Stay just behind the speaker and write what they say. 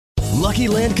Lucky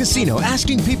Land Casino,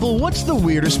 asking people, what's the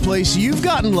weirdest place you've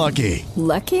gotten lucky?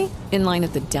 Lucky? In line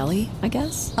at the deli, I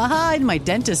guess? Aha, in my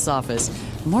dentist's office.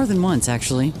 More than once,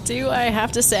 actually. Do I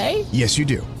have to say? Yes, you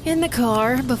do. In the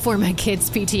car before my kids'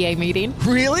 PTA meeting.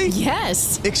 Really?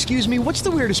 Yes. Excuse me, what's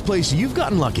the weirdest place you've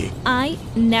gotten lucky? I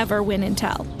never win and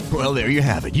tell. Well, there you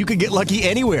have it. You can get lucky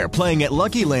anywhere, playing at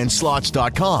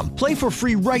LuckyLandSlots.com. Play for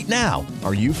free right now.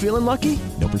 Are you feeling lucky?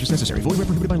 No purchase necessary. Void where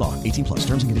prohibited by law. 18 plus.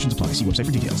 Terms and conditions apply. See website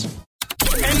for details.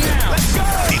 And now, let's go!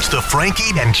 It's the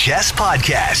Frankie and Jess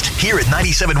podcast here at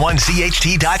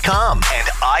 971CHT.com and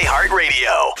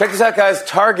iHeartRadio. Check this out, guys.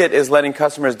 Target is letting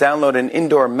customers download an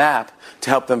indoor map to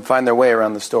help them find their way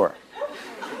around the store.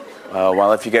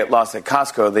 While if you get lost at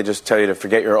Costco, they just tell you to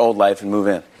forget your old life and move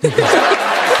in. You're never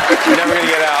going to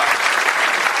get out.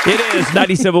 It is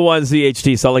 97.1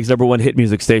 ZHT, Salt Lake's number one hit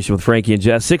music station with Frankie and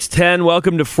Jess. 6:10,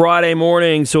 welcome to Friday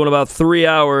morning. So in about 3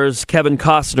 hours, Kevin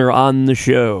Costner on the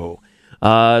show.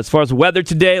 As far as weather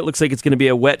today, it looks like it's going to be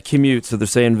a wet commute. So they're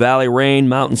saying valley rain,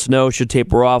 mountain snow should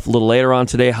taper off a little later on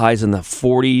today. Highs in the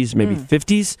 40s, maybe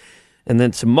 50s. And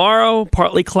then tomorrow,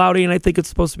 partly cloudy, and I think it's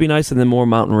supposed to be nice. And then more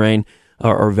mountain rain,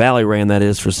 or valley rain, that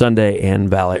is, for Sunday, and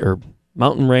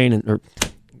mountain rain, or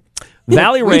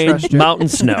valley rain, mountain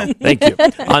snow. Thank you.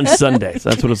 On Sunday.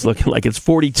 So that's what it's looking like. It's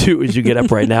 42 as you get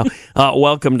up right now.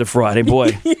 Welcome to Friday,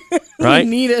 boy. Right?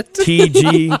 You need it.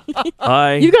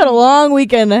 TGI. You got a long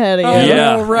weekend ahead of you.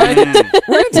 Yeah. Right. We're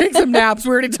going to take some naps.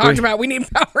 We already talked about we need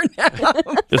power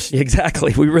naps.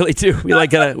 Exactly. We really do. We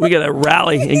gotta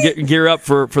rally and gear up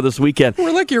for this weekend.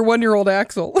 We're like your 1-year-old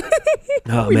Axel.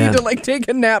 Oh, we man. need to take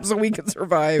a nap so we can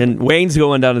survive. And Wayne's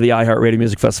going down to the iHeartRadio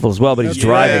Music Festival as well, but he's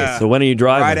driving. So when are you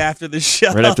driving? Right after the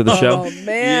show. Right after the show? Oh,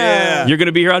 man. You're going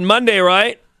to be here on Monday,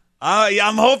 right? Yeah,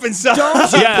 I'm hoping so. Don't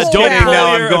pull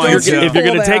If you're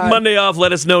going to take Monday off,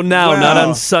 let us know now, not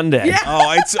on Sunday. Yeah.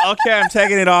 Oh, it's okay. I'm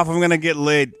taking it off. I'm going to get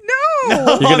laid.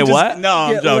 No. You're going to what? No,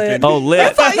 I'm Get joking. lit. Oh, lit.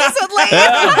 I thought you said late.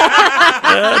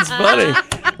 That's funny.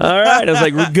 All right. I was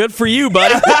like, good for you,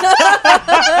 buddy.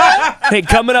 Hey,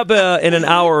 coming up in an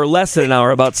hour or less than an hour,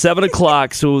 about 7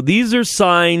 o'clock. So these are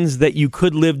signs that you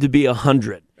could live to be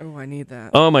 100. Oh, I need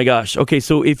that. Oh, my gosh. Okay,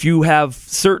 so if you have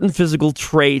certain physical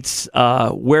traits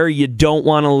where you don't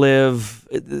want to live,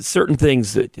 certain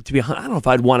things, to be, I don't know if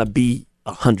I'd want to be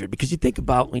 100, because you think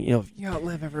about, You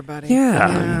outlive everybody.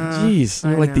 Yeah, geez.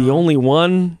 You're like the only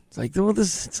one. It's like, well,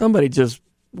 somebody just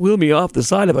wheel me off the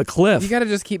side of a cliff. You got to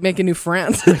just keep making new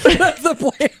friends. That's the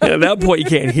plan. At that point, you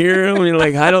can't hear them. You're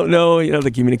like, I don't know.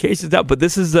 The communication's out. But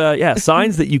this is,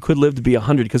 signs that you could live to be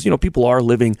 100, because, people are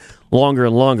living longer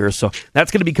and longer. So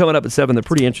that's going to be coming up at 7. They're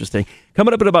pretty interesting.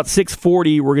 Coming up at about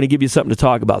 6:40, we're going to give you something to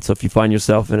talk about. So if you find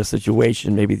yourself in a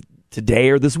situation, maybe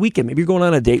today or this weekend, maybe you're going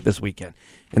on a date this weekend,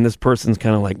 and this person's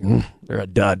kind of like, they're a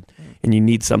dud, and you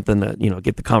need something to,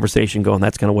 get the conversation going.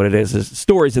 That's kind of what it is. There's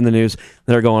stories in the news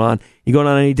that are going on. You going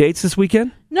on any dates this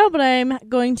weekend? No, but I'm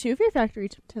going to Fear Factory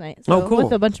tonight. So, Oh, cool.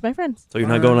 With a bunch of my friends. So you're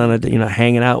not going on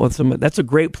hanging out with somebody. That's a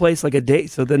great place, like a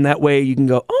date. So then that way you can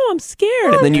go, oh, I'm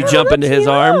scared. And then you jump into his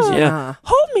arms. Yeah.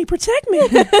 Hold me, protect me.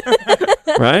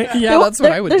 Right? Yeah, that's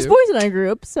what I would There's do. boys in our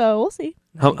group, so we'll see.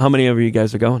 How many of you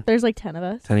guys are going? There's like 10 of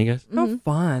us. 10 of you guys? How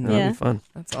fun. That'll be fun.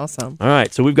 That's awesome. All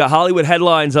right, so we've got Hollywood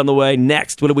headlines on the way.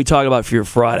 Next, what are we talking about for your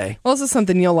Friday? Well, this is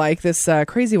something you'll like. This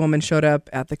crazy woman showed up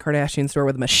at the Kardashian store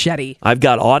with a machete. I've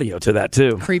got audio to that,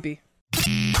 too. Creepy.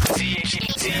 Hey,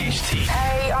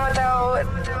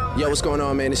 Otto. Yo, what's going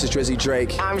on, man? This is Drizzy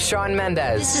Drake. I'm Shawn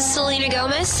Mendes. This is Selena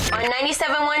Gomez on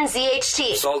 97.1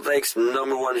 ZHT. Salt Lake's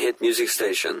number one hit music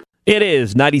station. It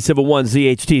is 97.1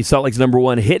 ZHT, Salt Lake's number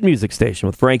one hit music station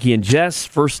with Frankie and Jess.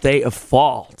 First day of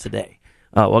fall today.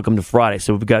 Welcome to Friday.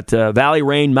 So we've got valley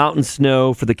rain, mountain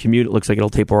snow for the commute. It looks like it'll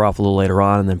taper off a little later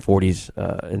on, and then 40s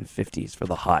and 50s for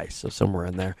the high. So somewhere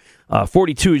in there.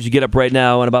 42 as you get up right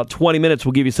now. In about 20 minutes,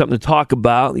 we'll give you something to talk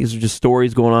about. These are just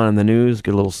stories going on in the news.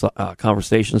 Good little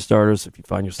conversation starters. If you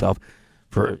find yourself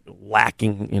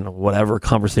lacking, whatever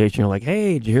conversation, you're like,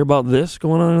 hey, did you hear about this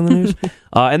going on in the news?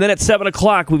 And then at 7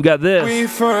 o'clock, we've got this. We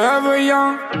forever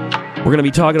young. We're going to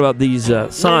be talking about these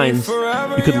signs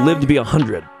you could live to be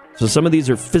 100. So some of these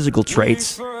are physical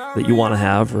traits that you want to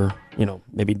have, or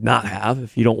maybe not have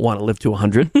if you don't want to live to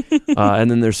 100. And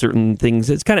then there's certain things.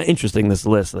 It's kind of interesting, this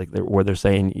list, where they're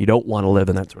saying you don't want to live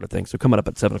and that sort of thing. So coming up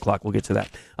at 7 o'clock, we'll get to that.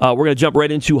 We're going to jump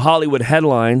right into Hollywood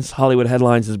headlines. Hollywood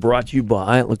headlines is brought to you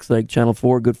by, it looks like, Channel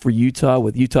 4, good for Utah,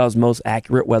 with Utah's most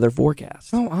accurate weather forecast.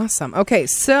 Oh, awesome. Okay,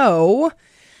 so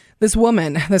this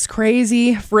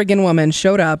crazy friggin' woman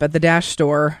showed up at the Dash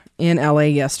store in LA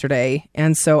yesterday.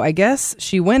 And so I guess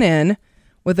she went in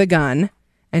with a gun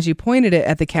and she pointed it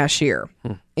at the cashier.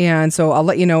 And so I'll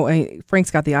let you know,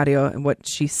 Frank's got the audio and what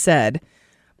she said.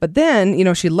 But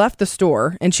then, she left the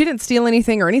store and she didn't steal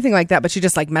anything or anything like that, but she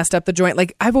just like messed up the joint.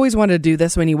 Like, I've always wanted to do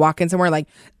this when you walk in somewhere, like,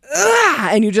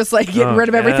 and you just like getting rid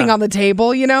of everything on the table,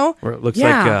 Where it looks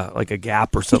like a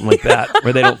Gap or something like that,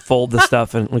 where they don't fold the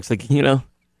stuff and it looks like,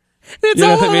 It's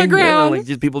all on the ground.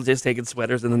 Like people just taking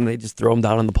sweaters and then they just throw them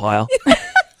down on the pile.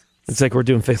 It's like we're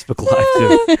doing Facebook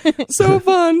Live too. So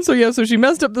fun. So she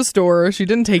messed up the store. She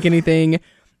didn't take anything,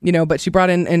 but she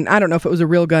brought in, and I don't know if it was a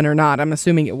real gun or not. I'm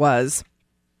assuming it was.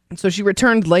 So she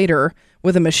returned later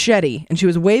with a machete, and she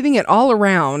was waving it all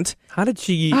around. How did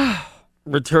she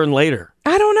return later?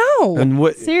 I don't know. And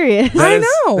what? Serious. I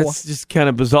know. That's just kind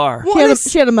of bizarre. Well,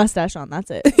 she had a mustache on.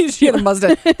 That's it. She had a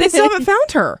mustache. They still haven't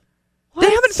found her. What? They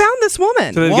haven't found this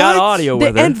woman. So they've got audio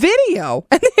with her. And video.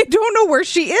 And they don't know where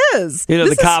she is.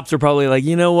 The cops are probably like,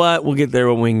 you know what? We'll get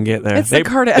there when we can get there. It's the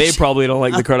Kardashians. They probably don't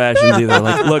like the Kardashians either.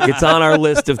 Like, look, it's on our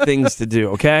list of things to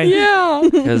do, okay? Yeah.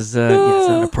 Because it's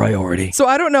not a priority. So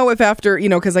I don't know if after,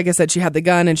 because like I said, she had the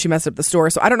gun and she messed up the store.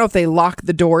 So I don't know if they locked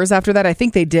the doors after that. I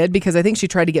think they did because I think she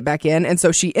tried to get back in. And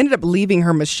so she ended up leaving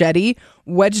her machete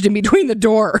wedged in between the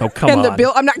door and the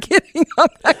bill. I'm not kidding. I'm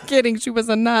not kidding. She was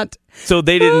a nut. So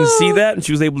they didn't see that and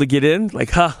she was able to get in?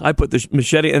 Like, I put the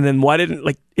machete, and then why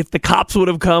didn't, if the cops would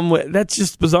have come, that's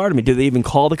just bizarre to me. Did they even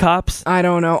call the cops? I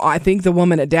don't know. I think the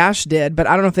woman at Dash did, but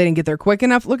I don't know if they didn't get there quick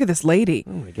enough. Look at this lady.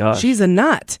 Oh my gosh. She's a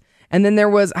nut. And then there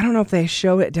was, I don't know if they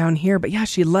show it down here, but yeah,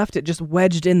 she left it just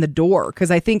wedged in the door.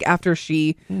 Because I think after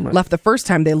she left the first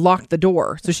time, they locked the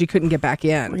door so she couldn't get back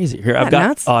in. Crazy. Here, I've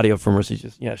got audio from her.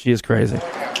 She is crazy.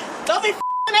 They'll be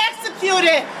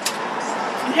executed.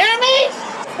 You hear me?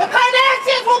 The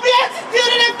Kardashians will be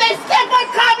executed if they step on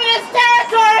communist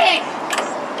territory!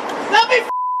 They'll be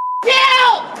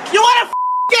killed! You want to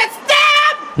get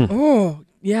stabbed? Oh,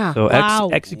 yeah. So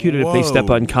executed if they step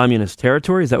on communist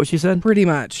territory? Is that what she said? Pretty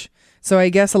much. So I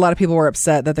guess a lot of people were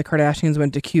upset that the Kardashians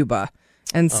went to Cuba.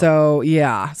 And so,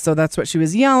 so that's what she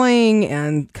was yelling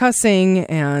and cussing,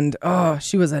 and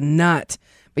she was a nut.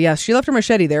 But yeah, she left her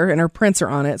machete there, and her prints are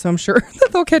on it, so I'm sure that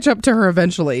they'll catch up to her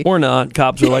eventually. Or not.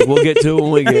 Cops are like, we'll get to it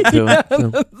when we get to it. So.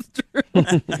 That's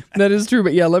true. That is true.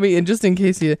 But yeah, and just in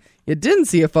case you didn't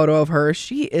see a photo of her,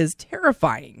 she is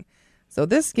terrifying. So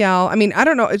this gal, I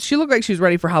don't know, she looked like she was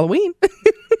ready for Halloween.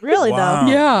 Really, though?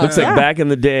 Yeah. Looks like back in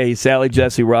the day, Sally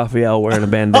Jesse Raphael wearing a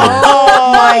bandana.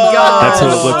 Oh, my God. That's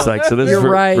what it looks like. So this is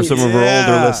for some of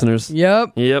our older listeners.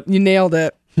 Yep. You nailed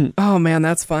it. Oh, man,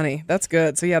 that's funny. That's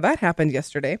good. So, yeah, that happened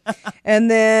yesterday. And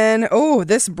then,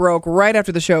 this broke right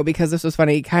after the show because this was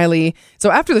funny. Kylie, so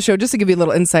after the show, just to give you a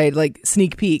little insight,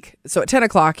 sneak peek. So at 10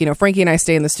 o'clock, Frankie and I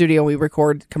stay in the studio and we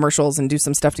record commercials and do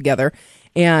some stuff together.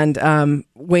 And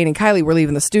Wayne and Kylie were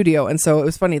leaving the studio. And so it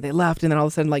was funny. They left. And then all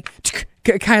of a sudden,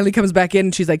 Kylie comes back in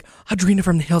and she's like, Audrina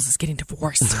from the Hills is getting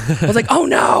divorced. I was like, oh,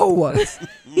 no.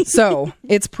 So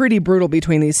it's pretty brutal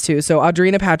between these two. So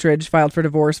Audrina Patridge filed for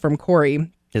divorce from Corey.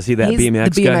 Is he that BMX guy?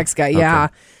 The BMX guy, yeah.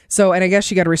 Okay. So, and I guess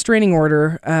she got a restraining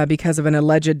order because of an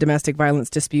alleged domestic violence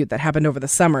dispute that happened over the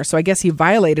summer. So I guess he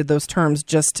violated those terms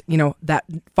just, that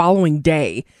following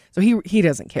day. So he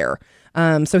doesn't care.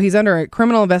 So he's under a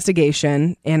criminal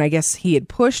investigation. And I guess he had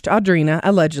pushed Audrina,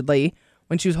 allegedly,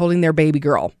 when she was holding their baby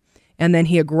girl. And then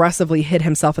he aggressively hit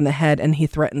himself in the head and he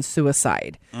threatened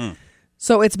suicide.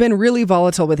 So it's been really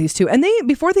volatile with these two. And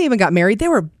before they even got married, they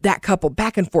were that couple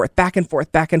back and forth, back and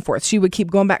forth, back and forth. She would keep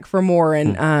going back for more.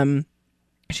 And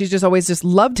she's just always just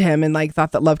loved him and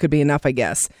thought that love could be enough, I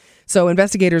guess. So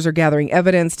investigators are gathering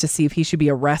evidence to see if he should be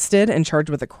arrested and charged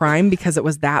with a crime because it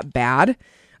was that bad.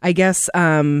 I guess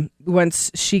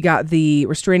once she got the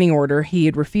restraining order, he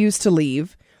had refused to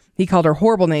leave. He called her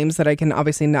horrible names that I can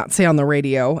obviously not say on the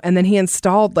radio. And then he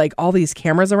installed all these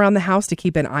cameras around the house to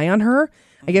keep an eye on her.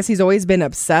 I guess he's always been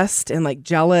obsessed and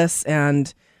jealous,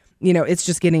 and it's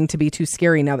just getting to be too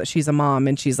scary now that she's a mom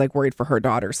and she's worried for her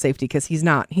daughter's safety because he's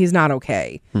not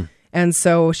okay. And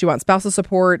so she wants spousal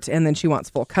support, and then she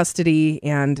wants full custody,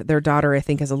 and their daughter I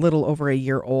think is a little over a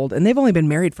year old, and they've only been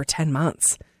married for 10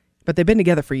 months. But they've been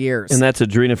together for years. And that's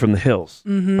Audrina from the Hills.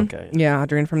 Mm-hmm. Okay. Yeah,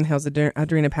 Audrina from the Hills,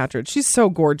 Audrina Patridge. She's so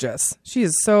gorgeous. She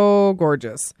is so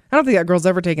gorgeous. I don't think that girl's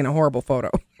ever taken a horrible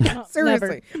photo.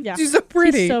 Seriously. Yeah. She's so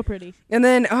pretty. She's so pretty. And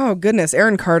then, oh goodness,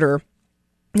 Aaron Carter.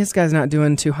 This guy's not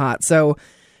doing too hot. So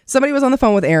somebody was on the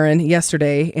phone with Aaron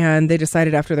yesterday, and they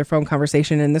decided after their phone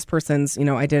conversation, and this person's,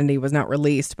 identity was not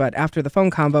released, but after the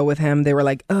phone combo with him, they were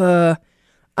like,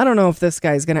 I don't know if this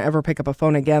guy's going to ever pick up a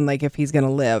phone again, if he's going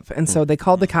to live. And so they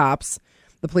called the cops.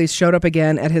 The police showed up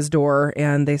again at his door,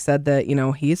 and they said that,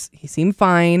 he seemed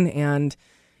fine. And,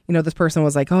 this person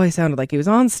was like, oh, he sounded like he was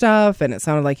on stuff, and it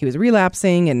sounded like he was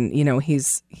relapsing, and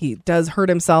he does hurt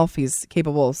himself. He's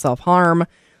capable of self-harm.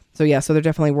 So yeah, so they're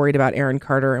definitely worried about Aaron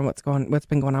Carter and what's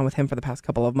been going on with him for the past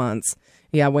couple of months.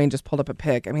 Yeah, Wayne just pulled up a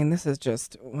pic. I mean, this is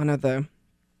just one of the,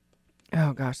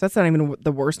 oh gosh, that's not even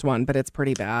the worst one, but it's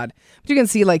pretty bad. But you can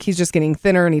see like he's just getting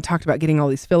thinner, and he talked about getting all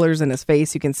these fillers in his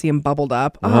face. You can see him bubbled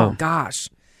up. Oh gosh,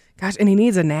 and he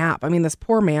needs a nap. I mean, this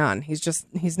poor man,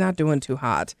 he's not doing too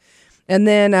hot. And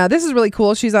then this is really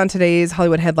cool. She's on today's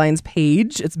Hollywood Headlines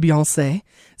page. It's Beyonce.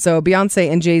 So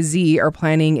Beyonce and Jay-Z are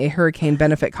planning a hurricane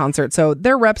benefit concert. So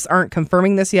their reps aren't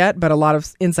confirming this yet, but a lot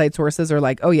of inside sources are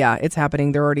like, oh yeah, it's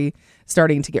happening. They're already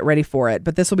starting to get ready for it.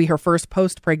 But this will be her first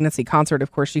post-pregnancy concert.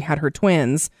 Of course, she had her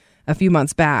twins a few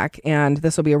months back, and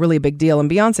this will be a really big deal. And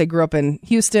Beyonce grew up in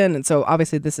Houston, and so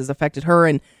obviously this has affected her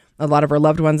and a lot of her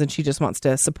loved ones, and she just wants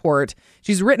to support.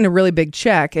 She's written a really big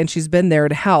check, and she's been there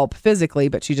to help physically,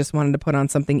 but she just wanted to put on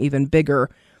something even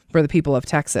bigger for the people of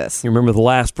Texas. You remember the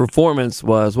last performance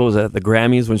was, what was that, the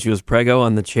Grammys when she was preggo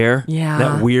on the chair? Yeah.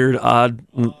 That weird, odd,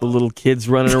 little kids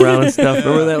running around and stuff.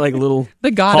 Remember that, like little...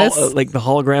 The goddess. Like the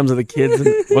holograms of the kids.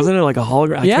 Wasn't it like a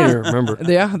hologram? Yeah. I can't even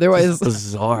remember. Yeah, there was. It was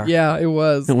bizarre. Yeah, it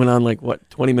was. It went on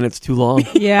 20 minutes too long.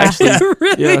 Yeah, actually, it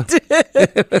really did.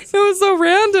 It was so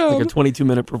random. Like a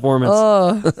 22-minute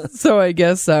performance. So I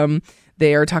guess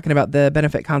they are talking about the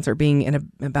benefit concert being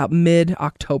in about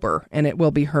mid-October, and it will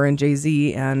be her and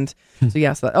Jay-Z. And so,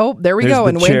 yes, there we go. The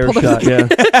and Wayne pulled up. Yeah.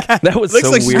 That was Looks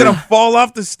so like weird. she's going to fall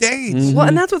off the stage. Mm-hmm. Well,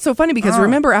 and that's what's so funny, because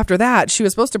remember after that, she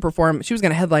was supposed to perform, she was going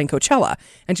to headline Coachella,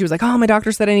 and she was like, oh, my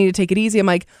doctor said I need to take it easy. I'm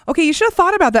like, okay, you should have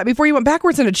thought about that before you went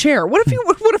backwards in a chair. What if you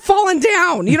would have fallen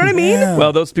down? You know what I mean? Yeah.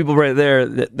 Well, those people right there,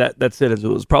 that's it. It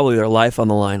was probably their life on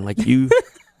the line. Like, you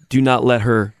do not let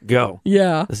her go.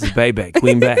 Yeah. This is Bay,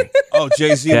 Queen Bay. Oh,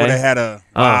 Jay-Z would have had a,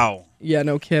 wow. Yeah,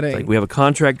 no kidding. Like, we have a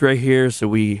contract right here, so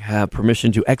we have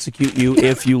permission to execute you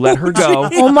if you let her go.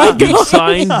 Oh my God. You've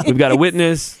signed. We've got a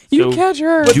witness. You so catch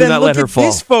her. But Do then not look let her at fall.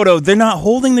 this photo. They're not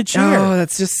holding the chair. Oh,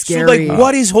 that's just So, scary.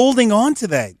 what is holding on to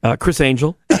that? Chris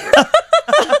Angel.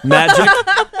 Magic.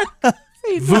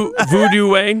 Voodoo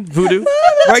Wayne. Voodoo.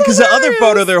 Right, because the other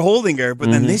photo, they're holding her,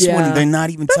 but then this one, they're not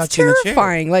even That's touching the chair.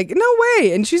 terrifying. Like, no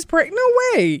way. And she's pregnant.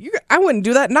 No way. I wouldn't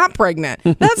do that not pregnant.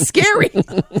 That's scary.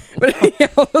 But,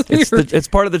 It's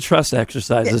part of the trust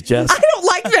exercises, Jess. I don't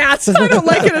like that. I don't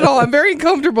like it at all. I'm very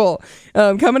uncomfortable.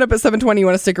 Coming up at 7:20, you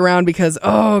want to stick around because,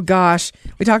 oh gosh,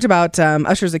 we talked about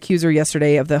Usher's accuser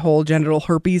yesterday of the whole genital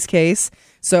herpes case.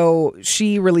 So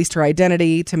she released her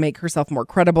identity to make herself more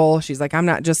credible. She's like, I'm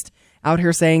not just out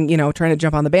here saying, trying to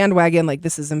jump on the bandwagon. Like,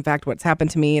 this is in fact what's happened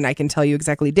to me, and I can tell you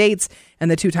exactly dates and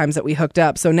the 2 times that we hooked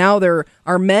up. So now there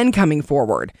are men coming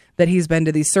forward that he's been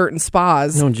to these certain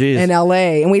spas in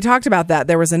LA. And we talked about that.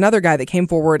 There was another guy that came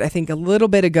forward, I think a little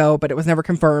bit ago, but it was never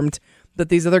confirmed, that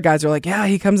these other guys are like, yeah,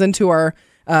 he comes into our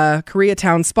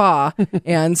Koreatown spa.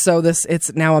 And so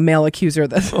it's now a male accuser.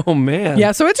 Oh man.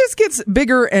 Yeah. So it just gets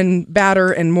bigger and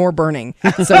badder and more burning.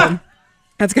 So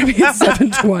that's going to be at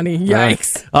 7:20.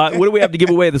 Yikes. What do we have to give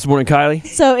away this morning, Kylie?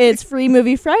 So it's Free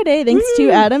Movie Friday thanks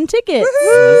to Adam Tickets.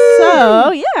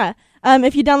 So, yeah.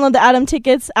 If you download the Adam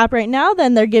Tickets app right now,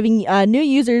 then they're giving new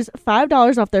users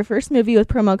 $5 off their first movie with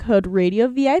promo code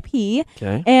RadioVIP.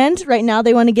 Okay. And right now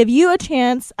they want to give you a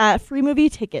chance at free movie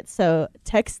tickets. So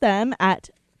text them at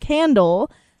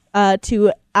Candle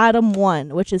to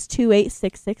Adam1, which is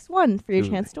 28661 for your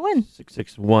chance to win.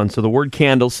 661. So the word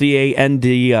candle,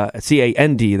 C-A-N-D,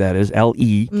 that is,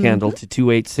 L-E, candle to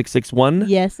 28661.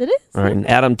 Yes, it is. All right, and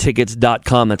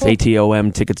AtomTickets.com. That's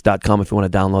ATOM Tickets.com if you want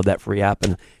to download that free app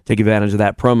and take advantage of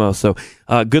that promo. So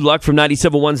good luck from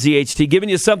 97.1 ZHT. Giving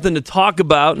you something to talk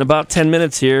about in about 10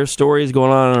 minutes here. Stories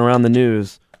going on around the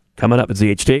news. Coming up at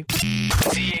ZHT.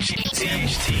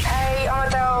 Hey,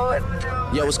 Otto.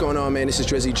 Yo, what's going on, man? This is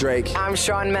Drizzy Drake. I'm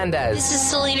Shawn Mendes. This is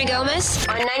Selena Gomez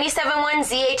on 97.1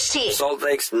 ZHT. Salt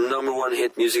Lake's #1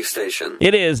 hit music station.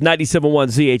 It is 97.1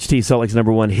 ZHT, Salt Lake's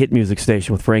 #1 hit music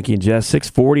station with Frankie and Jess.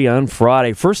 6:40 on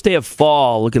Friday. First day of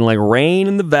fall, looking like rain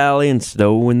in the valley and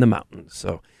snow in the mountains.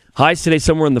 So highs today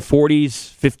somewhere in the 40s,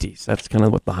 50s. That's kind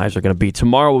of what the highs are going to be.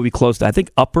 Tomorrow will be close to, I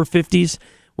think, upper 50s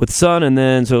with sun, and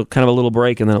then so kind of a little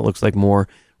break, and then it looks like more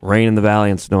rain in the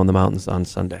valley and snow in the mountains on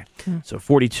Sunday. So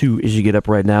 42 as you get up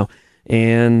right now.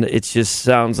 And it just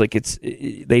sounds like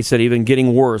they said even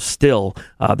getting worse still,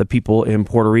 the people in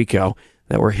Puerto Rico.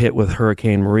 that were hit with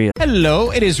Hurricane Maria.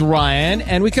 Hello, it is Ryan,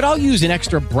 and we could all use an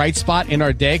extra bright spot in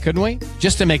our day, couldn't we?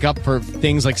 Just to make up for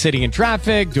things like sitting in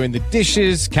traffic, doing the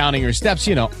dishes, counting your steps,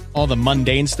 all the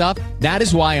mundane stuff. That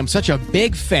is why I'm such a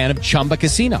big fan of Chumba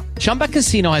Casino. Chumba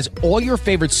Casino has all your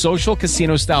favorite social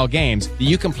casino-style games that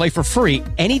you can play for free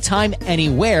anytime,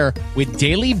 anywhere with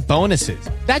daily bonuses.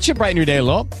 That should brighten your day a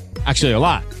little. Actually, a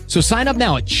lot. So sign up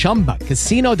now at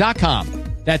ChumbaCasino.com.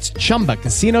 That's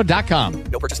ChumbaCasino.com.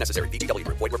 No purchase necessary. VGW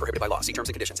Group. Void where prohibited by law. See terms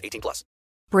and conditions. 18+.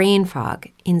 Brain fog,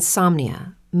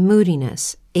 insomnia,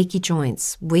 moodiness, achy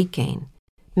joints, weight gain.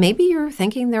 Maybe you're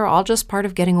thinking they're all just part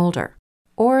of getting older.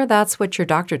 Or that's what your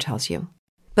doctor tells you.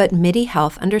 But MIDI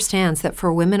Health understands that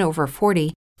for women over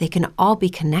 40, they can all be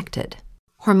connected.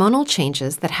 Hormonal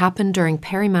changes that happen during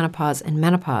perimenopause and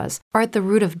menopause are at the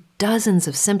root of dozens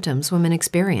of symptoms women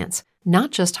experience, not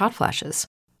just hot flashes.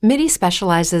 MIDI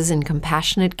specializes in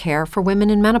compassionate care for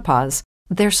women in menopause.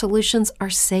 Their solutions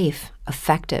are safe,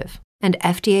 effective, and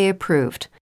FDA approved.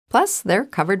 Plus, they're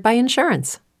covered by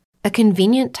insurance. A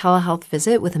convenient telehealth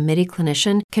visit with a MIDI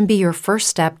clinician can be your first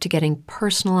step to getting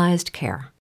personalized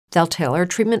care. They'll tailor a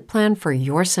treatment plan for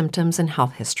your symptoms and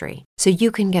health history, so you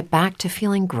can get back to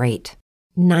feeling great.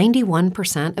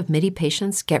 91% of MIDI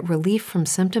patients get relief from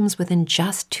symptoms within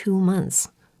just 2 months.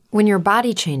 When your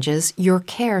body changes, your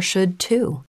care should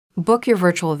too. Book your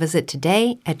virtual visit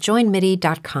today at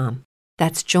joinmidi.com.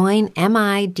 That's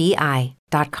joinmidi.com.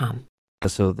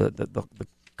 So the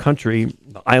country,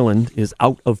 the island, is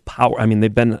out of power. I mean,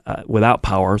 they've been without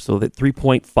power, so that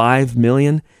 3.5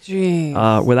 million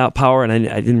without power. And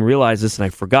I didn't realize this, and I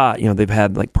forgot. They've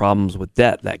had like problems with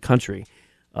debt, that country,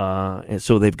 and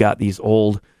so they've got these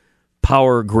old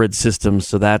power grid systems.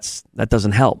 So that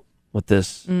doesn't help with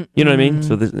this. You know what I mean?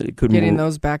 So it couldn't getting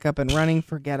those back up and running.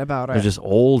 Forget about it. They're just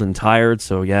old and tired.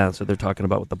 So so they're talking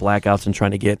about with the blackouts and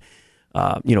trying to get,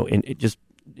 just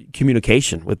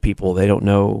communication with people. They don't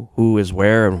know who is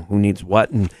where and who needs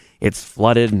what, and it's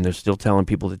flooded, and they're still telling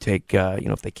people to take,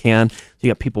 if they can. So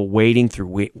you got people wading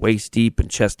through waist deep and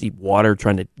chest deep water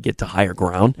trying to get to higher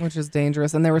ground, which is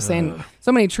dangerous. And they were saying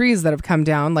so many trees that have come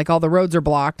down, like all the roads are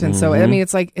blocked, and so I mean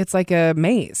it's like a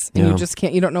maze, and you just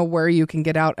can't. You don't know where you can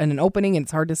get out in an opening, and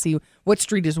it's hard to see what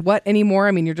street is what anymore.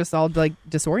 I mean, you're just all like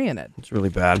disoriented. It's really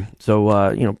bad.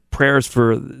 So prayers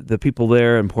for the people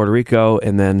there in Puerto Rico,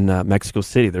 and then Mexico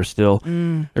City. They're still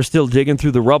digging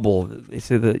through the rubble. They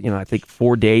say that I think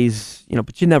 4 days.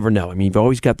 But you never know. I mean, you've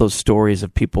always got those stories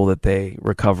of people that they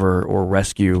recover or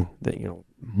rescue that,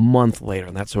 month later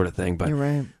and that sort of thing. But you're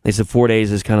right. They said 4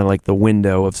 days is kind of like the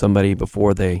window of somebody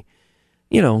before they,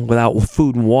 without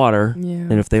food and water. Yeah.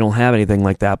 And if they don't have anything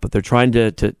like that, but they're trying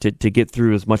to get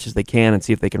through as much as they can and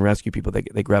see if they can rescue people.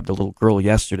 They grabbed a little girl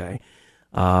yesterday.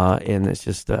 And it's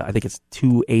just, I think it's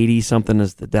 280 something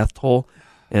is the death toll.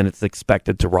 And it's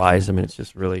expected to rise. I mean, it's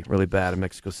just really, really bad in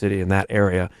Mexico City, in that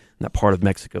area, in that part of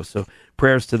Mexico. So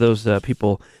prayers to those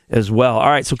people as well. All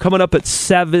right, so coming up at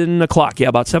 7 o'clock. Yeah,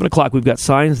 about 7 o'clock, we've got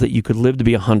signs that you could live to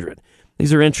be 100.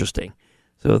 These are interesting.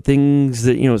 So things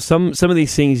that, some of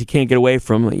these things you can't get away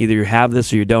from. Either you have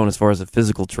this or you don't as far as a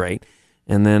physical trait.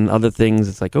 And then other things,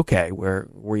 it's like, okay, where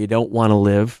you don't want to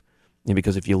live.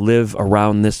 Because if you live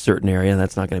around this certain area,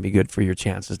 that's not going to be good for your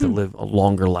chances to live a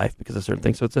longer life because of certain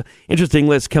things. So it's an interesting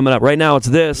list coming up. Right now, it's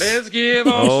this. Let's give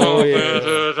them something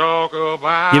to talk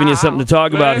about. Giving you something to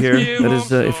talk about here. That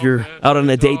is, if you're out on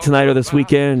a date tonight or this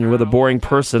weekend and you're with a boring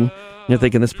person, you're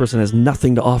thinking this person has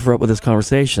nothing to offer up with this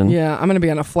conversation. Yeah, I'm going to be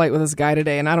on a flight with this guy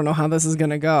today, and I don't know how this is going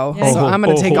to go. So I'm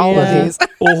going to take all of these.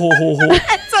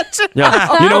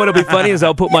 Yeah. You know what'll be funny is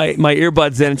I'll put my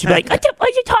earbuds in and she'll be like,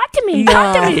 why'd you talk to me? No,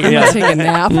 Talk to me. I'm going to take a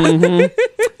nap.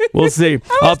 We'll see.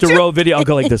 I'll have to roll video. I'll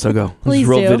go like this. I'll go. Please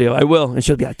roll do. video. I will. And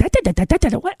she'll be like,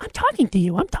 what? I'm talking to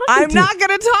you. I'm not going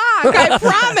to talk. I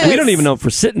promise. We don't even know if we're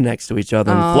sitting next to each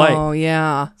other on the flight. Oh,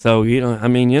 yeah. So, Oh, get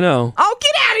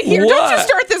out of here. What? Don't you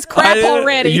start this crap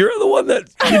already. You're the one that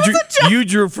you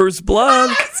drew first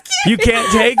blood. You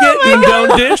can't take it, then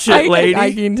don't dish it, lady.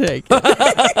 I can take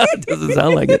it. Doesn't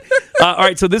sound like it. All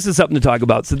right, so this is something to talk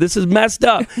about. So this is messed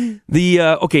up.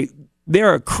 There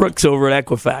are crooks over at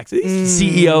Equifax. These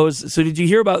CEOs. So did you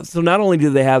hear about? So not only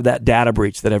do they have that data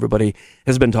breach that everybody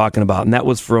has been talking about, and that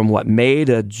was from May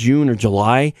to June or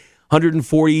July.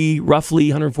 roughly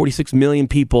 146 million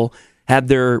people had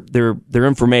their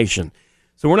information.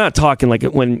 So we're not talking like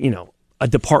when a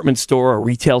department store or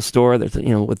retail store, there's,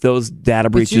 with those data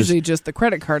breaches. It's usually just the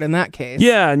credit card in that case.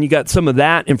 Yeah, and you got some of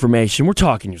that information. We're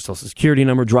talking your social security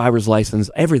number, driver's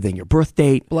license, everything, your birth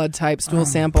date. Blood type, stool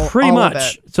sample, pretty all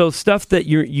much. Of it. So stuff that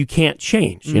you can't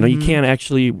change. You can't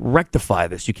actually rectify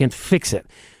this. You can't fix it.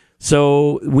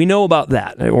 So we know about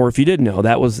that, or if you didn't know,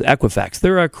 that was Equifax.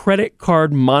 They're a credit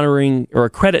card monitoring or a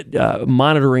credit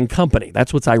monitoring company.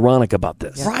 That's what's ironic about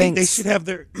this. Right, they should have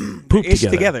their poop ish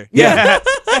together. Yeah,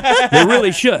 they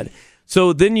really should.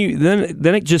 So then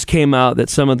it just came out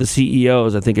that some of the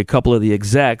CEOs, I think a couple of the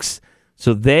execs,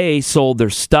 so they sold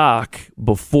their stock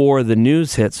before the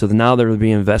news hit. So now they're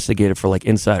being investigated for like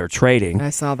insider trading. I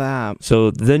saw that.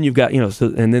 So then you've got,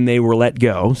 and then they were let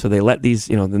go. So they let these,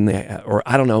 or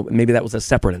I don't know, maybe that was a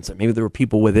separate incident. Maybe there were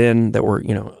people within that were,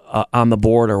 on the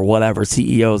board or whatever,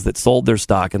 CEOs that sold their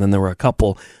stock. And then there were a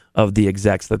couple of the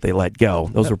execs that they let go.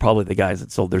 Those were probably the guys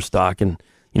that sold their stock and,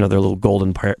 their little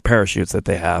golden parachutes that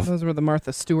they have. Those were the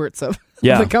Martha Stewarts of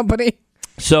the company.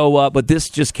 So, but this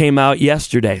just came out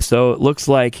yesterday. So it looks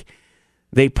like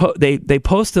they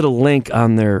posted a link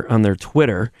on their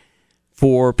Twitter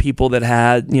for people that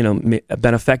had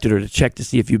been affected, or to check to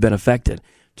see if you've been affected.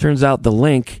 Turns out the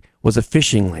link was a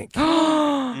phishing link.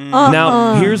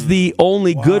 Now, here's the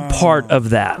only good part of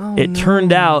that. It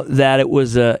turned out that it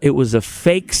was a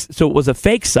fake. So it was a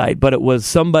fake site, but it was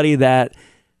somebody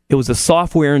it was a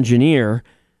software engineer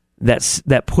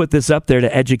that put this up there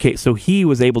to educate. So he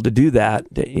was able to do that.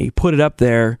 He put it up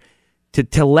there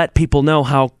to let people know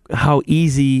how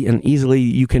easily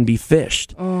you can be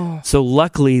phished. Oh. So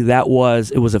luckily it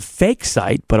was a fake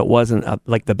site, but it wasn't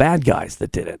like the bad guys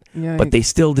that did it. Yikes. But they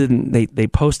still didn't. They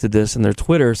posted this in their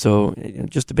Twitter, so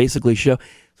just to basically show.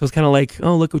 So it's kind of like,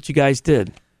 oh, look what you guys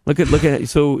did. Look at it.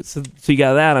 So you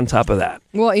got that on top of that.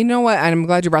 Well, you know what? I'm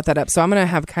glad you brought that up. So I'm going to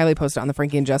have Kylie post it on the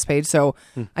Frankie and Jess page. So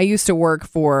I used to work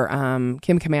for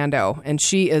Kim Commando, and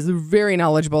she is very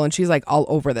knowledgeable, and she's like all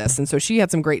over this. And so she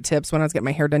had some great tips. When I was getting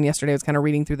my hair done yesterday, I was kind of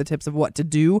reading through the tips of what to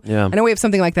do. Yeah. I know we have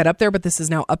something like that up there, but this is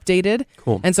now updated.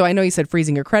 Cool. And so I know you said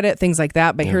freezing your credit, things like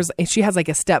that. But she has like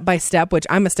a step-by-step, which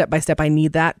I'm a step-by-step. I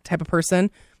need that type of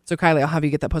person. So, Kylie, I'll have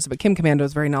you get that posted. But Kim Commando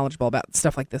is very knowledgeable about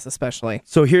stuff like this, especially.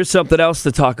 So here's something else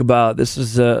to talk about. This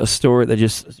is a story that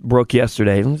just broke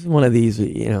yesterday. One of these,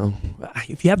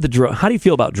 if you have the drone, how do you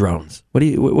feel about drones? What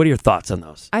are your thoughts on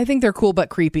those? I think they're cool but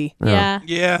creepy. Yeah.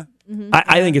 Mm-hmm.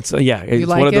 I think it's it's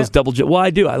like one of those it? double. Well, I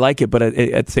do. I like it, but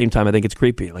at the same time, I think it's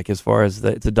creepy. Like as far as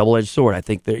it's a double-edged sword. I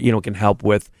think that can help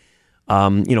with.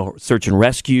 Search and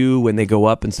rescue when they go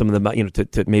up and some of them,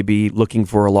 to maybe looking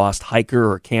for a lost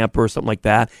hiker or camper or something like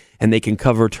that, and they can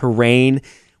cover terrain,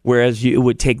 whereas it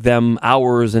would take them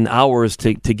hours and hours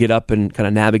to get up and kind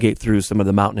of navigate through some of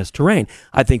the mountainous terrain.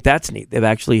 I think that's neat. They've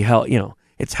actually helped,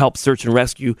 it's helped search and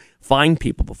rescue find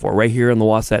people before right here in the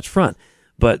Wasatch Front.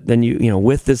 But then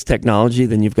with this technology,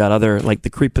 then you've got other like the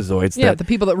creepazoids. Yeah, the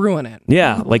people that ruin it.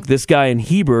 Yeah, like this guy in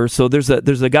Heber. So there's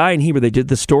a guy in Heber they did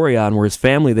the story on where his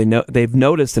family they've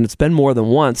noticed, and it's been more than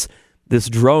once, this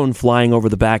drone flying over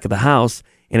the back of the house,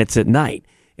 and it's at night.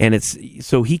 And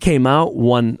so he came out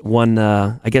one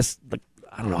I guess like,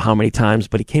 I don't know how many times,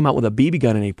 but he came out with a BB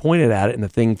gun and he pointed at it, and the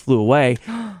thing flew away.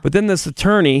 But then this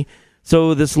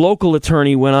local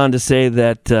attorney went on to say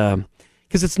that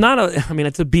because it's not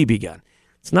it's a BB gun.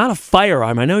 It's not a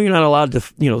firearm. I know you're not allowed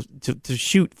to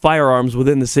shoot firearms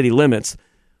within the city limits,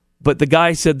 but the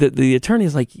guy said that the attorney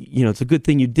is like, it's a good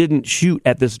thing you didn't shoot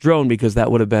at this drone because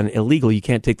that would have been illegal. You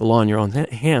can't take the law in your own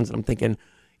hands. And I'm thinking,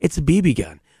 it's a BB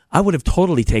gun. I would have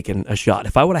totally taken a shot.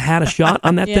 If I would have had a shot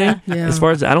on that thing, as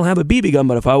far as I don't have a BB gun,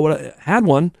 but if I would have had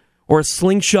one, or a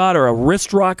slingshot or a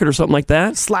wrist rocket or something like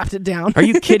that. Slapped it down. Are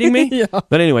you kidding me? Yeah.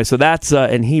 But anyway, so that's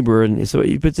in Heber, and so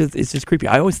it's just creepy.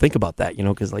 I always think about that,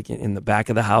 because like in the back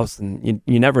of the house, and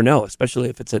you never know, especially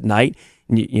if it's at night,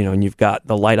 and and you've got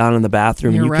the light on in the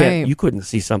bathroom, You're and right. you couldn't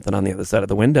see something on the other side of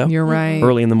the window. You're right.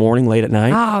 Early in the morning, late at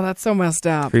night. Oh, that's so messed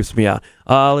up. Creeps me out.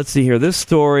 Let's see here. This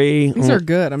story. These are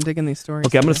good. I'm digging these stories.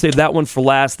 Okay, I'm going to save that one for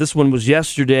last. This one was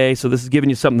yesterday, so this is giving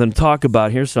you something to talk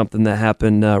about. Here's something that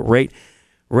happened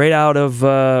right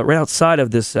outside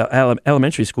of this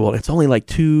elementary school. It's only like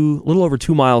a little over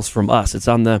 2 miles from us. It's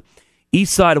on the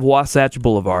east side of Wasatch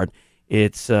Boulevard.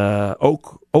 It's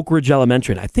Oak Ridge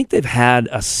Elementary. And I think they've had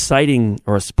a sighting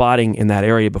or a spotting in that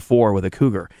area before with a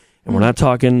cougar. And we're not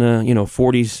talking,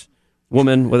 40s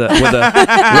woman with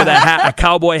a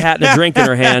cowboy hat and a drink in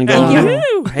her hand going,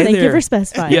 hey Thank there. you for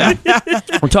specifying. Yeah,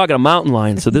 we're talking a mountain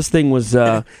lion. So this thing was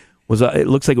it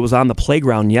looks like it was on the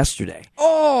playground yesterday.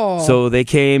 Oh. So they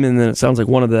came, and then it sounds like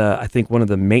one of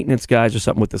the maintenance guys or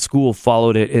something with the school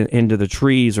followed it into the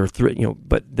trees or through,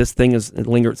 but this thing is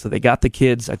lingered. So they got the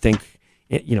kids, I think,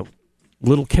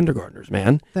 little kindergartners,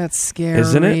 man. That's scary.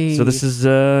 Isn't it? So this is, it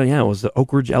was the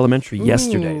Oak Ridge Elementary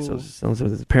yesterday. So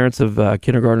the parents of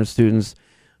kindergarten students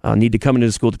need to come into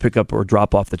the school to pick up or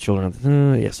drop off the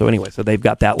children. So anyway, so they've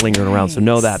got that lingering around. So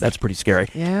know that. That's pretty scary.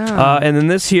 Yeah. And then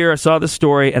this here, I saw this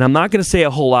story, and I'm not going to say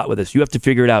a whole lot with this. You have to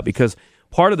figure it out because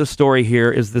part of the story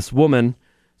here is this woman.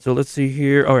 So let's see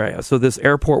here. All right. So this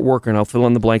airport worker, and I'll fill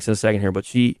in the blanks in a second here, but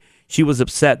she was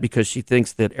upset because she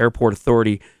thinks that airport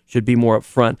authority should be more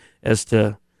upfront as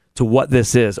to what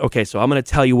this is. Okay, so I'm going to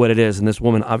tell you what it is, and this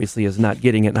woman obviously is not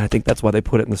getting it, and I think that's why they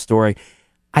put it in the story.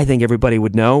 I think everybody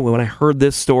would know. When I heard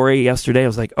this story yesterday, I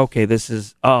was like, okay, this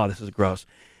is gross.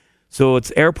 So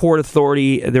it's airport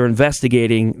authority. They're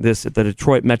investigating this at the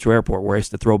Detroit Metro Airport, where I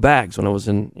used to throw bags when I was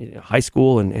in high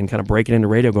school and kind of breaking into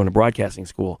radio, going to broadcasting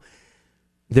school.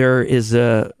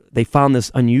 They found this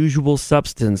unusual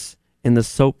substance in the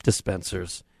soap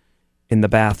dispensers in the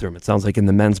bathroom. It sounds like in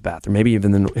the men's bathroom, maybe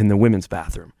even in the women's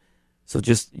bathroom. So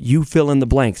just you fill in the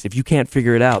blanks. If you can't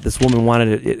figure it out, this woman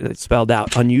wanted it spelled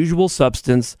out. Unusual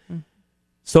substance,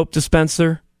 soap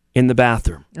dispenser in the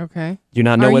bathroom. Okay. Do you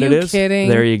not know what it is? Kidding?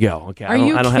 There you go. Okay. I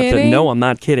don't have to. No, I'm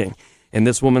not kidding. And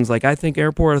this woman's like, I think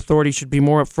airport authority should be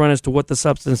more upfront as to what the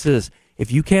substance is.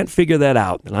 If you can't figure that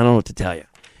out, then I don't know what to tell you.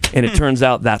 And it turns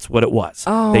out that's what it was.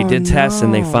 Oh, they did tests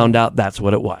and they found out that's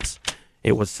what it was.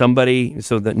 It was somebody.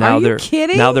 So that now they're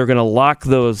going to lock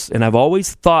those. And I've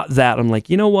always thought that. I'm like,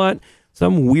 you know what?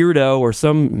 Some weirdo or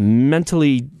some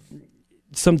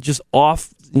just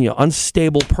off,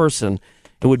 unstable person,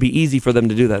 it would be easy for them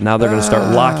to do that. Now they're going to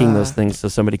start locking those things so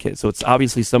somebody can. So it's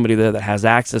obviously somebody there that has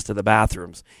access to the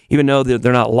bathrooms, even though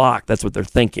they're not locked. That's what they're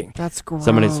thinking. That's gross.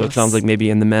 So it sounds like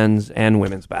maybe in the men's and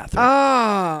women's bathroom.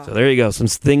 Oh. So there you go. Some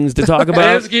things to talk about.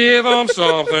 Let's give them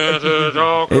something to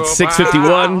talk about. It's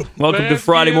 6:51. Welcome to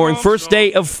Friday morning. First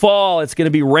day of fall. It's going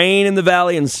to be rain in the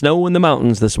valley and snow in the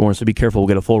mountains this morning, so be careful. We'll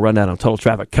get a full rundown on total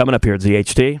traffic coming up here at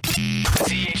ZHT.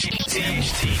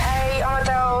 Hey,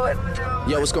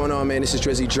 Yo, what's going on, man? This is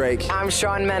Drizzy Drake. I'm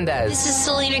Shawn Mendes. This is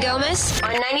Selena Gomez on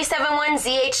 97.1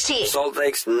 ZHT. Salt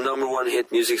Lake's #1 hit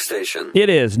music station. It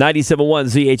is 97.1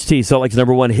 ZHT, Salt Lake's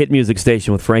 #1 hit music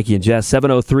station with Frankie and Jess.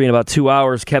 7:03 in about 2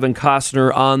 hours. Kevin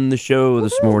Costner on the show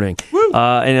this morning.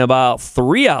 In about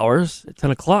 3 hours, at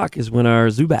 10 o'clock, is when our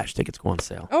Zubash tickets go on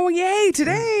sale. Oh, yay,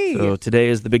 today. So today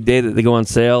is the big day that they go on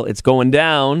sale. It's going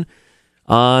down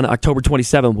on October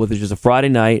 27th, which is a Friday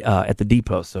night at the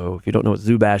Depot. So if you don't know what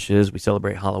Zubash is, we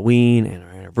celebrate Halloween and our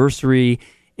anniversary.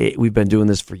 We've been doing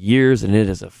this for years, and it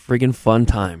is a friggin' fun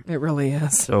time. It really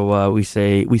is. So we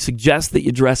suggest that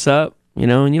you dress up, and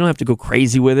you don't have to go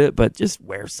crazy with it, but just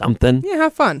wear something. Yeah,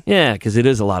 have fun. Yeah, because it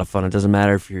is a lot of fun. It doesn't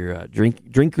matter if you're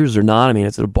drinkers or not. I mean,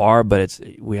 it's at a bar, but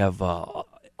we have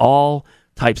all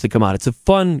types that come out. It's a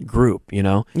fun group,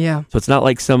 Yeah. So it's not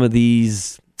like some of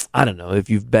these. I don't know if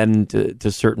you've been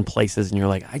to certain places and you're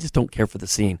like, I just don't care for the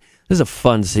scene. This is a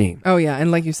fun scene. Oh, yeah.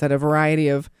 And like you said, a variety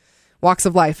of walks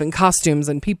of life and costumes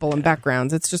and people and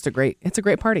backgrounds. It's just a great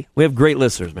party. We have great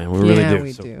listeners, man. We really do.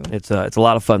 We do. It's a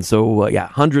lot of fun. So,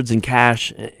 hundreds in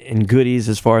cash and goodies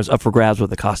as far as up for grabs with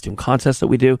the costume contest that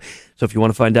we do. So if you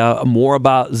want to find out more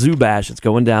about Zubash, it's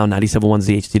going down,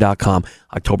 971ZHT.com,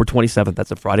 October 27th.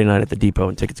 That's a Friday night at the Depot,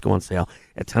 and tickets go on sale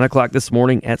at 10 o'clock this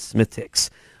morning at Smith Hicks.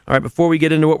 All right, before we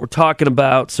get into what we're talking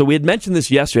about, so we had mentioned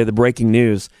this yesterday, the breaking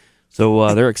news.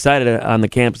 So they're excited on the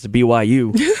campus of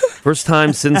BYU. First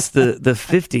time since the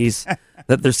 50s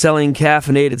that they're selling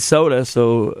caffeinated soda,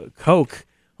 so Coke,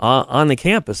 on the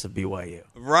campus of BYU.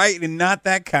 Right, and not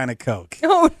that kind of Coke.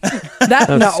 Oh,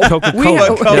 no.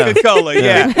 Coca-Cola. Coca-Cola,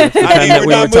 yeah. I mean,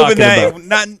 we're not moving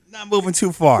that. Not moving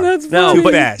too far. That's too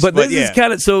fast. But this is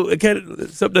kind of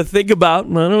something to think about. I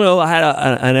don't know. I had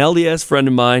an LDS friend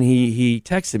of mine. He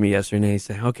texted me yesterday and he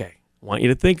said, "Okay, I want you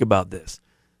to think about this."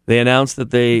 They announced that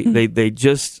they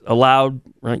just allowed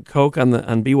Coke on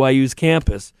BYU's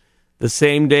campus the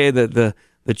same day that the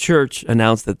church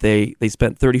announced that they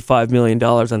spent $35 million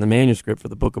on the manuscript for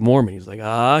the Book of Mormon. He's like,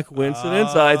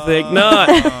 coincidence? I think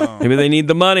not. Maybe they need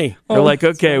the money. They're like,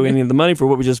 okay, we need the money for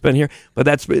what we just spent here. But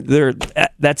that's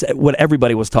what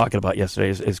everybody was talking about yesterday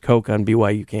is Coke on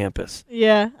BYU campus.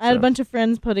 Yeah, I had a bunch of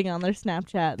friends putting on their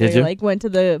Snapchat. Did they you? Went to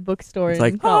the bookstore it's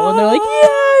and called one. They're like,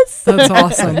 yes! That's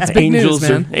awesome. It's big news,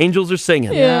 man. Angels are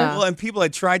singing. Yeah. Well, and people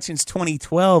had tried since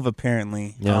 2012,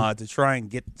 apparently, Yeah. to try and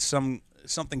get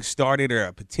something started or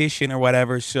a petition or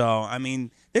whatever. So, I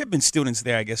mean, there have been students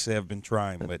there, I guess, that have been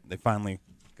trying, but they finally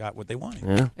got what they wanted.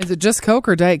 Yeah. Is it just Coke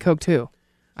or Diet Coke, too?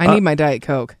 I need my Diet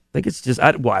Coke. I think it's just,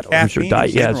 I'm sure Diet, I'm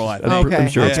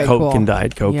sure it's Okay, Coke cool. and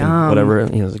Diet Coke Yum. and whatever.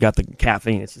 It's got the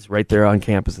caffeine. It's just right there on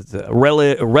campus. It's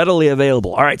readily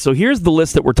available. All right, so here's the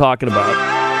list that we're talking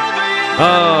about.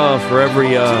 Oh, for every...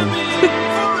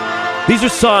 these are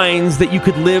signs that you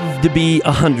could live to be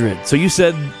 100. So you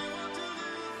said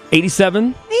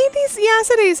 87? 80s? Yeah, I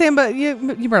said 87, but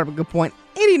you brought up a good point.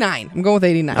 89. I'm going with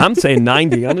 89. I'm saying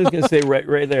 90. I'm just going to say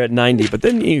right there at 90. But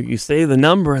then you say the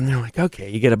number, and they're like, okay,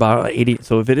 you get about 80.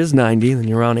 So if it is 90, then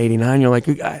you're around 89. You're like,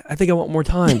 I think I want more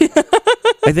time.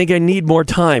 I think I need more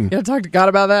time. You got to talk to God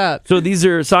about that. So these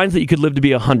are signs that you could live to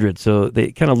be 100. So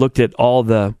they kind of looked at all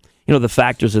the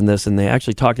factors in this, and they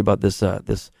actually talked about this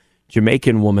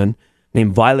Jamaican woman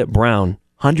named Violet Brown,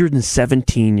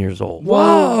 117 years old.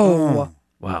 Whoa.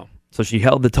 Wow. So she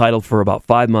held the title for about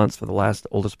 5 months for the last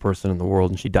oldest person in the world,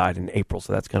 and she died in April.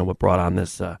 So that's kind of what brought on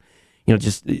this,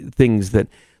 just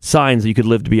signs that you could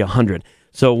live to be 100.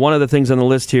 So one of the things on the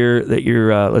list here that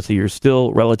you're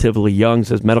still relatively young,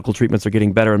 says medical treatments are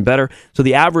getting better and better. So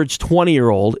the average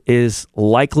 20-year-old is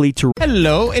likely to...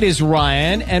 Hello, it is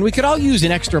Ryan, and we could all use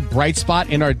an extra bright spot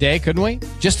in our day, couldn't we?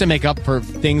 Just to make up for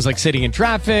things like sitting in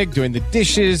traffic, doing the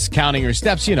dishes, counting your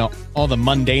steps, all the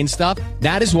mundane stuff.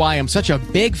 That is why I'm such a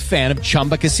big fan of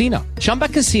Chumba Casino. Chumba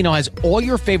Casino has all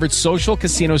your favorite social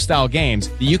casino-style games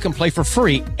that you can play for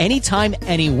free anytime,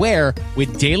 anywhere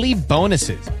with daily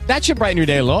bonuses. That should brighten your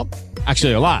day a little.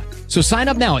 Actually, a lot. So sign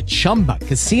up now at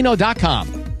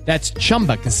ChumbaCasino.com. That's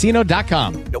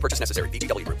ChumbaCasino.com. No purchase necessary.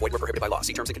 VGW Group. Void where prohibited by law.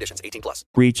 See terms and conditions. 18+.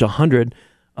 Reach 100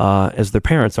 as their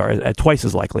parents are, at twice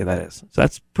as likely that is. So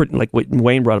that's pretty, like what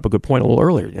Wayne brought up a good point a little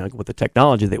earlier, with the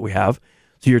technology that we have.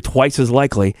 So you're twice as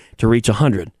likely to reach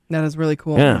 100. That is really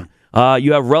cool. Yeah.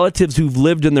 You have relatives who've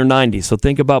lived in their 90s. So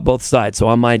think about both sides. So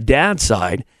on my dad's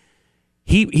side,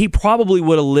 he probably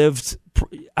would have lived,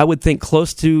 I would think,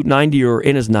 close to 90 or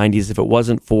in his 90s if it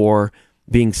wasn't for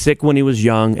being sick when he was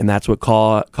young, and that's what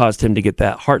caused him to get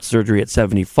that heart surgery at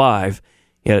 75.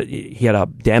 He had a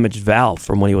damaged valve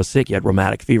from when he was sick. He had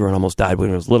rheumatic fever and almost died when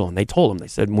he was little. And they told him, they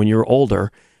said, when you're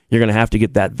older, you're going to have to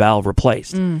get that valve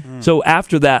replaced. Mm-hmm. So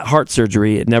after that heart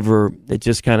surgery, it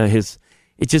was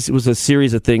a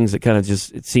series of things that kind of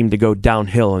it seemed to go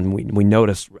downhill, and we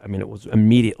noticed, it was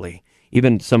immediately.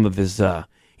 Even some of his,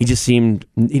 he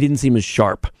didn't seem as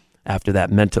sharp after that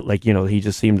mental, he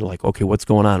just seemed like, okay, what's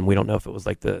going on? We don't know if it was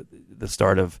like the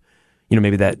start of,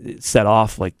 maybe that set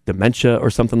off like dementia or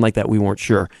something like that. We weren't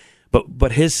sure.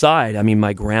 But his side,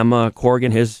 my grandma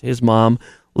Corrigan, his mom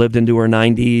lived into her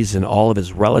 90s, and all of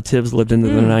his relatives lived into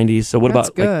their 90s. So what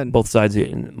about like, both sides?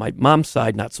 My mom's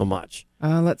side, not so much.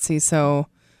 Let's see. So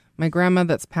my grandma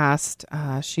that's passed,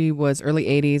 she was early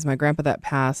 80s. My grandpa that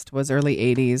passed was early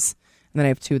 80s. And then I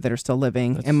have two that are still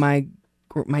living. And my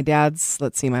dad's,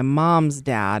 my mom's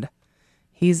dad,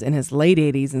 he's in his late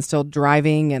 80s and still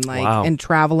driving and and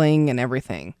traveling and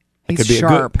everything. He's could be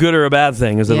sharp. a good or a bad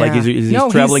thing. Is it like he's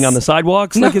traveling on the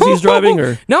sidewalks as he's driving?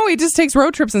 Or no, he just takes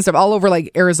road trips and stuff all over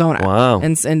Arizona. Wow.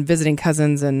 And visiting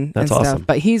cousins and stuff. Awesome.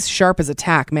 But he's sharp as a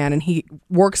tack, man. And he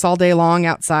works all day long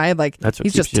outside. That's what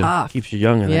he's just tough. Keeps you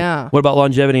young. Yeah. What about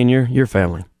longevity in your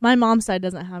family? My mom's side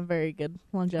doesn't have very good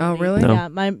longevity. Oh, really? No. Yeah.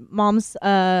 My mom's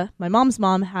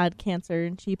mom had cancer,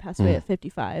 and she passed away at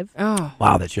 55. Oh.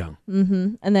 Wow, that's young.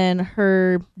 Mm-hmm. And then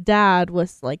her dad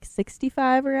was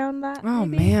 65 around that. Oh,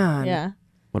 maybe. man. Yeah.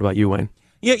 What about you, Wayne?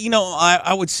 Yeah,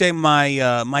 I would say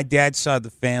my dad's side of the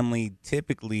family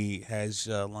typically has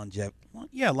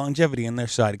longevity in their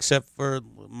side, except for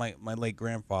my late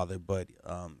grandfather. But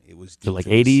it was So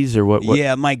 80s or what?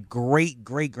 Yeah, my great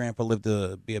grandpa lived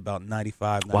to be about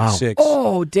 95, 96. Wow.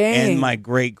 Oh, dang! And my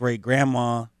great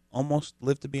grandma almost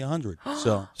lived to be 100.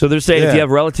 So they're saying if you have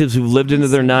relatives who've lived into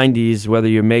their 90s, whether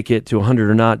you make it to 100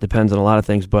 or not depends on a lot of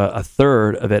things, but a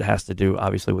third of it has to do,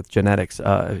 obviously, with genetics.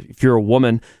 If you're a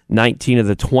woman, 19 of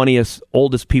the 20th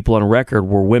oldest people on record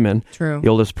were women. True. The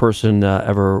oldest person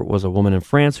ever was a woman in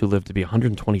France who lived to be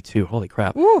 122. Holy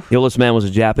crap. Oof. The oldest man was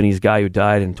a Japanese guy who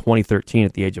died in 2013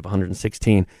 at the age of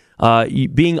 116.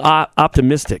 Being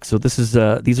optimistic. So these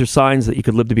are signs that you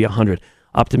could live to be 100.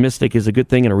 Optimistic is a good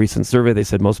thing. In a recent survey, they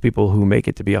said most people who make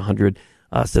it to be 100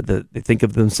 said that they think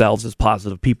of themselves as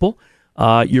positive people.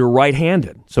 You're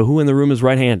right-handed. So who in the room is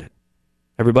right-handed?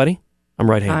 Everybody? I'm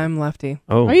right-handed. I'm lefty.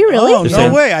 Oh, are you really? Oh,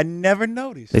 no way. I never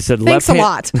noticed. They said thanks a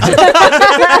lot.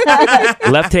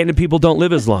 left-handed people don't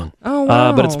live as long. Oh,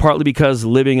 wow. But it's partly because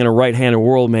living in a right-handed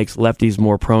world makes lefties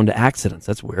more prone to accidents.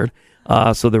 That's weird.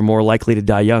 So they're more likely to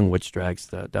die young, which drags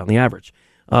down the average.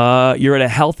 You're at a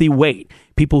healthy weight.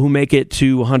 People who make it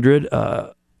to 100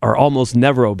 are almost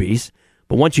never obese.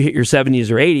 But once you hit your 70s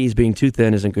or 80s, being too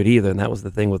thin isn't good either. And that was the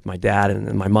thing with my dad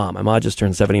and my mom. My mom just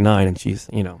turned 79, and she's,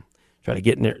 trying to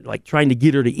get in there, trying to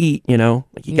get her to eat, you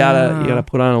gotta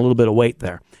put on a little bit of weight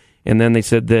there. And then they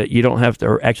said that you don't have to,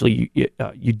 or actually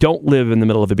you don't live in the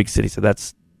middle of a big city. So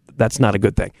that's not a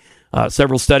good thing.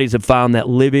 Several studies have found that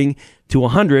living to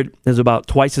 100 is about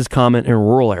twice as common in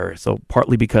rural areas. So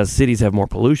partly because cities have more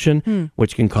pollution,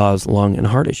 which can cause lung and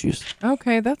heart issues.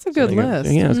 Okay, that's a good list.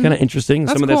 Yeah, it's kind of interesting.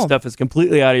 That's Some of cool. that stuff is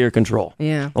completely out of your control.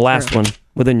 Yeah, The last one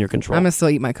within your control. I'm going to still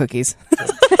eat my cookies.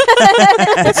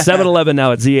 It's 7-Eleven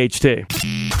now at ZHT.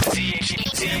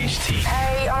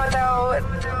 Hey,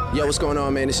 Yo, what's going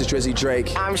on, man? This is Drizzy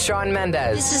Drake. I'm Shawn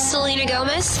Mendes. This is Selena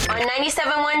Gomez on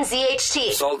 97.1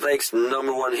 ZHT. Salt Lake's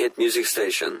 #1 hit music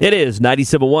station. It is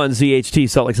 97.1 ZHT,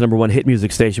 Salt Lake's #1 hit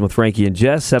music station with Frankie and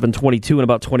Jess. 7:22 in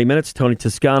about 20 minutes. Tony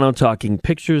Toscano talking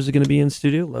pictures are going to be in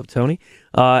studio. Love Tony.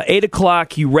 8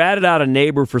 o'clock, you ratted out a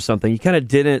neighbor for something. You kind of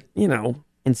did it,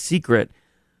 in secret,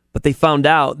 but they found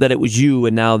out that it was you,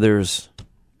 and now there's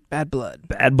bad blood.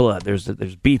 Bad blood. There's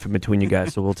beef in between you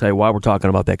guys, so we'll tell you why we're talking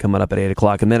about that coming up at 8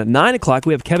 o'clock. And then at 9 o'clock,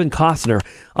 we have Kevin Costner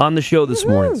on the show this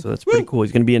morning, so that's pretty cool.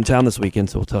 He's going to be in town this weekend,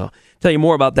 so we'll tell you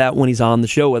more about that when he's on the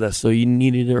show with us. So you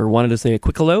needed or wanted to say a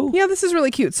quick hello? Yeah, this is really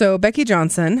cute. So Becky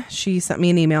Johnson, she sent me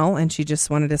an email, and she just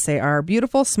wanted to say our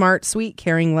beautiful, smart, sweet,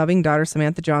 caring, loving daughter,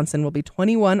 Samantha Johnson, will be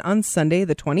 21 on Sunday,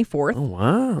 the 24th. Oh,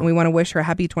 wow. And we want to wish her a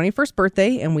happy 21st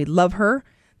birthday, and we love her.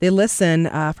 They listen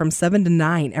from 7 to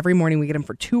 9 every morning. We get them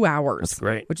for 2 hours. That's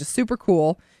great. Which is super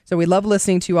cool. So we love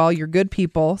listening to all your good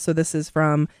people. So this is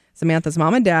from Samantha's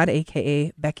mom and dad,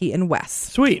 a.k.a. Becky and Wes.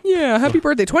 Sweet. Yeah, happy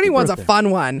birthday. 21's a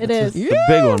fun one. It is. It's a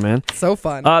big one, man. So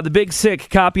fun. The Big Sick,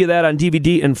 copy of that on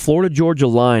DVD and Florida-Georgia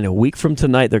Line. A week from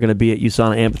tonight, they're going to be at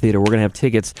USANA Amphitheater. We're going to have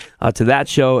tickets to that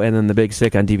show, and then The Big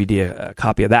Sick on DVD, a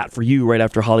copy of that for you right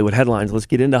after Hollywood Headlines. Let's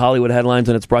get into Hollywood Headlines,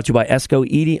 and it's brought to you by Esco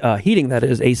Heating, that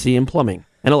is AC and Plumbing.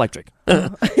 And electric.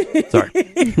 Sorry.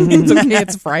 It's okay.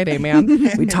 It's Friday, man.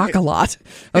 We talk a lot.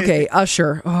 Okay,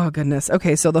 Usher. Oh, goodness.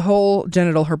 Okay, so the whole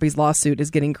genital herpes lawsuit is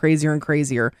getting crazier and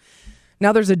crazier.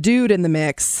 Now there's a dude in the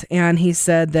mix, and he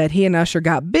said that he and Usher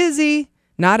got busy,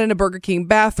 not in a Burger King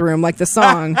bathroom like the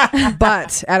song,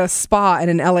 but at a spa in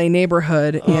an LA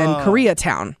neighborhood in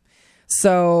Koreatown.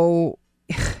 So...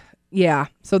 yeah,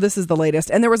 so this is the latest.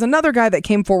 And there was another guy that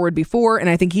came forward before, and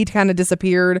I think he kind of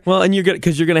disappeared. Well, and you're going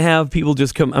to have people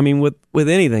just come. I mean, with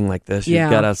anything like this, you've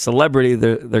got a celebrity.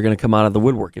 They're going to come out of the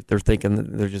woodwork if they're thinking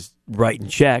that they're just writing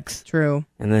checks. True.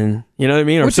 And then you know what I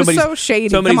mean. Which is so shady.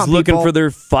 Somebody's looking for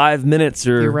their 5 minutes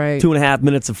or You're right. 2.5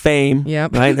 minutes of fame.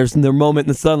 Yep. Right. There's their moment in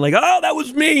the sun, like, oh, that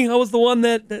was me. I was the one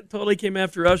that totally came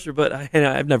after Usher. But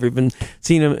I've never even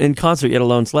seen him in concert, yet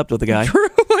alone slept with the guy. True.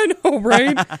 I know,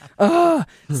 right?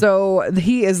 So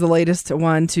he is the latest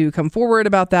one to come forward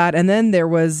about that. And then there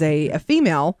was a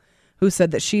female who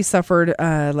said that she suffered,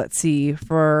 what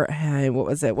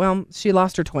was it? Well, she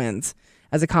lost her twins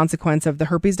as a consequence of the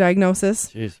herpes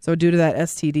diagnosis. Jeez. So due to that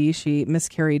STD, she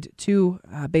miscarried 2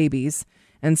 babies.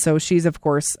 And so she's, of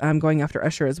course, going after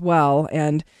Usher as well.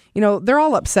 And, they're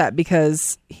all upset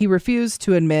because he refused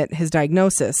to admit his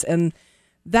diagnosis. And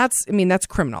that's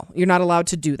criminal. You're not allowed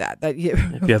to do that. If you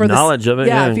have knowledge of it.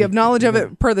 Yeah, if you have knowledge of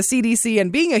it per the CDC,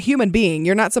 and being a human being,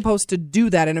 you're not supposed to do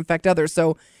that and infect others.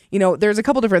 So, there's a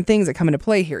couple different things that come into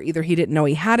play here. Either he didn't know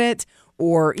he had it,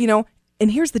 or,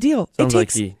 and here's the deal. Sounds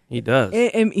like he does.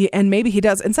 And maybe he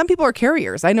does. And some people are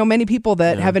carriers. I know many people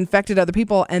that have infected other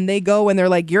people, and they go and they're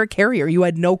like, you're a carrier. You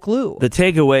had no clue. The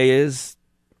takeaway is...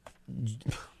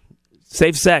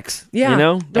 safe sex. Yeah.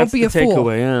 That's Don't be a the fool.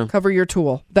 takeaway, yeah. Cover your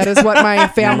tool. That is what my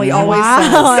family always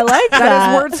says. I like that. That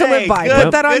is words to live by. Good.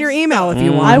 Put that on your email if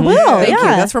you want. I will. Thank you.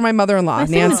 Yeah. That's for my mother-in-law, My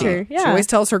Nancy. signature, yeah. She always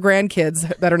tells her grandkids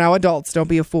that are now adults, don't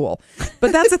be a fool.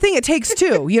 But that's the thing. It takes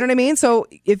two. You know what I mean? So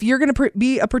if you're going to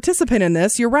be a participant in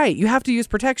this, you're right. You have to use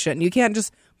protection. You can't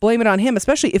just blame it on him,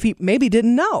 especially if he maybe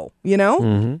didn't know.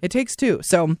 It takes two.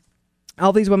 So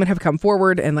all these women have come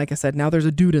forward, and like I said, now there's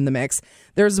a dude in the mix.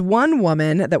 There's one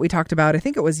woman that we talked about, I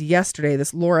think it was yesterday,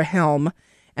 this Laura Helm,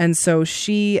 and so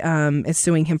she is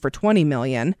suing him for $20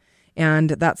 million,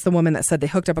 and that's the woman that said they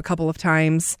hooked up a couple of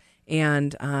times,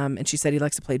 and she said he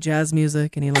likes to play jazz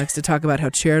music, and he likes to talk about how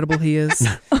charitable he is.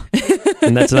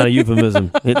 And that's not a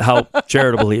euphemism. How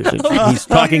charitable he is. He's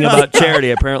talking about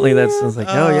charity. Apparently, I was like,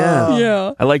 oh, yeah.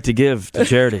 Yeah. I like to give to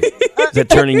charity. Is that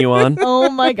turning you on? Oh,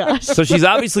 my gosh. So she's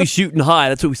obviously shooting high.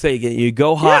 That's what we say. You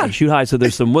go high, shoot high, so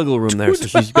there's some wiggle room there. So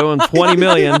she's going $20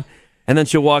 million, and then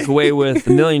she'll walk away with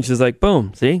 $1 million. She's like,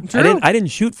 boom, see? True. I didn't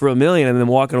shoot for $1 million and then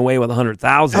walking away with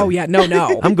 $100,000. Oh, yeah.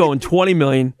 No. I'm going $20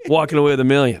 million, walking away with $1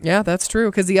 million. Yeah, that's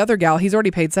true, because the other gal, he's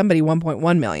already paid somebody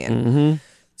 $1.1 million. Mm-hmm.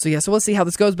 So we'll see how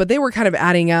this goes. But they were kind of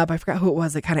adding up. I forgot who it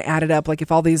was that kind of added up. Like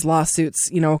if all these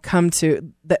lawsuits, come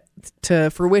to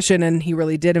fruition, and he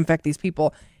really did infect these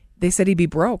people, they said he'd be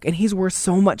broke, and he's worth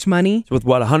so much money. So with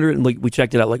what, 100, like we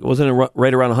checked it out, like wasn't it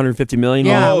right around 150 million?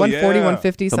 Yeah, 140,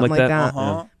 150, something like that.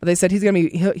 Uh-huh. But they said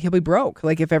he'll be broke,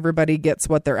 like if everybody gets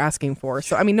what they're asking for.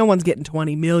 So I mean, no one's getting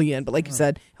 20 million, but like you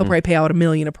said, he'll probably pay out $1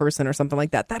 million a person or something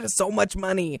like that. That is so much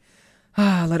money.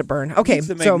 Let it burn. Okay, He needs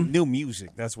to make so new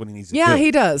music. That's what he needs to do. yeah,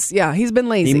 he does. Yeah, he's been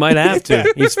lazy. He might have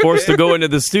to. He's forced to go into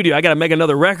the studio. I got to make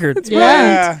another record. That's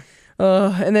right.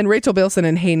 And then Rachel Bilson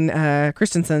and Hayden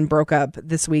Christensen broke up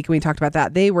this week. We talked about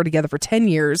that. They were together for 10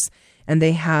 years, and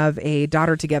they have a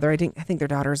daughter together. I think their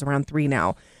daughter is around 3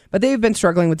 now. But they've been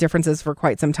struggling with differences for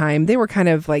quite some time. They were kind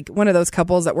of like one of those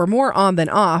couples that were more on than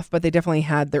off, but they definitely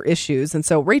had their issues. And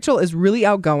so Rachel is really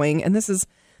outgoing, and this is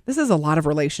a lot of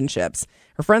relationships.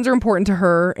 Her friends are important to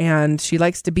her, and she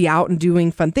likes to be out and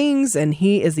doing fun things, and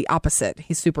he is the opposite.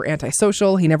 He's super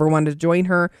antisocial. He never wanted to join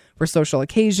her for social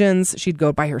occasions. She'd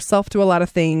go by herself to a lot of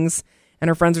things, and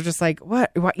her friends are just like,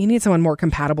 what? You need someone more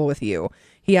compatible with you.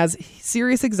 He has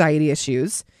serious anxiety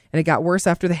issues, and it got worse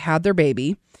after they had their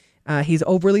baby. He's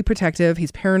overly protective.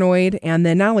 He's paranoid, and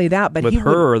then not only that, but with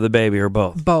her or the baby or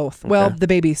both? Both. Okay. Well, the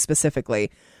baby specifically.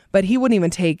 But he wouldn't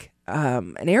even take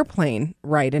an airplane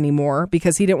ride anymore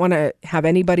because he didn't want to have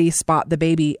anybody spot the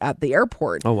baby at the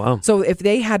airport. Oh, wow. So if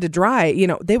they had to drive,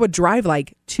 they would drive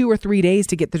like 2 or 3 days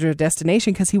to get to their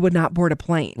destination because he would not board a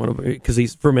plane. Because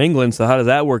he's from England, so how does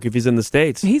that work if he's in the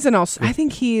States? He's in I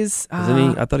think he's... Isn't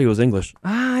he? I thought he was English.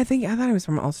 I thought he was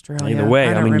from Australia. Either way,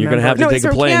 I mean, you're going to have to take a he's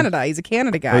from plane. Canada. He's a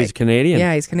Canada guy. Oh, he's Canadian?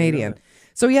 Yeah, he's Canadian.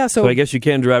 So I guess you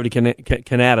can drive to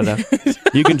Canada.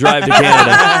 You can drive to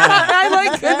Canada. I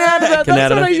like Canada.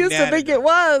 That's what I used to think it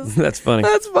was. That's funny.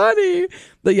 That's funny.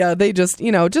 But yeah, they just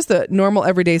the normal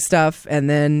everyday stuff. And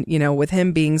then, with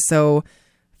him being so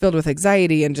filled with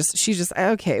anxiety and she's just,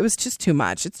 okay, it was just too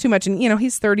much. It's too much. And,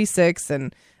 he's 36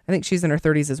 and I think she's in her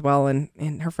 30s as well.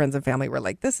 And her friends and family were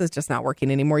like, this is just not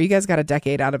working anymore. You guys got a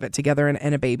decade out of it together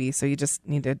and a baby. So you just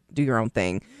need to do your own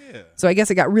thing. Yeah. So I guess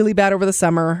it got really bad over the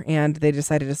summer and they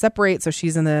decided to separate. So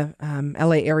she's in the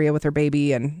LA area with her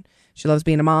baby and she loves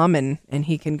being a mom and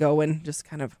he can go and just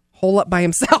kind of hole up by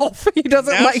himself. He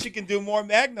doesn't now she can do more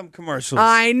Magnum commercials.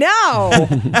 I know.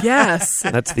 Yes.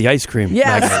 That's the ice cream.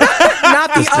 Yes.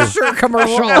 Not the Usher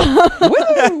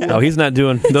commercial. No, he's not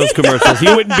doing those commercials.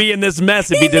 He wouldn't be in this mess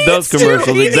if he did those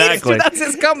commercials. Exactly. That's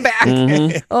his comeback.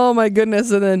 Mm-hmm. Oh my goodness.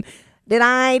 And then did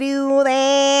I do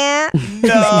that? No.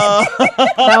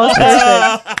 That was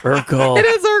perfect. Urkel. It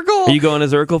is Urkel. Are you going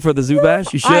as Urkel for the Zoo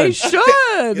Bash? You should. I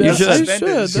should. You should. I should.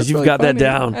 Because you've got that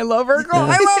down. I love Urkel.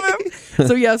 I love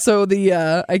him. So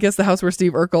the I guess the house where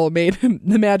Steve Urkel made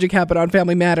the magic happen on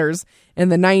Family Matters in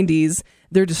the 90s,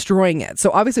 they're destroying it.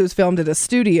 So obviously it was filmed at a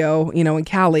studio, in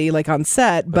Cali, like on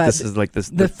set, but this is like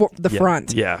the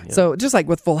front. Yeah. So just like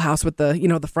with Full House with the,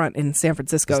 the front in San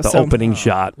Francisco. It's the opening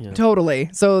shot. Yeah. Totally.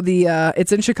 So the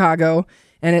it's in Chicago.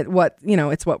 And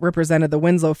it's what represented the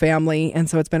Winslow family, and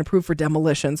so it's been approved for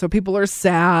demolition. So people are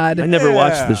sad. I never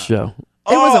watched this show.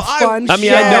 It was a fun show. I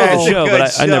mean, I know the show,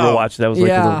 but I never show. watched it. I was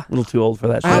like a little too old for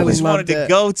that show. I always wanted to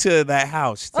go to that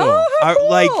house, too. Oh, how cool.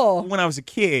 Like when I was a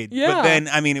kid. Yeah. But then,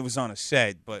 it was on a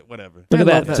set, but whatever. Look at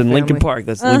that. It's in Lincoln Park.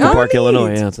 That's Lincoln Park,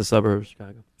 Illinois. Yeah, it's a suburb of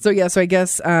Chicago. So I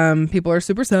guess people are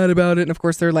super sad about it. And of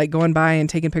course, they're like going by and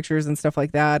taking pictures and stuff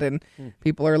like that. And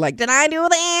people are like, did I do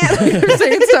that? They're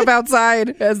saying stuff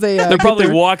outside as they. They're probably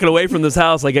walking away from this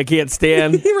house like, I can't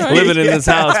stand living in this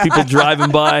house. People driving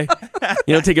by,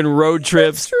 taking road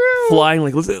trips, flying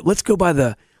like, let's go by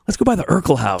the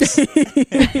Urkel house.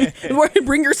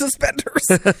 Bring your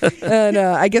suspenders. And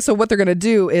I guess so what they're going to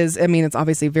do is, it's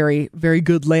obviously very, very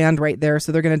good land right there.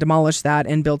 So they're going to demolish that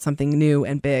and build something new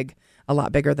and big. A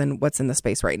lot bigger than what's in the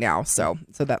space right now. So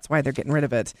that's why they're getting rid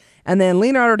of it. And then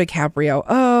Leonardo DiCaprio.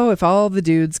 Oh, if all the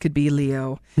dudes could be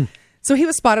Leo. So he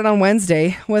was spotted on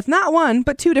Wednesday with not one,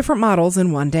 but 2 different models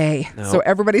in one day. No. So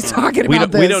everybody's talking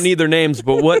about this. We don't need their names,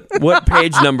 but what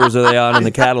page numbers are they on in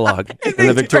the catalog? In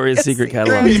the Victoria's Secret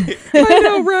catalog? I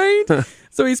know, right?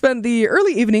 So he spent the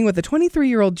early evening with a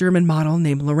 23-year-old German model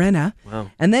named Lorena.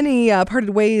 Wow. And then he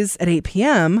parted ways at 8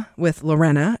 p.m. with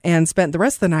Lorena and spent the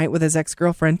rest of the night with his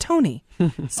ex-girlfriend, Tony.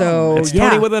 So, it's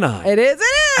Tony with an I. It is.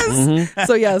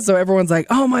 Mm-hmm. So everyone's like,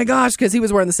 oh my gosh, because he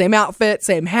was wearing the same outfit,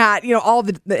 same hat,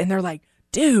 and they're like,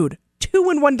 dude,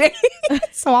 2 in one day.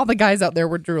 So all the guys out there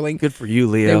were drooling. Good for you,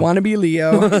 Leo. They want to be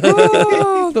Leo.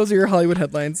 Oh, those are your Hollywood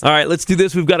headlines. All right, let's do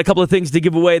this. We've got a couple of things to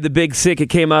give away. The Big Sick, it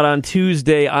came out on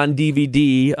Tuesday on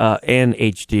DVD and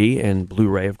HD and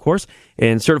Blu-ray, of course,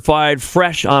 and certified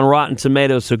fresh on Rotten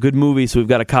Tomatoes. So good movie. So we've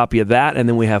got a copy of that. And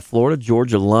then we have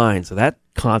Florida-Georgia Line. So that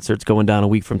concerts going down a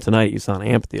week from tonight at USANA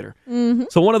Amphitheater. Mm-hmm.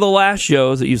 So one of the last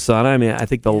shows at USANA, I mean, I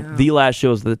think the last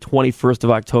show is the 21st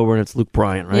of October, and it's Luke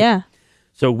Bryan, right? Yeah.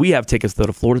 So we have tickets, though,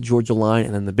 to Florida-Georgia line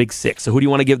and then the Big Six. So who do you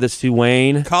want to give this to,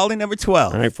 Wayne? Calling number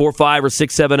 12. All right, 45 or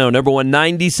 670. Number 1,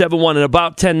 97.1. In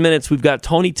about 10 minutes, we've got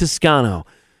Tony Toscano,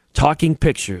 Talking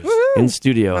Pictures, in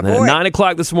studio. And then at 9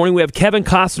 o'clock this morning, we have Kevin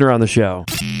Costner on the show.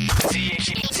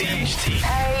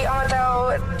 Hey,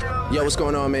 Otto. Yo, what's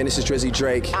going on, man? This is Drizzy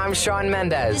Drake. I'm Shawn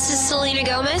Mendes. This is Selena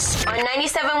Gomez on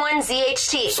 97.1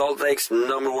 ZHT. Salt Lake's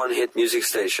 #1 hit music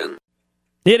station.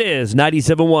 It is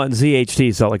 97.1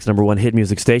 ZHT, Salt Lake's #1 hit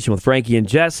music station with Frankie and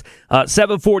Jess.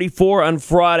 7:44 on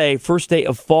Friday, first day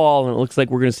of fall, and it looks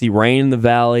like we're going to see rain in the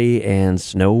valley and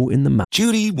snow in the mountains.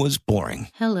 Judy was boring.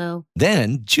 Hello.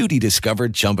 Then Judy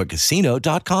discovered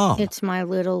ChumbaCasino.com. It's my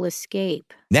little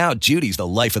escape. Now Judy's the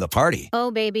life of the party. Oh,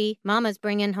 baby, mama's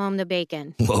bringing home the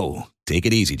bacon. Whoa, take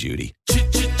it easy, Judy.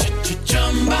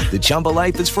 The Chumba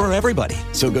life is for everybody.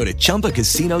 So go to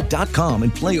ChumbaCasino.com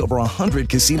and play over 100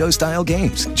 casino-style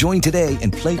games. Join today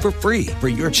and play for free for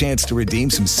your chance to redeem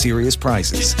some serious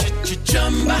prizes.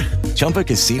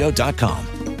 ChumbaCasino.com.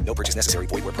 No purchase necessary.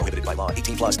 Void where prohibited by law.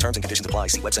 18+ terms and conditions apply.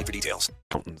 See website for details.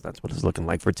 That's what it's looking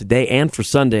like for today and for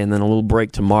Sunday, and then a little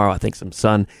break tomorrow. I think some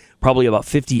sun, probably about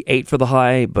 58 for the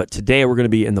high, but today we're going to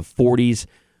be in the 40s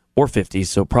or 50s,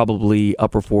 so probably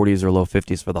upper 40s or low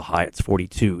 50s for the high. It's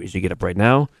 42 as you get up right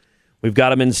now. We've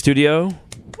got him in studio,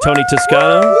 Tony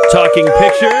Toscano, Talking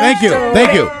Pictures. Thank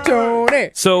you.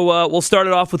 Tony. So we'll start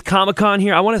it off with Comic-Con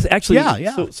here. I want to actually...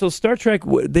 Yeah. So Star Trek,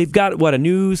 they've got, a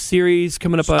new series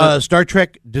coming up? Star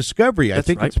Trek Discovery. That's I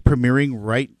think right. it's premiering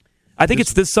right... I think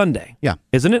it's this Sunday. Yeah.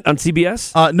 Isn't it? On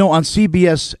CBS? No, on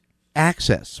CBS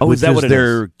Access. Oh, which is that what it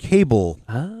their is? cable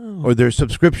or their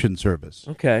subscription service.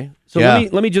 Okay. So Yeah.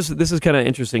 let me just, this is kind of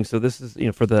interesting. So this is,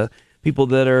 for the people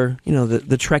that are,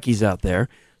 the Trekkies out there.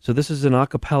 So this is an a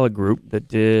cappella group that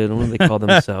did, what do they call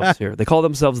themselves here? They call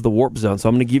themselves the Warp Zone. So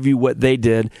I'm going to give you what they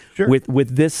did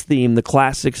with this theme, the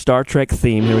classic Star Trek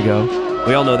theme. Here we go.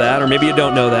 We all know that, or maybe you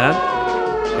don't know that.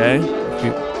 Okay?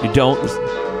 If you don't,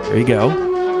 there you go.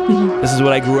 This is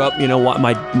what I grew up,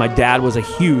 my dad was a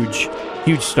huge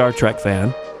Star Trek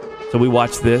fan. So we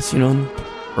watched this,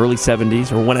 early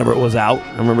 70s or whenever it was out.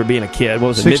 I remember being a kid. What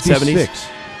was it, mid-70s?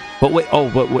 But wait,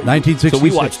 1966. So we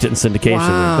watched it in syndication.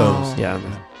 Wow. Yeah.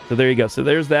 So there you go. So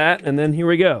there's that, and then here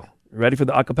we go. Ready for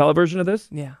the a cappella version of this?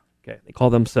 Yeah. Okay. They call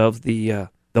themselves the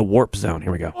Warp Zone.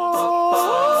 Here we go.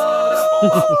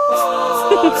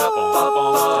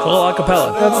 All a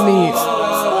cappella. That's neat.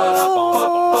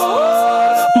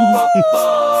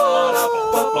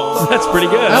 That's pretty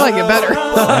good. I like it better.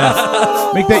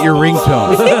 Yeah. Make that your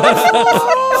ringtone.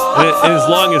 and as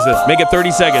long as this. Make it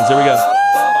 30 seconds. There we go.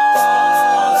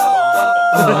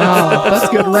 Wow, that's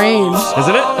good range.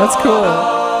 Isn't it? That's cool.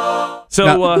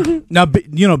 So now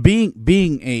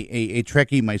being a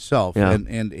Trekkie myself, Yeah.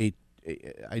 and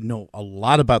I know a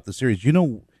lot about the series.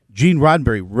 Gene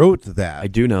Roddenberry wrote that. I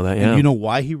do know that. Yeah. And you know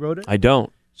why he wrote it? I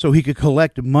don't. So he could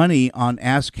collect money on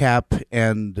ASCAP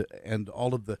and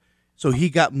all of the. So he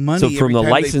got money. So from every the time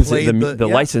they licensing, played the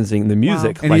licensing, the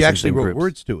music, and he actually licensing wrote groups.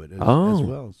 words to it as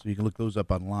well. So you can look those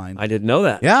up online. I didn't know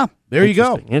that. Yeah, there you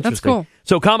go. Interesting. That's cool.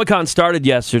 So Comic-Con started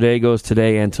yesterday, goes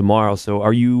today and tomorrow. So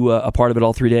are you a part of it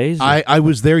all 3 days? I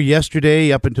was there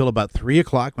yesterday up until about 3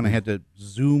 o'clock when I had to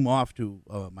zoom off to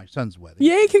my son's wedding.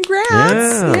 Yay,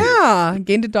 congrats. Yeah.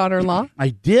 Gained a daughter-in-law. I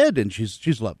did, and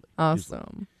she's lovely.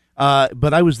 Awesome.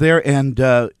 But I was there, and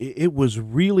it was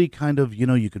really kind of,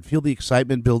 you could feel the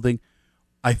excitement building.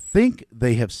 I think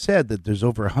they have said that there's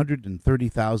over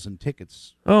 130,000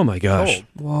 tickets. Oh, my gosh. sold.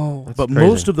 Whoa. But crazy.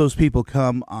 most of those people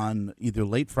come on either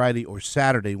late Friday or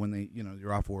Saturday when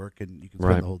you're off work and you can spend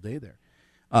Right. the whole day there.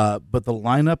 But the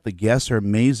lineup, the guests are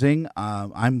amazing.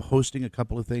 I'm hosting a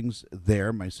couple of things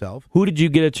there myself. Who did you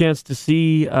get a chance to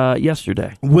see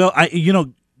yesterday? Well,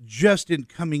 just in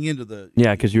coming into the...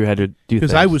 Yeah, because you had to do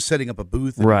Because things. I was setting up a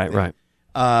booth. And Right, everything.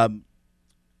 right.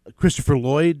 Christopher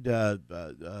Lloyd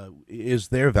is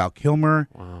there. Val Kilmer.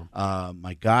 Wow.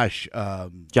 My gosh.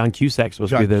 John Cusack's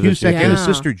supposed to be John there this Cusack year. and his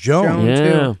sister Joan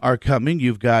Yeah. are coming.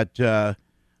 You've got some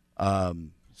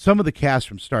of the cast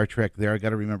from Star Trek there. I got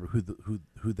to remember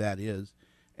who that is.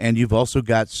 And you've also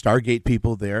got Stargate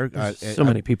people there. So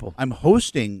many people. I'm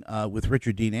hosting with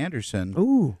Richard Dean Anderson.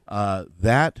 Ooh.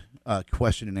 That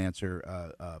question and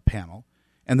answer panel,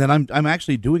 and then I'm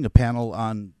actually doing a panel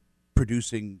on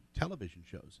producing television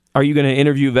shows. Are you going to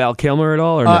interview Val Kilmer at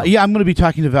all? Or no? Yeah, I'm going to be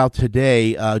talking to Val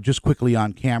today, just quickly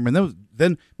on camera. And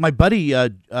then my buddy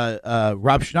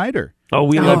Rob Schneider. Oh,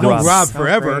 we I've love known Rob. Rob So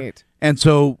forever, great. And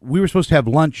so we were supposed to have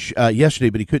lunch yesterday,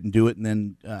 but he couldn't do it. And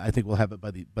then I think we'll have it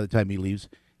by the time he leaves.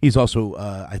 He's also,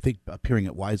 I think, appearing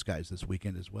at Wise Guys this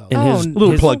weekend as well. And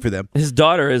little plug for them. His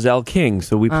daughter is Elle King,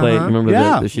 so we play.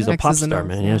 Remember, she's a pop star,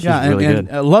 man. Yeah, she's really and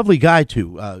good. A lovely guy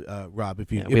too, Rob.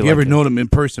 If you ever known him in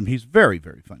person, he's very,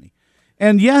 very funny.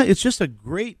 And yeah, it's just a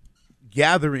great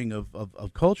gathering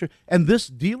of culture. And this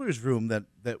dealer's room that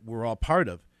we're all part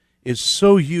of is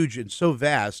so huge and so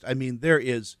vast. I mean, there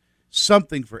is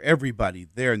something for everybody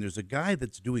there. And there's a guy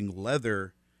that's doing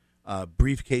leather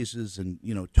briefcases and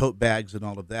tote bags and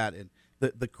all of that, and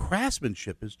the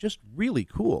craftsmanship is just really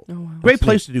cool. Oh, wow. Great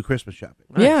place to do Christmas shopping.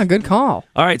 Nice. Yeah, good call.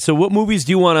 All right, so what movies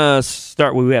do you want to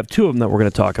start with? We have two of them that we're going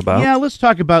to talk about. Yeah, let's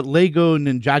talk about Lego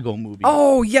Ninjago movie.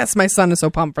 Oh yes, my son is so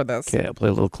pumped for this. Okay, I'll play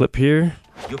a little clip here.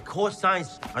 Your core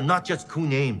signs are not just cool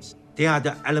names. They are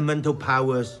the elemental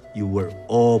powers you were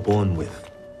all born with.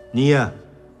 Nia,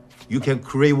 you can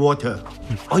create water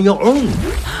on your own.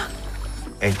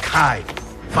 And Kai,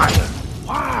 fire.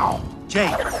 Wow.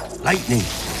 Jake, lightning.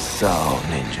 So,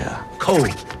 ninja.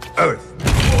 Cold, earth.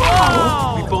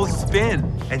 Whoa. We both spin.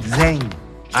 And Zane,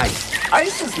 ice.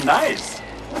 Ice is nice.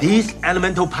 These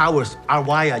elemental powers are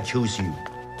why I chose you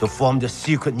to form the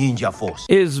secret ninja force.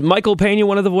 Is Michael Pena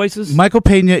one of the voices? Michael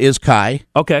Pena is Kai.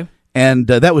 Okay. And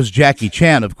that was Jackie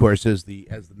Chan, of course, as the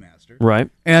master. Right.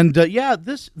 And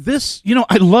this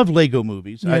I love Lego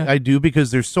movies. Yeah. I do,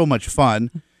 because they're so much fun.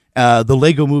 The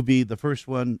Lego movie, the first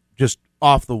one, just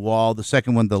off the wall. The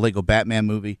second one, the Lego Batman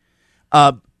movie.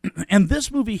 And this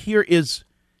movie here it's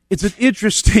an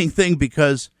interesting thing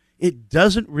because it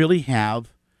doesn't really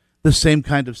have the same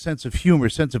kind of sense of humor,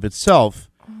 sense of itself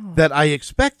that I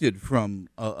expected from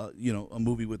a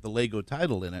movie with the Lego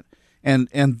title in it.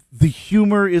 And the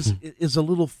humor is a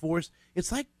little forced.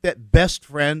 It's like that best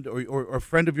friend or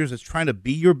friend of yours that's trying to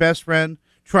be your best friend,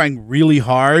 trying really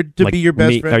hard to be your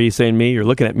best friend. Are you saying me? You're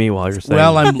looking at me while you're saying.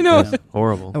 Well, I'm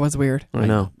horrible. That was weird. I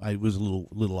know. I was a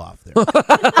little off there.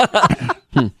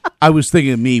 I was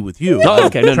thinking of me with you. Oh,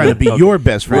 okay. Trying to be your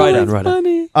best friend. Right on.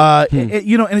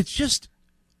 And it's just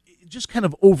kind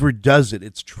of overdoes it.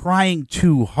 It's trying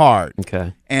too hard.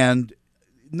 Okay. And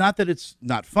not that it's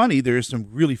not funny. There's some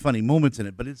really funny moments in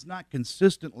it, but it's not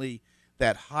consistently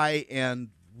that high-end,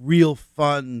 real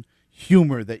fun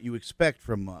humor that you expect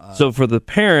from. So for the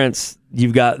parents,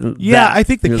 you've got. I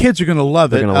think the kids are going to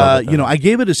love it. I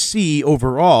gave it a C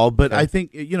overall, but I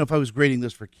think if I was grading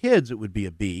this for kids, it would be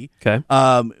a B. Okay.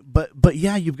 But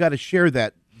yeah, you've got to share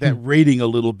that rating a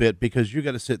little bit, because you've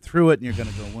got to sit through it and you're going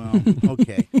to go, well,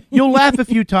 okay. You'll laugh a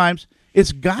few times.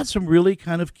 It's got some really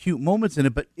kind of cute moments in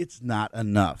it, but it's not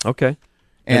enough. Okay.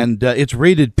 And it's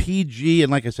rated PG, and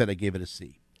like I said, I gave it a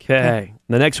C. Okay.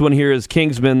 The next one here is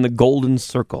Kingsman: The Golden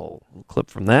Circle. A clip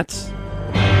from that.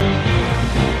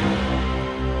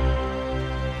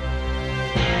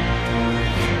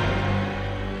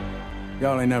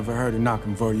 Y'all ain't never heard of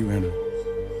knocking before you enter.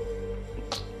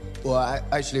 Well,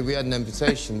 actually, we had an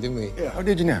invitation, didn't we? Yeah, how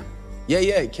did you know? Yeah,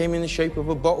 it came in the shape of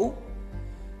a bottle.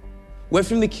 We're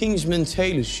from the Kingsman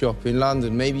Tailors shop in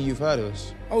London. Maybe you've heard of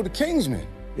us. Oh, the Kingsman?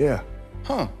 Yeah.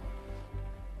 Huh.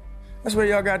 That's where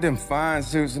y'all got them fine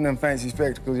suits and them fancy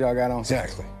spectacles y'all got on.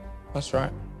 Exactly. That's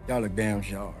right. Y'all look damn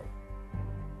sharp.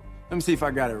 Let me see if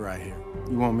I got it right here.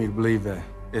 You want me to believe that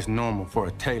it's normal for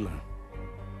a tailor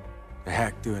to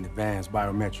hack through an advanced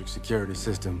biometric security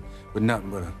system with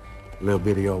nothing but a little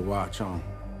bitty old watch on?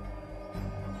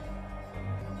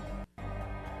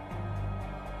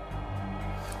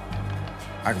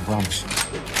 I can promise you,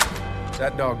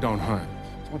 that dog don't hunt.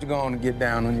 So what you going to get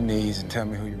down on your knees and tell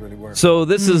me who you really were? So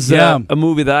this is a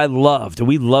movie that I loved.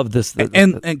 We loved this.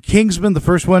 And Kingsman, the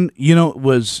first one,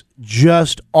 was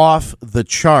just off the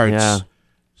charts. Yeah.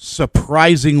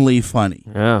 Surprisingly funny.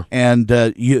 Yeah. And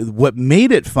what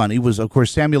made it funny was, of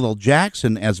course, Samuel L.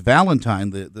 Jackson as Valentine,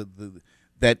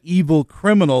 that evil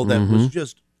criminal that was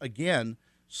just, again,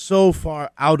 so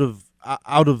far off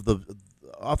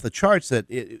the charts that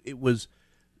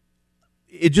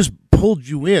it just pulled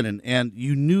you in, and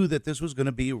you knew that this was going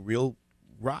to be a real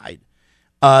ride.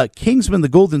 Kingsman: The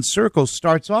Golden Circle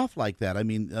starts off like that. I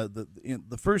mean,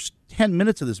 the first 10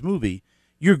 minutes of this movie,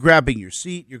 you're grabbing your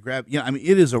seat.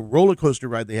 It is a roller coaster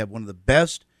ride. They have one of the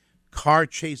best car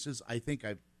chases I think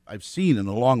I've seen in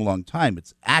a long, long time.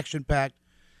 It's action packed,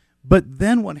 but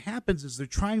then what happens is they're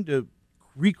trying to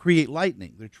recreate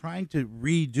lightning. They're trying to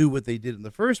redo what they did in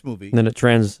the first movie. And then it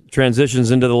transitions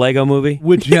into the Lego movie,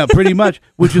 which pretty much,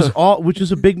 which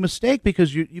is a big mistake,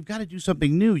 because you've got to do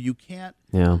something new. You can't.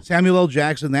 Yeah. Samuel L.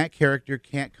 Jackson, that character,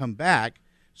 can't come back.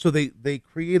 So they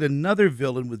create another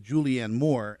villain with Julianne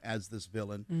Moore as this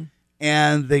villain,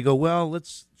 And they go, well,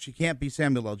 she can't be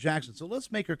Samuel L. Jackson, so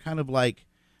let's make her kind of like,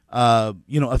 a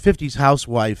 50s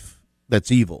housewife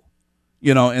that's evil.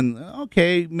 And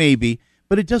okay, maybe,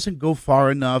 but it doesn't go far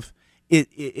enough.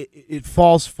 It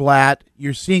falls flat.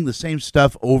 You're seeing the same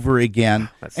stuff over again.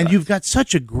 And you've got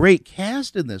such a great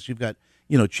cast in this. You've got,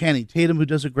 Channing Tatum, who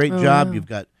does a great job. Yeah. You've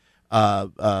got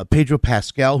Pedro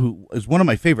Pascal, who is one of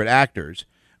my favorite actors,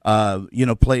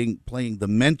 playing the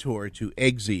mentor to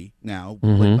Eggsy now,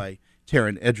 played by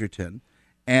Taron Egerton.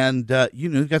 And,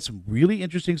 you've got some really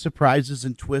interesting surprises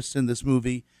and twists in this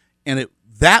movie. And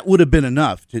that would have been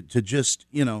enough to just,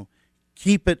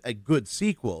 keep it a good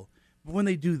sequel. But when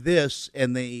they do this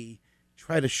and they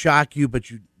try to shock you, but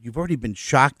you've already been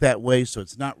shocked that way, so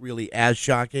it's not really as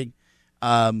shocking,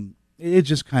 it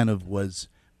just kind of was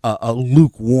a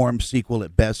lukewarm sequel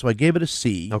at best. So I gave it a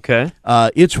C. Okay.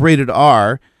 It's rated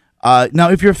R. Now,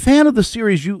 if you're a fan of the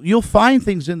series, you'll find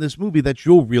things in this movie that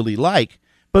you'll really like.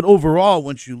 But overall,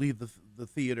 once you leave the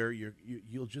theater,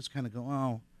 you'll just kind of go,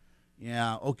 oh,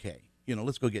 yeah, okay.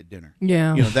 Let's go get dinner.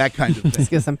 Yeah. That kind of thing. Let's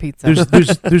get some pizza.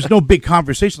 There's no big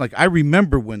conversation. Like, I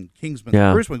remember when Kingsman,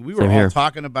 the first one, we were all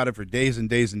talking about it for days and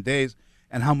days and days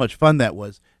and how much fun that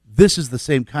was. This is the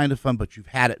same kind of fun, but you've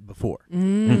had it before.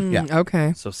 Yeah.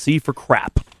 Okay. So C for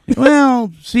crap.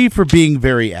 Well, C for being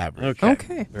very average.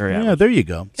 Okay. Very average. Yeah, there you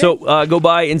go. So go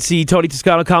by and see Tony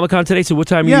Toscano Comic-Con today. So what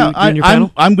time are you doing your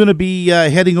panel? I'm going to be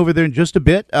heading over there in just a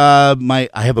bit. I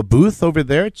have a booth over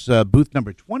there. It's booth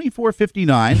number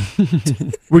 2459.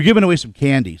 We're giving away some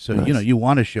candy, so nice. You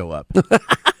want to show up.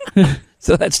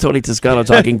 So that's Tony Toscano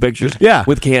talking pictures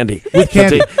with candy. With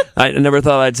candy. I never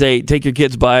thought I'd say take your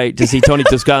kids to see Tony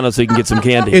Toscano so you can get some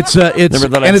candy. It's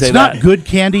not good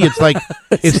candy. It's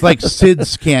like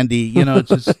Sid's candy.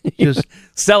 It's just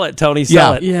sell it, Tony.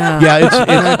 Sell it.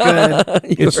 Yeah.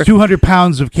 It's 200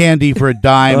 pounds of candy for a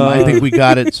dime. I think we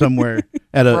got it somewhere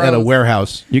at a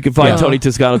warehouse. You can find Tony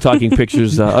Toscano talking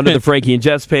pictures under the Frankie and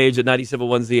Jess page at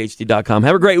 971zht.com.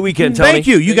 Have a great weekend, Tony. Thank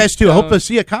you. You guys too. I hope to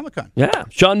see you at Comic-Con. Yeah.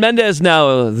 Shawn Mendes now.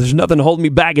 There's nothing holding me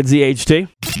back at ZHT.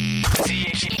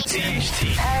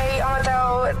 Hey,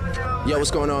 Otto. Yo,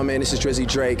 what's going on, man? This is Drizzy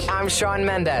Drake. I'm Shawn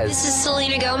Mendes. This is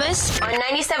Selena Gomez on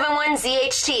 97.1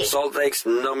 ZHT. Salt Lake's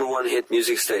 #1 hit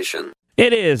music station.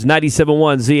 It is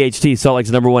 97.1 ZHT, Salt Lake's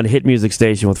 #1 hit music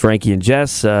station with Frankie and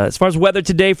Jess. As far as weather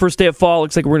today, first day of fall,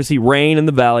 looks like we're going to see rain in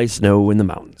the valley, snow in the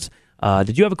mountains.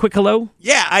 Did you have a quick hello?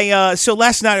 Yeah, so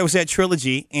last night I was at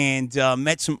Trilogy and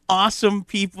met some awesome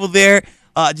people there.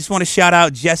 Just want to shout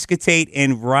out Jessica Tate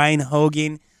and Ryan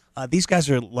Hogan. These guys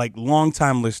are like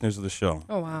longtime listeners of the show.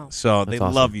 Oh, wow. So That's they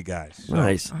awesome. love you guys. So.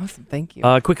 Nice. Awesome. Thank you.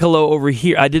 Quick hello over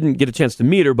here. I didn't get a chance to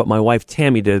meet her, but my wife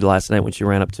Tammy did last night when she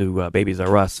ran up to Babies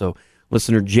R Us. So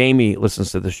listener Jamie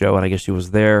listens to the show, and I guess she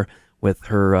was there with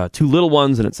her two little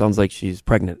ones, and it sounds like she's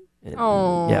pregnant.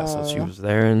 Oh. Yeah, so she was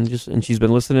there, and she's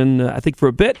been listening, I think, for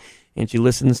a bit, and she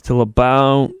listens till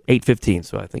about 8:15.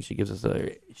 So I think she gives us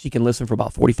she can listen for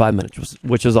about 45 minutes,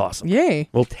 which is awesome. Yay.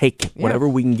 We'll take whatever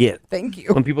we can get. Thank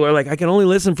you. When people are like, I can only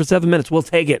listen for 7 minutes, we'll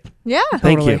take it. Yeah.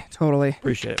 Thank you. Totally.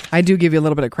 Appreciate it. I do give you a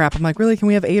little bit of crap. I'm like, really? Can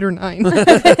we have 8 or 9?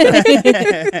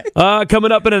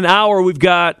 Coming up in an hour, we've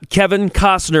got Kevin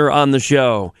Costner on the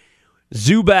show.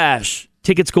 Zubash.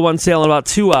 Tickets go on sale in about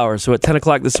 2 hours. So at 10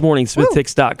 o'clock this morning,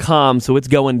 SmithTix.com. So it's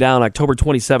going down October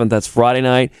 27th. That's Friday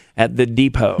night at the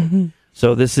Depot. Mm-hmm.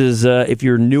 So this is, if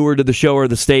you're newer to the show or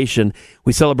the station,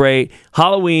 we celebrate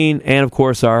Halloween and, of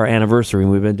course, our anniversary.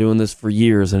 We've been doing this for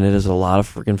years, and it is a lot of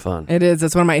freaking fun. It is.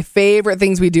 It's one of my favorite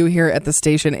things we do here at the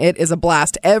station. It is a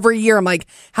blast. Every year, I'm like,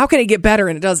 how can it get better?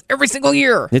 And it does every single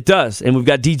year. It does. And we've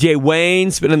got DJ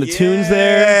Wayne spinning the tunes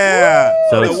there. Yeah.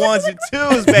 So the ones and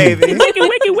twos, baby.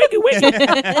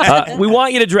 We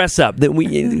want you to dress up. That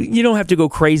you don't have to go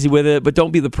crazy with it, but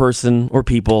don't be the person or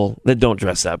people that don't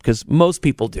dress up, because most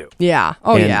people do. Yeah.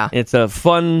 Oh, and yeah. It's a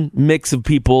fun mix of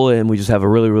people, and we just have a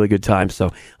really, really good time.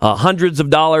 So hundreds of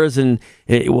dollars in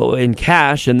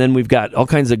cash, and then we've got all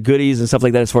kinds of goodies and stuff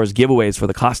like that as far as giveaways for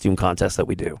the costume contest that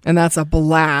we do. And that's a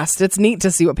blast. It's neat to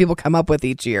see what people come up with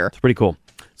each year. It's pretty cool.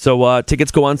 So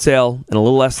tickets go on sale in a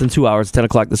little less than 2 hours, 10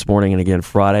 o'clock this morning, and again,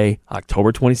 Friday,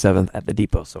 October 27th at the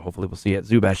Depot. So hopefully we'll see you at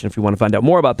Zubash. And if you want to find out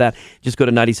more about that, just go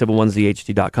to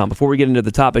 971zht.com. Before we get into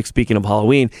the topic, speaking of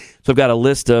Halloween, so I've got a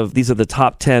list of, these are the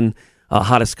top 10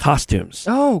 hottest costumes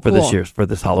for this year, for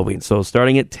this Halloween. So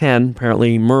starting at 10,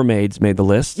 apparently mermaids made the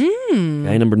list.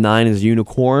 Okay, number 9 is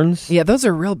unicorns. Yeah, those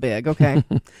are real big. Okay.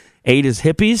 8 is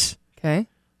hippies. Okay.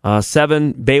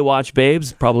 7, Baywatch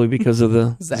babes, probably because of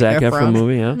the Zac Efron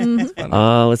movie. Yeah.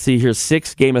 Let's see here.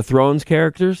 6, Game of Thrones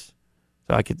characters.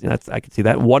 So I could see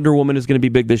that. Wonder Woman is going to be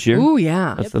big this year. Ooh,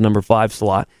 yeah. That's the number 5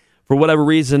 slot. For whatever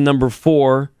reason, number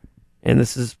 4 and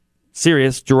this is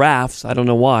serious, giraffes. I don't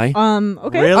know why.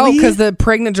 Okay. Really? Oh, because the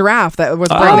pregnant giraffe that was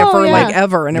pregnant for like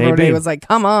ever, and everybody Maybe. was like,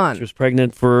 "Come on!" She was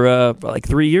pregnant for like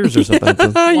 3 years or something.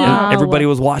 So, Wow. everybody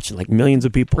was watching, like millions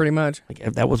of people. Pretty much.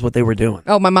 Like, that was what they were doing.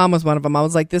 Oh, my mom was one of them. I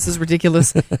was like, "This is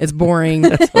ridiculous. It's boring,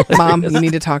 Mom. You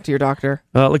need to talk to your doctor."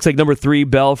 It looks like number 3,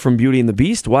 Belle from Beauty and the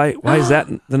Beast. Why is that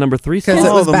the number 3 spot? Because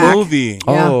it was the back. movie.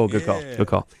 Oh, good call. Good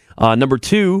call. Number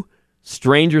 2,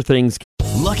 Stranger Things.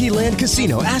 Lucky Land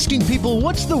Casino, asking people,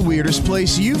 what's the weirdest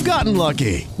place you've gotten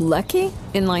lucky? Lucky?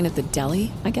 In line at the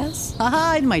deli, I guess?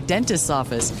 Aha, in my dentist's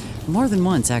office. More than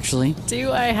once, actually.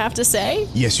 Do I have to say?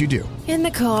 Yes, you do. In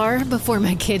the car before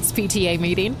my kids' PTA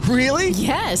meeting. Really?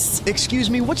 Yes. Excuse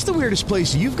me, what's the weirdest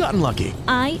place you've gotten lucky?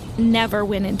 I never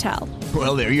win and tell.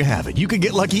 Well, there you have it. You can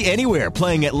get lucky anywhere,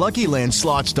 playing at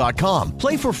LuckyLandSlots.com.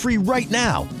 Play for free right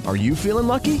now. Are you feeling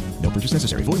lucky? No purchase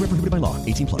necessary. Void where prohibited by law.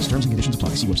 18+. Terms and conditions apply.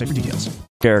 See website for details.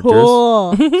 Characters.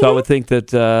 Cool. So I would think that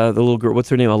the little girl, what's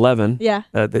her name, 11? Yeah.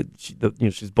 That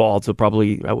she's bald, so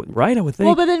probably I would think.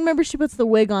 Well, but then remember she puts the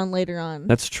wig on later on.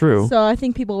 That's true. So I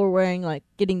think people were wearing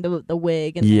getting the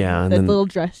wig and Yeah, and the then- little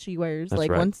dress she wears That's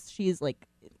right. once she's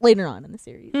later on in the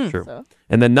series. True. So.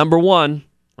 And then number 1,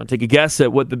 want to take a guess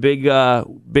at what the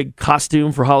big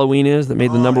costume for Halloween is that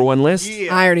made the number 1 list?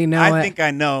 Yeah. I already know I it. think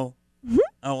I know.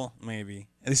 Oh, well, maybe.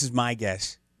 This is my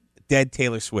guess. Dead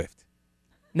Taylor Swift.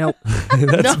 Nope.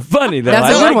 That's funny though. That's I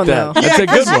a good like one, that. though. That's a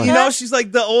good one. You know, she's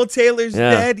like the old Taylor's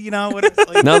Yeah. dead. You know what? It's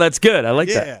like, No, that's good. I like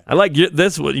Yeah. that. I like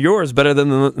yours better than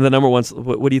the number 1.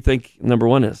 What do you think number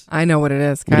 1 is? I know what it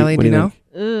is. What do you- Kylie, what do you do you know?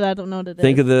 think? I don't know what it is.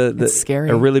 Think of the It's scary.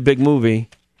 a really big movie.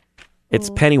 It's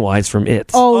Pennywise from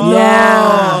It. Oh,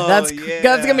 Yeah, Oh, that's yeah.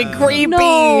 that's gonna be creepy.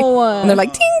 No. And they're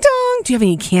like, "Ding dong, do you have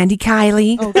any candy,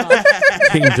 Kylie?" Oh, God.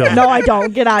 Kingdom. No, I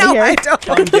don't. Get out of here.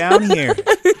 Come down here.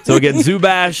 So again,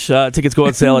 Zoobash tickets go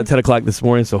on sale at 10 o'clock this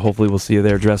morning. So hopefully we'll see you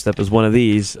there dressed up as one of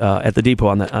these at the Depot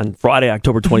on Friday,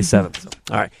 October 27th. So,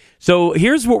 all right. So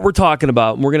here's what we're talking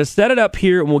about. We're going to set it up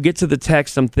here and we'll get to the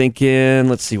text. I'm thinking,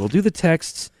 let's see, we'll do the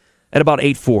texts at about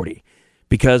 8:40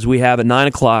 because we have at 9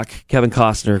 o'clock Kevin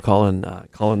Costner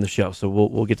calling the show. So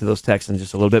we'll get to those texts in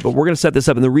just a little bit. But we're going to set this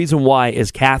up. And the reason why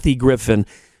is Kathy Griffin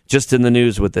just in the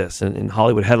news with this. And in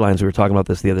Hollywood Headlines, we were talking about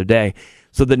this the other day.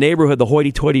 So the neighborhood, the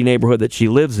hoity-toity neighborhood that she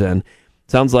lives in,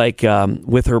 sounds like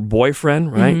with her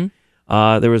boyfriend, right?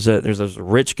 Mm-hmm. There's a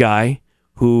rich guy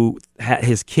who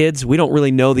his kids, we don't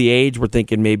really know the age. We're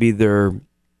thinking maybe they're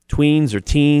tweens or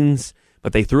teens,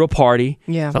 but they threw a party.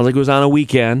 Yeah. Sounds like it was on a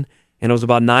weekend, and it was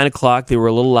about 9 o'clock. They were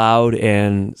a little loud,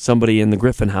 and somebody in the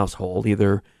Griffin household,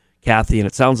 either Kathy, and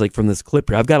it sounds like from this clip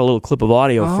here, I've got a little clip of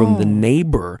audio from the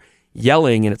neighbor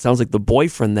yelling, and it sounds like the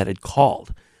boyfriend that had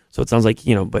called. So it sounds like,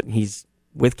 but he's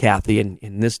with Kathy, and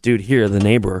this dude here, the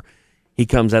neighbor, he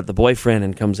comes at the boyfriend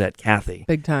and comes at Kathy.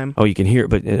 Big time. Oh, you can hear it.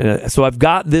 But so I've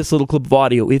got this little clip of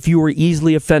audio. If you were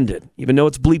easily offended, even though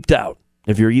it's bleeped out,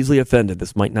 if you're easily offended,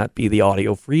 this might not be the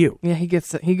audio for you. Yeah, he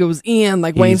goes in,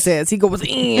 like Wayne says. He goes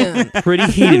in. Pretty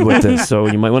heated with this, so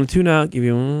you might want to tune out. Give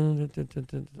you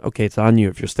okay, it's on you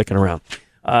if you're sticking around.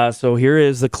 So here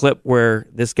is the clip where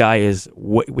this guy is.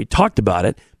 We talked about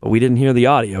it, but we didn't hear the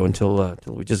audio until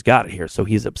we just got it here. So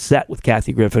he's upset with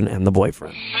Kathy Griffin and the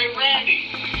boyfriend. Hey, Randy,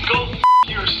 go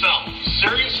yourself.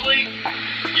 Seriously?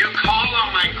 You call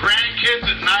on my grandkids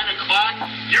at 9 o'clock?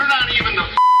 You're not even the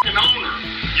owner.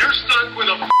 You're stuck with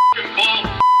a bald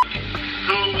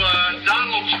who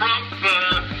Donald Trump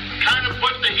kind of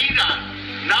put the heat on.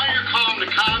 Now you're calling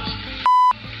the cops.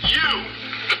 You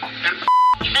and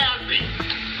Kathy.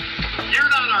 You're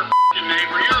not our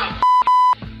neighbor. You're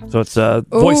a So it's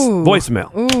voicemail.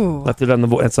 Ooh. Left it on the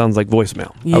that sounds like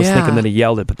voicemail. I was Yeah. thinking that he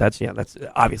yelled it, but that's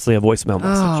obviously a voicemail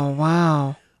message. Oh,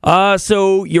 wow.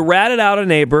 So you ratted out a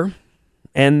neighbor,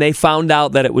 and they found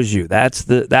out that it was you. That's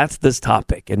this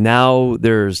topic, and now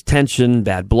there's tension,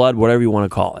 bad blood, whatever you want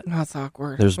to call it. That's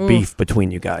awkward. There's Ooh. beef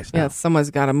between you guys. Yeah, someone's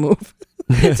got to move.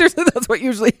 Seriously, that's what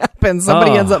usually happens.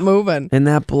 Somebody ends up moving. And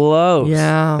that blows.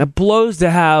 Yeah. That blows to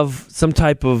have some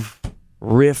type of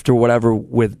rift or whatever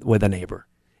with a neighbor.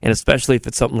 And especially if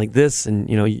it's something like this and,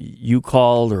 you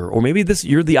called or maybe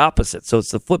you're the opposite. So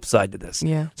it's the flip side to this.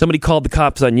 Yeah. Somebody called the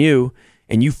cops on you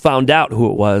and you found out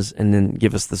who it was and then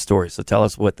give us the story. So tell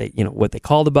us what they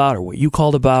called about or what you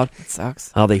called about. It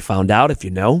sucks. How they found out if you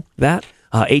know that.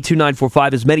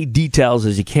 82945, as many details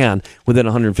as you can within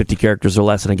 150 characters or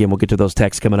less. And again, we'll get to those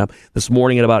texts coming up this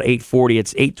morning at about 8:40.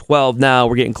 It's 8:12 now.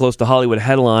 We're getting close to Hollywood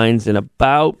Headlines in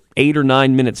about 8 or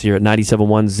 9 minutes here at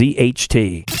 97.1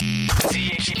 ZHT.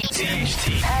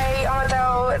 Hey,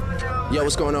 Otto. Yo,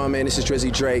 what's going on, man? This is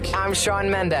Drizzy Drake. I'm Shawn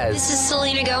Mendes. This is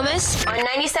Selena Gomez on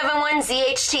 97.1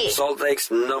 ZHT. Salt Lake's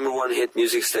 #1 hit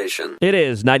music station. It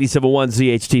is 97.1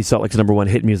 ZHT, Salt Lake's #1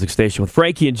 hit music station with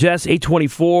Frankie and Jess,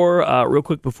 824. Real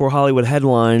quick before Hollywood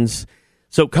headlines.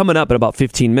 So coming up in about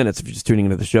 15 minutes, if you're just tuning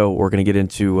into the show, we're going to get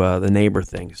into the neighbor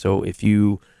thing. So if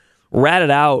you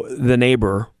ratted out the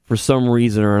neighbor for some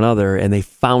reason or another, and they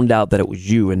found out that it was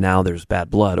you, and now there's bad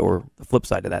blood, or the flip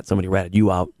side of that, somebody ratted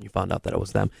you out, you found out that it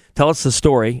was them. Tell us the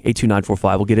story,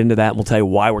 82945. We'll get into that, and we'll tell you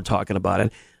why we're talking about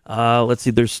it. Let's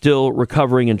see, they're still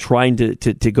recovering and trying to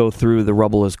go through the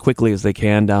rubble as quickly as they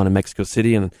can down in Mexico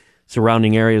City and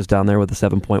surrounding areas down there with the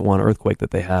 7.1 earthquake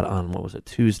that they had on,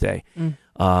 Tuesday.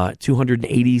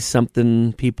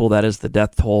 280-something people, that is the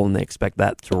death toll, and they expect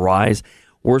that to rise.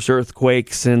 Worst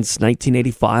earthquake since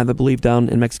 1985, I believe, down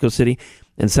in Mexico City.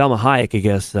 And Salma Hayek, I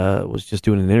guess, was just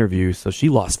doing an interview. So she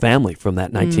lost family from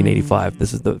that 1985.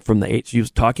 This is from the she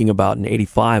was talking about in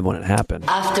 85 when it happened.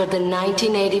 After the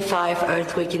 1985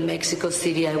 earthquake in Mexico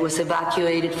City, I was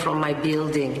evacuated from my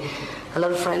building. A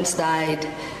lot of friends died,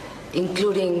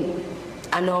 including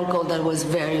an uncle that was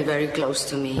very, very close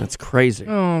to me. That's crazy.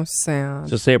 Oh, sad.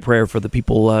 So say a prayer for the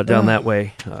people down that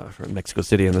way, from Mexico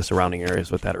City and the surrounding areas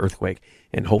with that earthquake.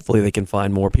 And hopefully they can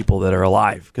find more people that are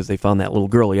alive, because they found that little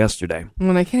girl yesterday.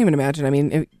 Well, I can't even imagine. I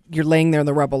mean, you're laying there in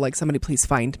the rubble, like, somebody please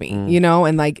find me,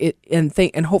 and like it,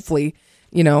 and hopefully,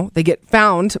 they get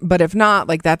found. But if not,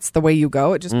 like, that's the way you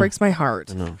go. It just breaks my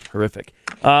heart. I know. Horrific.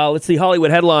 Let's see.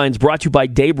 Hollywood headlines brought to you by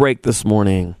Daybreak this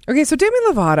morning. Okay, so Demi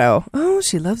Lovato. Oh,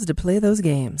 she loves to play those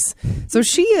games. So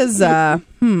she is,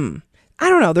 I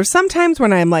don't know. There's sometimes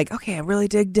when I'm like, okay, I really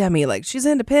dig Demi. Like, she's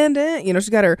independent. She's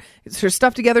got her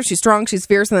stuff together. She's strong. She's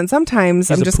fierce. And then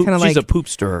sometimes I'm just kind of like... She's a poop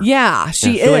stirrer. Yeah,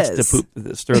 she is. is. She likes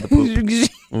to stir the poop.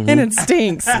 And it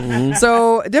stinks.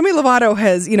 So Demi Lovato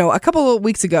has, a couple of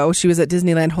weeks ago, she was at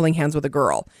Disneyland holding hands with a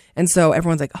girl. And so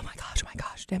everyone's like, oh my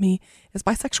gosh, Demi is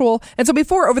bisexual. And so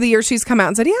before, over the years, she's come out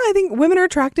and said, yeah, I think women are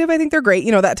attractive. I think they're great.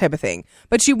 That type of thing.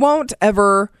 But she won't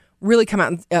ever really come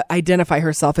out and identify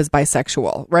herself as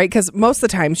bisexual, right? Because most of the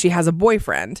time she has a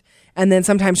boyfriend, and then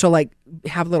sometimes she'll like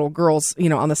have little girls,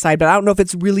 on the side. But I don't know if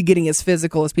it's really getting as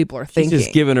physical as people are thinking. She's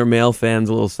just giving her male fans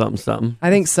a little something. I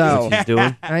think so. That's what she's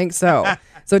doing. I think so.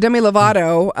 So Demi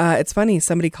Lovato, it's funny,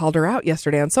 somebody called her out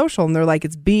yesterday on social, and they're like,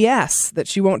 it's BS that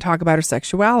she won't talk about her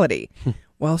sexuality.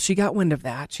 Well, she got wind of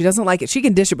that. She doesn't like it. She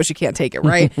can dish it, but she can't take it,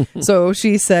 right? So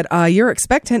she said, you're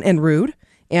expectant and rude.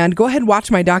 And go ahead and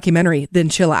watch my documentary, then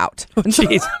chill out.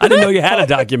 Jeez, I didn't know you had a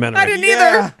documentary. I didn't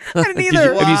either.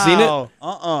 Have you seen it?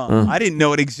 I didn't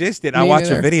know it existed. I watch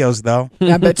her videos, though.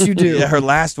 I bet you do. Yeah, her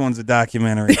last one's a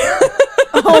documentary.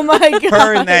 Oh, my God.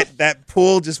 Her in that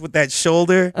pool just with that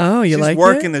shoulder. Oh, you like it? She's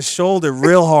working the shoulder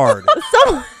real hard.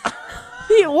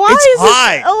 Why it's is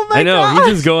high. It? Oh, my I know. God.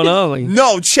 He's just going on. Like,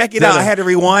 no, check it out. I had to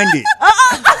rewind it.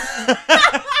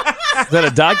 Is that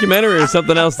a documentary or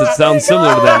something else that sounds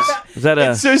similar to that? Is that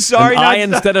an I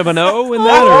instead of an O in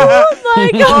that? Oh,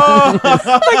 my God.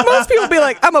 Like, most people be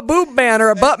like, I'm a boob man or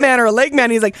a butt man or a leg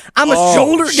man. He's like, I'm a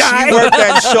shoulder guy. She worked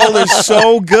that shoulder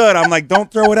so good. I'm like,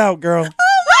 don't throw it out, girl.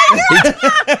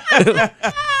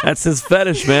 That's his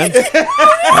fetish, man.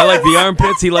 I like the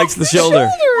armpits. He likes the shoulder.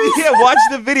 Yeah, watch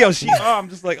the video. I'm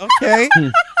just like, okay.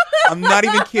 I'm not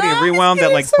even kidding. I rewound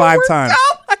that like 5 times.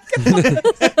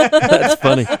 That's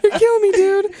funny. You're killing me,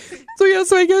 dude.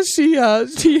 So I guess she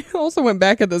also went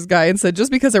back at this guy and said,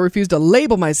 just because I refuse to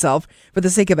label myself for the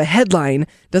sake of a headline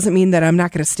doesn't mean that I'm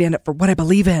not going to stand up for what I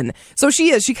believe in. So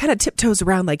she kind of tiptoes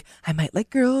around like, I might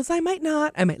like girls, I might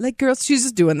not. I might like girls. She's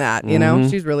just doing that,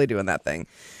 She's really doing that thing.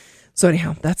 So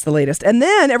anyhow, that's the latest. And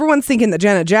then everyone's thinking that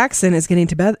Janet Jackson is getting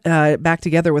back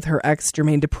together with her ex,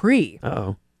 Jermaine Dupri.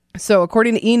 Uh-oh. So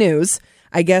according to E! News,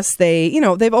 I guess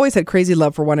they've always had crazy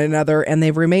love for one another, and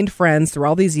they've remained friends through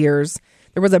all these years.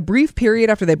 There was a brief period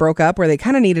after they broke up where they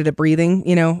kind of needed a breathing,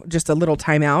 just a little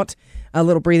time out, a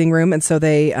little breathing room. And so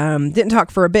they didn't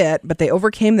talk for a bit, but they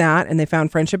overcame that and they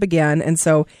found friendship again. And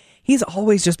so he's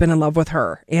always just been in love with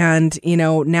her. And,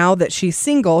 now that she's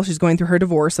single, she's going through her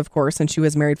divorce, of course, and she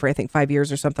was married for, I think, 5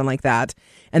 years or something like that.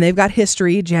 And they've got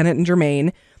history, Janet and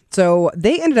Jermaine. So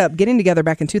they ended up getting together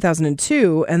back in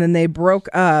 2002, and then they broke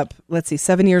up,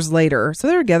 7 years later. So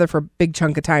they were together for a big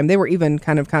chunk of time. They were even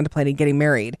kind of contemplating getting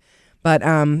married. But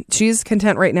she's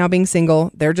content right now being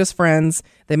single. They're just friends.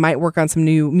 They might work on some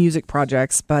new music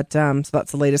projects, but so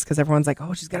that's the latest because everyone's like,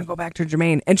 oh, she's going to go back to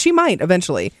Jermaine. And she might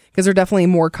eventually because they're definitely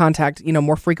more contact,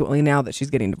 more frequently now that she's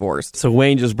getting divorced. So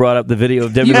Wayne just brought up the video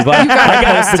of Demi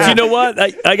Lovato. But you know what?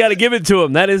 I got to give it to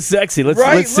him. That is sexy.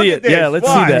 Let's see it. Yeah, let's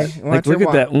see that. Look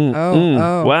at that.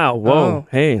 Wow. Whoa. Oh.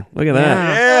 Hey, look at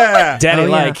that. Yeah. Daddy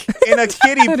in a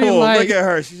kiddie pool. Look at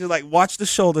her. She's like, watch the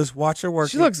shoulders. Watch her work.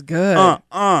 She looks good. Yes.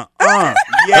 Oh,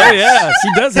 yeah.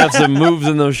 She does have some moves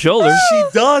in those shoulders. She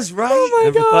does, right? Oh, my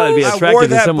Never thought it'd be I attractive wore to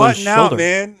that someone's button shoulder. out,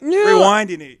 man. Yeah.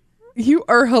 Rewinding it. You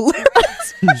are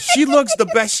hilarious. She looks the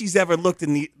best she's ever looked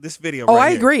in this video. Oh, right I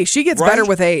here. agree. She gets Right? better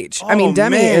with age. I Oh, mean,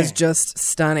 Demi man. is just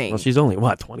stunning. Well, she's only,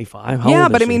 25? How Yeah,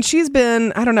 old but is I mean, she's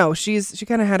been, I don't know, she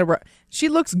kind of had she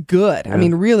looks good. I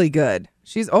mean, really good.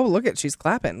 She's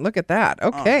clapping. Look at that.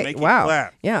 Okay. make it Wow.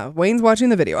 clap. Yeah. Wayne's watching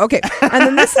the video. Okay. And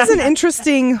then this is an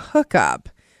interesting hookup.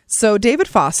 So David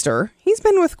Foster, he's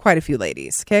been with quite a few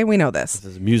ladies. Okay. We know this.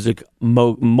 This is music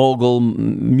mogul,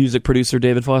 music producer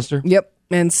David Foster. Yep.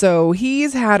 And so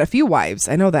he's had a few wives.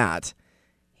 I know that.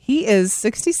 He is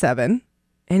 67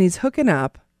 and he's hooking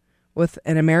up with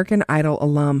an American Idol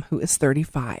alum who is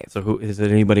 35. So who is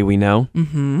it? Anybody we know?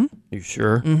 Mm-hmm. You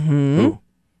sure? Mm-hmm. Who?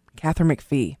 Catherine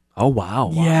McPhee. Oh,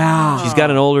 wow. Yeah. She's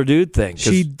got an older dude thing. 'cause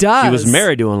She does. She was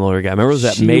married to an older guy. Remember, it was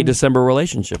that May-December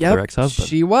relationship with her ex-husband.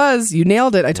 She was. You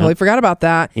nailed it. I totally forgot about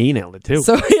that. He nailed it, too.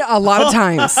 So, yeah, a lot of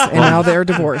times. And now they're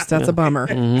divorced. That's a bummer.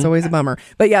 Mm-hmm. It's always a bummer.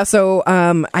 But yeah, so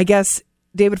I guess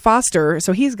David Foster,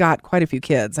 so he's got quite a few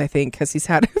kids, I think, because he's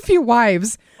had a few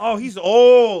wives. Oh, he's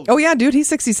old. Oh, yeah, dude, he's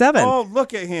 67. Oh,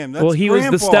 look at him. That's Well, he was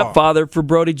the stepfather for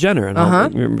Brody Jenner. And Uh-huh.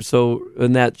 remember, so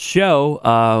in that show,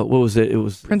 what was it? It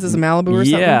was Princess of Malibu or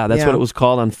something? Yeah, that's what it was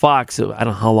called on Fox. I don't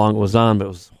know how long it was on, but it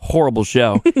was a horrible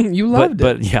show. You loved it.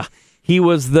 But yeah, he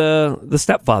was the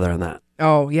stepfather in that.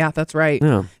 Oh, yeah, that's right.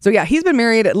 Yeah. So, yeah, he's been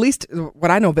married at least, what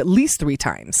I know of, at least 3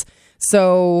 times.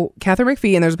 So, Catherine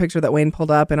McPhee, and there's a picture that Wayne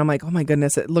pulled up, and I'm like, oh my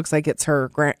goodness, it looks like it's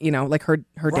her, like her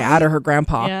dad or her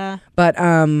grandpa. Yeah. But,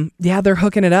 yeah, they're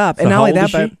hooking it up. So and not how only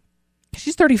old that, is but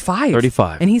she's 35.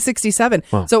 35. And he's 67.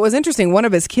 Wow. So, it was interesting. One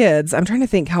of his kids, I'm trying to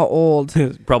think how old.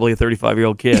 Probably a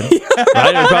 35-year-old kid. Right?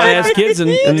 He probably has kids in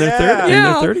their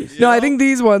 30s. No, I think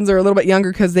these ones are a little bit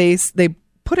younger because they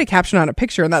put a caption on a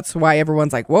picture, and that's why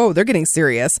everyone's like, whoa, they're getting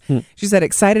serious. She said,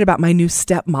 excited about my new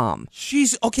stepmom.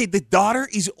 She's, okay, the daughter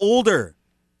is older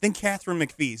than Catherine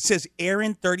McPhee. It says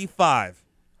Aaron, 35.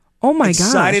 Oh, my gosh.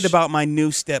 Excited about my new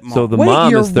stepmom. So the Wait,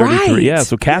 mom you're is 33. right. Yeah,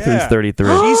 so Catherine's 33.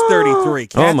 She's 33.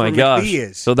 Catherine Oh, my gosh. McPhee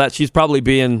is. So that she's probably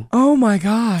being Oh, my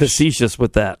gosh. facetious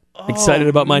with that. Excited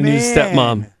about my new man.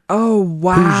 stepmom. Oh,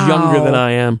 wow. Who's younger than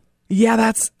I am. Yeah,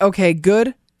 that's okay.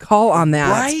 Good call on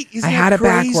that. Right? Isn't I had that it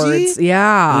crazy? backwards.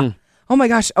 Yeah. Oh my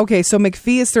gosh. Okay, so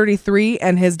McPhee is 33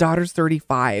 and his daughter's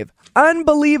 35.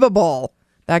 Unbelievable.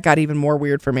 That got even more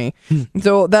weird for me.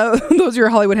 So those are your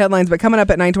Hollywood headlines. But coming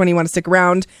up at 9:20, you want to stick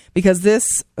around because this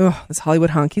Hollywood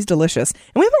hunk, he's delicious.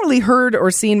 And we haven't really heard or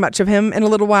seen much of him in a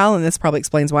little while. And this probably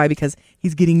explains why, because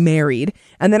he's getting married.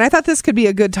 And then I thought this could be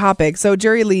a good topic. So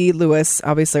Jerry Lewis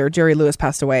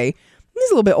passed away. He's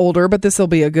a little bit older, but this will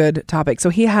be a good topic. So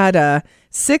he had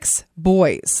 6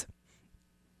 boys.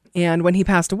 And when he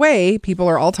passed away, people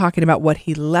are all talking about what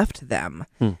he left them.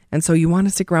 And so you want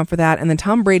to stick around for that. And then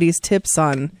Tom Brady's tips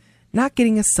on not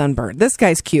getting a sunburn. This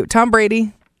guy's cute. Tom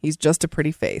Brady, he's just a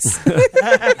pretty face.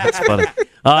 That's funny.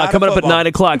 Coming up at 9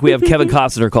 o'clock, we have Kevin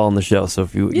Costner calling the show. So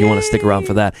if you want to stick around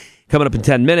for that. Coming up in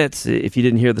 10 minutes, if you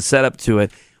didn't hear the setup to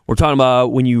it, we're talking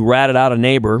about when you ratted out a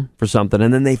neighbor for something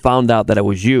and then they found out that it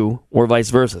was you, or vice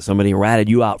versa. Somebody ratted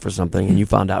you out for something and you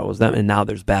found out it was them, and now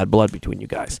there's bad blood between you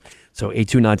guys. So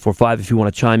 82945, if you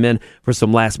want to chime in for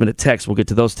some last-minute texts, we'll get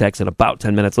to those texts in about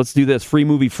 10 minutes. Let's do this. Free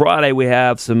Movie Friday. We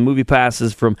have some movie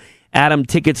passes from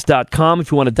AdamTickets.com.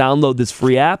 If you want to download this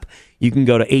free app, you can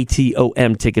go to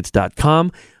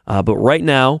ATOMTickets.com. But right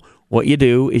now, what you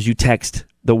do is you text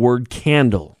the word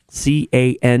candle,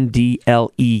 CANDLE,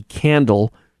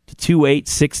 candle, to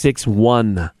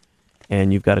 28661,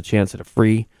 and you've got a chance at a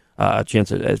free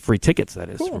free tickets, that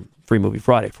is, from Free Movie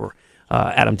Friday for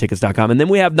AdamTickets.com. And then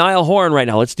we have Niall Horan right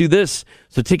now. Let's do this.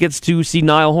 So tickets to see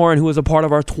Niall Horan, who was a part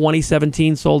of our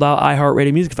 2017 sold-out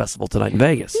iHeartRadio Music Festival tonight in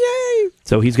Vegas. Yay!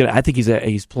 So he's gonna. I think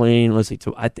he's playing. Let's see.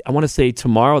 I want to say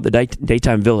tomorrow at the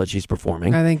Daytime Village. He's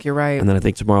performing. I think you're right. And then I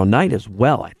think tomorrow night as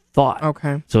well. I thought.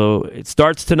 Okay. So it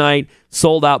starts tonight,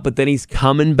 sold out, but then he's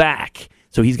coming back.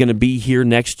 So he's going to be here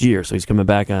next year. So he's coming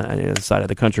back on the other side of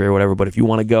the country or whatever. But if you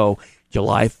want to go,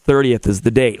 July 30th is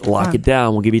the date. Lock it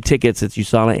down. We'll give you tickets. It's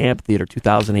USANA Amphitheater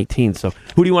 2018. So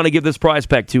who do you want to give this prize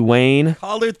pack to, Wayne?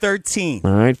 Caller 13.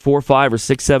 All right, 45 or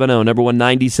 670. Number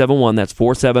 1971. That's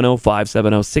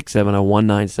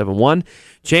 470-570-670-1971.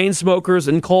 Chainsmokers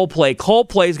and Coldplay.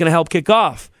 Coldplay is going to help kick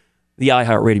off the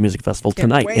iHeartRadio Music Festival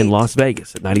tonight in Las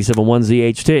Vegas at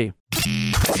 97.1 ZHT.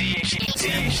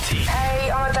 Hey,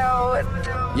 Otto.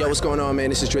 Yo, what's going on, man?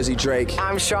 This is Drizzy Drake.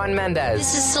 I'm Shawn Mendes.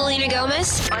 This is Selena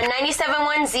Gomez on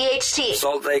 97.1 ZHT.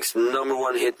 Salt Lake's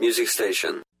 #1 hit music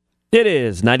station. It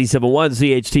is 97.1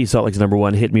 ZHT, Salt Lake's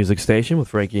 #1 hit music station with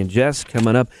Frankie and Jess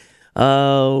coming up.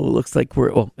 Looks like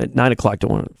we're at 9 o'clock.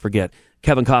 Don't want to forget.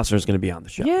 Kevin Costner is going to be on the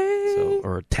show. So,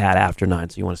 or a tad after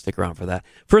 9, so you want to stick around for that.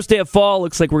 First day of fall,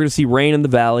 looks like we're going to see rain in the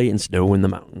valley and snow in the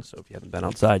mountains. So if you haven't been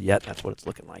outside yet, that's what it's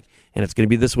looking like. And it's going to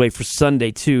be this way for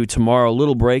Sunday, too. Tomorrow, a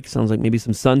little break. Sounds like maybe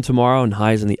some sun tomorrow and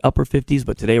highs in the upper 50s.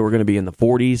 But today we're going to be in the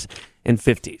 40s and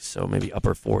 50s. So maybe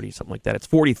upper 40s, something like that. It's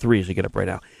 43 as you get up right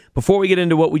now. Before we get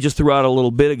into what we just threw out a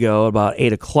little bit ago, about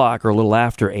 8 o'clock or a little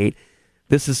after 8,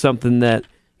 this is something that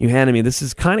you handed me. This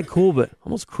is kind of cool, but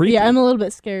almost creepy. Yeah, I'm a little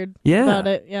bit scared about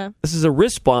it. Yeah. This is a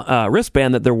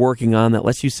wristband that they're working on that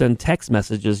lets you send text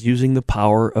messages using the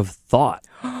power of thought.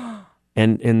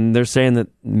 And they're saying that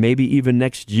maybe even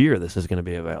next year this is going to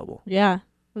be available. Yeah,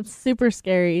 it's super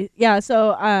scary. Yeah,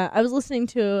 so I was listening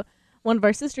to one of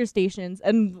our sister stations,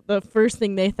 and the first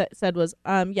thing they said was,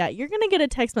 yeah, you're going to get a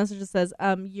text message that says,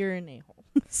 you're an a-hole.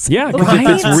 Yeah, because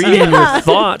if it's reading your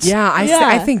thoughts. Yeah,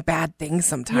 I think bad things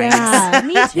sometimes. Yeah,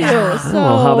 me too. Yeah. So, I don't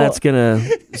know how that's going to...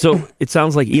 So it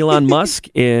sounds like Elon Musk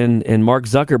and Mark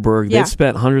Zuckerberg, they've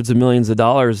spent hundreds of millions of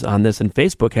dollars on this, and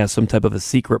Facebook has some type of a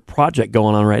secret project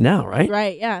going on right now, right?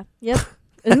 Right, yeah. Yep.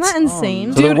 Isn't that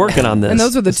insane? So they're working on this. And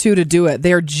those are the two to do it.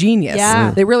 They're genius.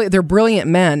 Yeah. They're brilliant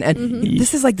men. And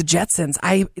this is like the Jetsons.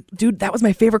 Dude, that was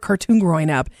my favorite cartoon growing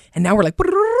up. And now we're like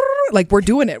we're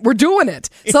doing it. We're doing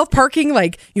it. Self-parking,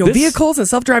 vehicles and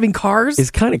self-driving cars. It's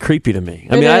kind of creepy to me.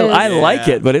 I mean, I like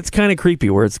it, but it's kind of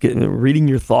creepy where it's reading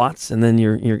your thoughts and then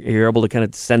you're able to kind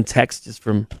of send text just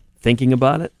from thinking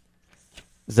about it.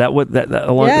 Is that what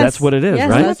that's what it is,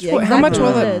 right? Exactly how much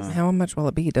will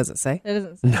it be? Does it say? It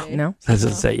doesn't say. No. It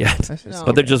doesn't say yet. No.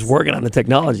 But they're just working on the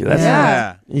technology. That's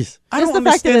I don't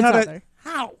understand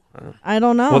how. I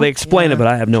don't know. Well, they explain it, but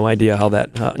I have no idea how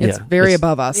that... it's very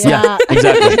above us. Yeah,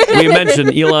 exactly. We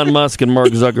mentioned Elon Musk and Mark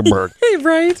Zuckerberg.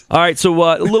 Right. All right, so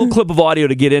a little clip of audio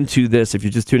to get into this, if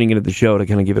you're just tuning into the show, to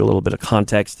kind of give it a little bit of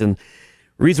context. And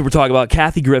the reason we're talking about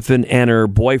Kathy Griffin and her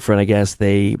boyfriend, I guess,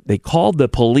 they called the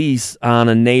police on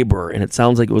a neighbor, and it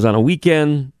sounds like it was on a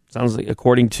weekend. Sounds like,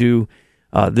 according to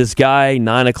this guy,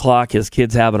 9 o'clock, his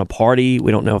kids having a party.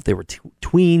 We don't know if they were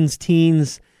teens.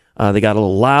 They got a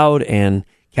little loud, and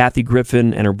Kathy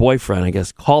Griffin and her boyfriend, I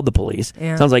guess, called the police.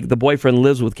 Yeah. Sounds like the boyfriend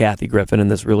lives with Kathy Griffin in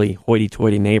this really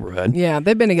hoity-toity neighborhood. Yeah,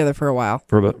 they've been together for a while.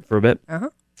 For a bit?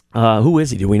 Uh-huh. Who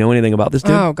is he? Do we know anything about this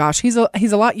dude? Oh, gosh. He's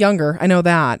a lot younger. I know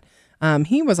that.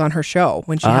 He was on her show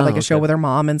when she had a show with her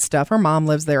mom and stuff. Her mom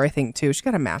lives there, I think, too. She's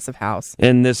got a massive house.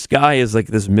 And this guy is like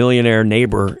this millionaire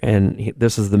neighbor, and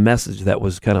this is the message that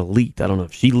was kind of leaked. I don't know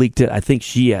if she leaked it. I think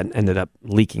she ended up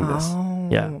leaking this.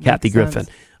 Kathy Griffin.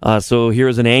 So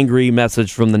here's an angry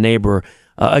message from the neighbor.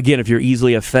 Again, if you're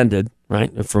easily offended,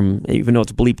 right, even though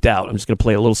it's bleeped out, I'm just going to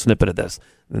play a little snippet of this.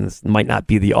 And this might not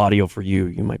be the audio for you.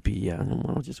 You might be,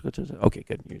 okay,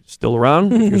 good. You're still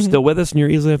around? If you're still with us and you're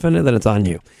easily offended, then it's on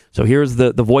you. So here's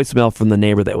the voicemail from the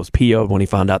neighbor that was PO'd when he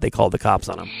found out they called the cops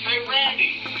on him. Hey,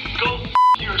 Randy, go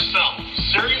yourself.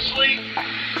 Seriously?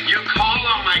 You call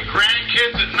on my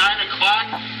grandkids at 9 o'clock?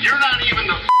 You're not even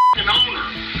the owner.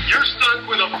 You're stuck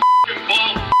with a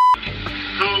bald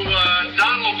who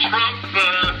Donald Trump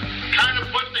kind of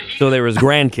put the heat. So they were his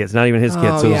grandkids, not even his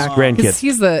kids. So his grandkids.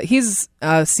 He's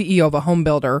CEO of a home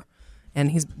builder, and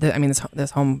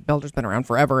this home builder's been around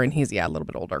forever, and he's a little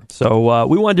bit older. So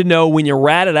we wanted to know, when you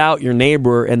ratted out your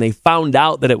neighbor and they found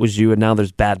out that it was you, and now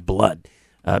there's bad blood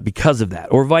because of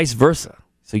that, or vice versa.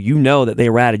 So you know that they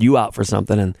ratted you out for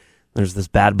something, and there's this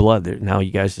bad blood there. Now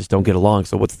you guys just don't get along.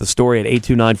 So what's the story at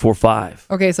 82945?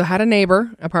 Okay, so had a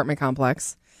neighbor, apartment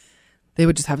complex. They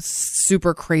would just have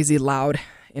super crazy loud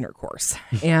intercourse,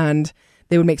 and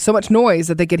they would make so much noise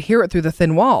that they could hear it through the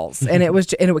thin walls, and it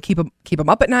would keep them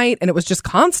up at night, and it was just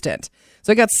constant.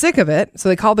 So I got sick of it. So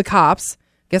they called the cops.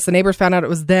 Guess the neighbors found out it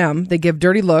was them. They give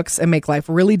dirty looks and make life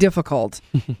really difficult.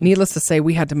 Needless to say,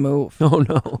 we had to move. Oh,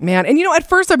 no. Man, and at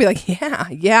first I'd be like,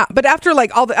 yeah. But after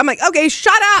I'm like, okay,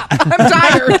 shut up. I'm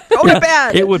tired. Go to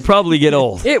bed. It would probably get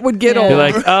old. It would get old. You're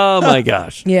like, oh, my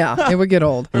gosh. Yeah, it would get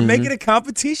old. Or make it a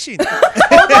competition.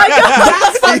 Oh, my God.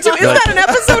 That's fun too. Is that an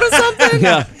episode of something?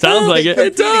 Yeah, sounds like it.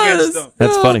 It does.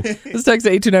 That's funny. This text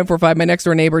to 82945. My next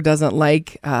door neighbor doesn't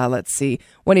like, let's see,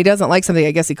 when he doesn't like something,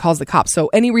 I guess he calls the cops. So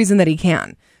any reason that he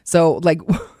can. So, like,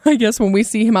 I guess when we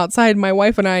see him outside, my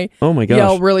wife and I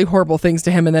yell really horrible things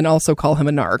to him and then also call him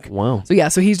a narc. Wow. So, yeah,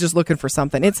 so he's just looking for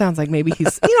something. It sounds like maybe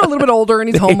he's, a little bit older and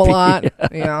he's home a lot.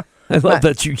 Yeah. I love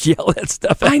that you yell that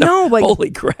stuff at I know. him. Like, holy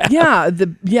crap. Yeah.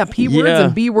 P words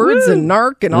and B words and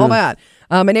narc and all that.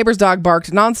 My neighbor's dog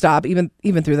barked nonstop,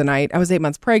 even through the night. I was 8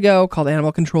 months prego, called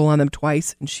animal control on them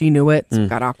twice, and she knew it. So it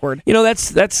got awkward. You know,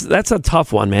 that's a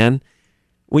tough one, man.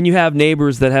 When you have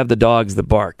neighbors that have the dogs that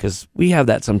bark, because we have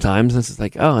that sometimes. And it's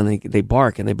like, oh, and they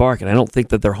bark and they bark, and I don't think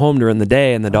that they're home during the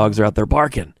day, and the dogs are out there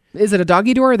barking. Is it a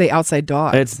doggy door or are they outside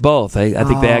dogs? It's both. I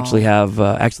think they actually have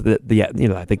I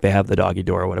think they have the doggy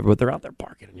door or whatever, but they're out there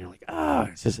barking, and you're like,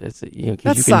 it's that you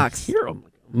sucks. can hear them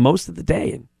most of the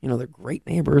day, and they're great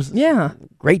neighbors. Yeah,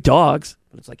 great dogs.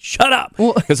 But it's like, shut up,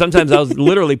 because sometimes I was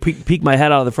literally peek my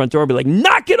head out of the front door and be like,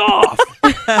 knock it off,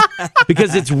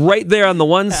 because it's right there on the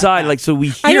one side. Like, so we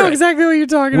hear. I know exactly what you're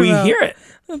talking about. We hear it.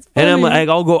 And I'm like,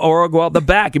 I'll go out the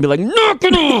back and be like, knock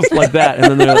it off, like that,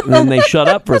 and then they shut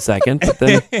up for a second. But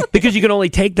then, because you can only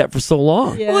take that for so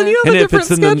long. Yeah. Well, and you have a different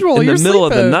schedule. in the middle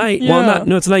of the night, yeah.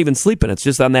 it's not even sleeping. It's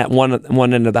just on that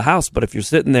one end of the house. But if you're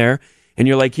sitting there and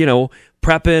you're like,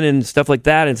 prepping and stuff like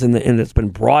that, and it's been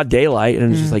broad daylight,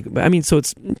 and it's just like, so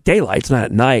it's daylight. It's not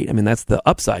at night. that's the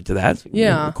upside to that.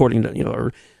 Yeah. According to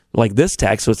or like this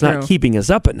text, so it's not True. keeping us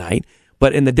up at night.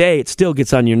 But in the day, it still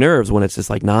gets on your nerves when it's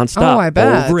just like nonstop, Oh, I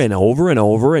bet. over and over and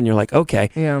over, and you're like, okay,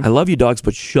 I love you dogs,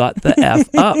 but shut the F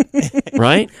up,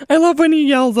 right? I love when he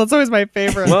yells. That's always my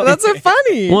favorite. That's so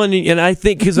funny. Well, and I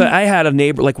think, because I had a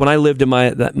neighbor, like when I lived in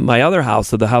my other house,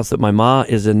 so the house that my ma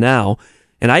is in now,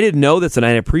 and I didn't know this, and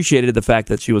I appreciated the fact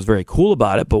that she was very cool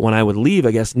about it, but when I would leave,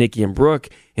 I guess Nikki and Brooke,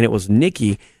 and it was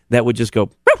Nikki that would just go,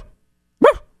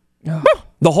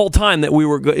 the whole time that we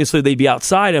were, so they'd be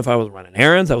outside. If I was running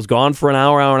errands, I was gone for an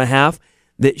hour and a half,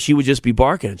 that she would just be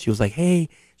barking. And she was like, hey,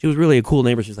 she was really a cool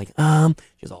neighbor. She was like, she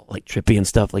was all like trippy and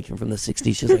stuff, like from the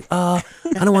 60s. She's like, I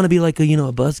don't want to be like a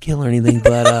buzzkill or anything,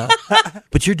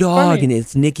 but your dog, Funny. and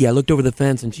it's Nikki. I looked over the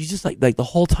fence, and she's just like the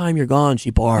whole time you're gone, she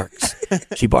barks.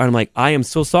 She barks. I'm like, I am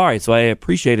so sorry. So I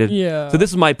appreciated. Yeah. So this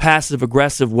is my passive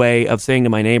aggressive way of saying to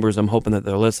my neighbors, I'm hoping that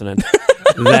they're listening,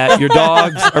 that your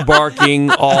dogs are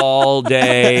barking all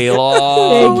day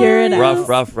long. Figure it out.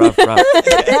 Rough. Okay,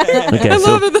 I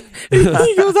love it.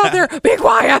 He goes out there, be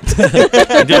quiet.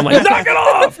 I'm like, knock it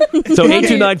off. So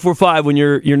 82945, when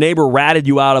your neighbor ratted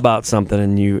you out about something,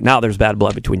 and now there's bad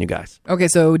blood between you guys. Okay,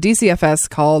 so DCFS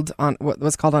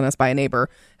was called on us by a neighbor,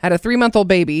 had a 3-month-old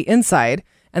baby inside,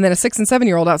 and then a 6 and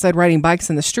 7-year-old outside riding bikes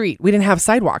in the street. We didn't have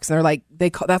sidewalks, and they're like,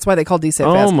 that's why they called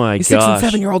DCFS. Oh my These 6 and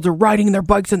gosh. 7-year-olds are riding their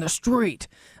bikes in the street.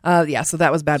 So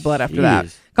that was bad blood after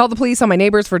that. Called the police on my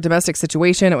neighbors for a domestic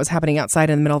situation. It was happening outside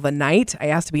in the middle of the night. I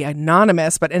asked to be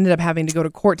anonymous, but ended up having to go to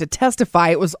court to testify.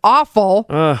 It was awful.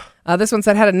 This one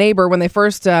said, had a neighbor when they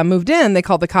first moved in, they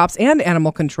called the cops and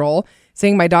animal control,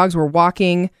 saying my dogs were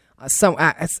walking. I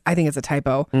think it's a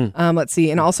typo. Let's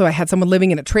see. And also, I had someone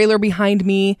living in a trailer behind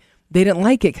me. They didn't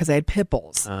like it because I had pit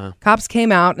bulls. Cops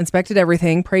came out, inspected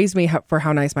everything, praised me for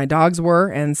how nice my dogs were,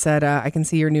 and said, I can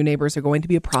see your new neighbors are going to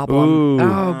be a problem. Ooh.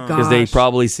 Oh, gosh. Because they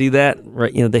probably see that,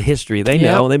 right? The history. They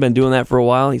know. They've been doing that for a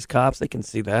while. These cops, they can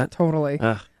see that. Totally.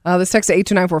 This text to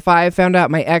 82945 found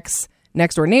out my ex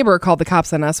next door neighbor called the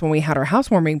cops on us when we had our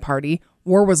housewarming party.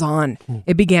 War was on.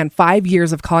 It began 5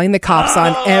 years of calling the cops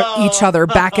on each other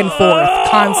back and forth,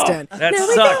 constant. That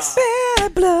sucks.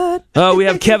 We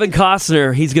have Kevin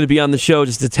Costner. He's going to be on the show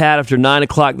just a tad after 9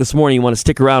 o'clock this morning. You want to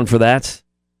stick around for that?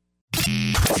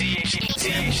 Hey,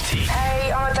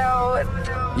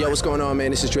 Otto. Yo, what's going on, man?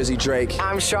 This is Drizzy Drake.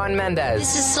 I'm Shawn Mendes.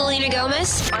 This is Selena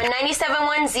Gomez on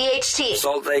 97.1 ZHT.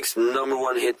 Salt Lake's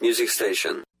 #1 hit music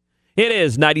station. It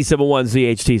is 97.1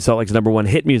 ZHT, Salt Lake's #1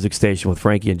 hit music station with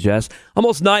Frankie and Jess.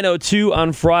 Almost 9:02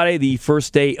 on Friday, the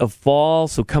first day of fall.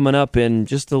 So coming up in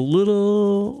just a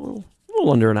little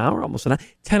under an hour, almost an hour.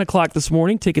 10 o'clock this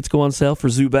morning, tickets go on sale for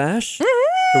Zoo Bash. So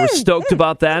we're stoked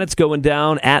about that. It's going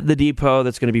down at the Depot.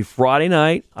 That's going to be Friday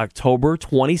night, October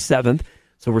 27th.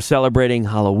 So we're celebrating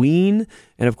Halloween,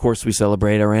 and of course we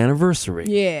celebrate our anniversary.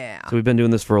 Yeah. So we've been doing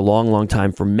this for a long, long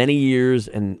time, for many years,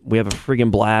 and we have a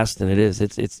friggin' blast. And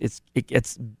it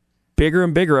gets bigger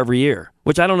and bigger every year,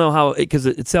 which I don't know how, because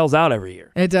it sells out every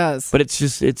year. It does. But it's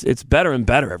just it's better and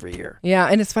better every year. Yeah,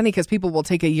 and it's funny because people will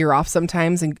take a year off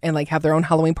sometimes and like have their own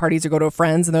Halloween parties or go to a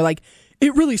friend's, and they're like,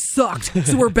 it really sucked.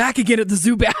 So we're back again at the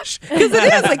Zoo Bash. Because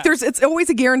it is. Like, it's always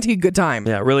a guaranteed good time.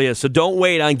 Yeah, it really is. So don't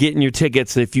wait on getting your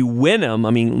tickets. If you win them,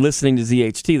 I mean, listening to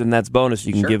ZHT, then that's bonus.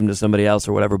 You can give them to somebody else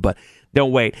or whatever, but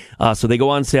don't wait. So they go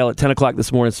on sale at 10 o'clock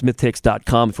this morning,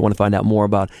 SmithTix.com, if you want to find out more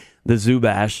about the Zoo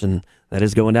Bash. And that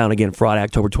is going down again Friday,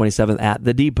 October 27th at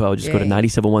the Depot. Just go to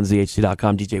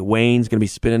 971zht.com. DJ Wayne's going to be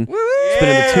spinning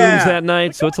the tunes that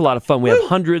night. So it's a lot of fun. We have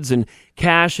hundreds and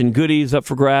cash and goodies up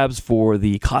for grabs for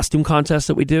the costume contest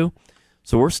that we do.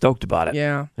 So we're stoked about it.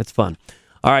 Yeah. It's fun.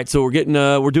 All right, so we're doing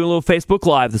a little Facebook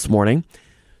Live this morning.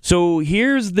 So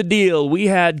here's the deal. We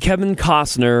had Kevin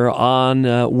Costner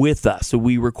on with us. So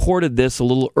we recorded this a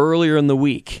little earlier in the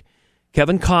week.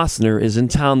 Kevin Costner is in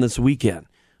town this weekend.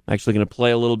 I'm actually going to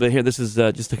play a little bit here. This is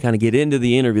just to kind of get into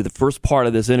the interview, the first part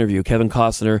of this interview. Kevin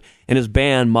Costner and his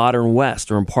band Modern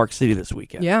West are in Park City this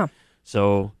weekend. Yeah.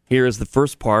 So here is the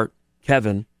first part.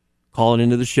 Kevin calling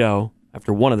into the show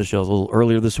after one of the shows a little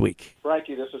earlier this week.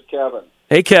 Frankie, this is Kevin.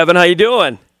 Hey, Kevin. How you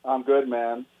doing? I'm good,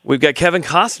 man. We've got Kevin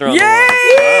Costner on Yay! the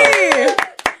line.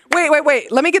 Wow.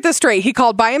 Wait. Let me get this straight. He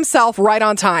called by himself right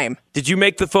on time. Did you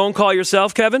make the phone call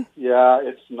yourself, Kevin? Yeah,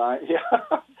 it's nice. Yeah.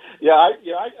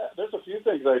 I there's a few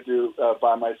things I do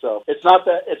by myself. It's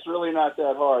really not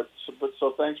that hard.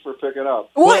 So thanks for picking up.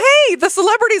 Well, hey, the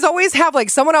celebrities always have like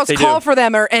someone else call do. for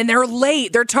them, and they're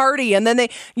late, they're tardy, and then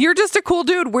you're just a cool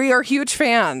dude. We are huge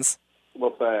fans.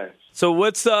 Well, thanks. So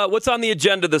what's on the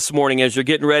agenda this morning as you're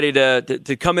getting ready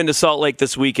to come into Salt Lake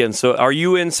this weekend? So are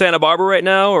you in Santa Barbara right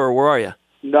now, or where are you?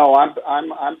 No,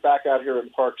 I'm back out here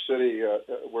in Park City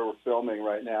where we're filming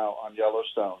right now on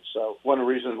Yellowstone. So one of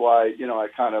the reasons why I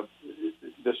kind of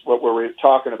what we're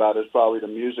talking about is probably the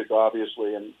music,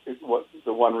 obviously, and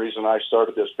the one reason I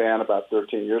started this band about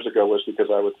 13 years ago was because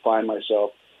I would find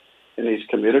myself in these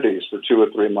communities for 2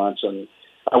 or 3 months, and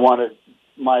I wanted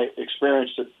my experience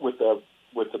with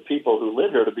the people who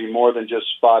live here to be more than just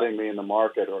spotting me in the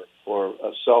market or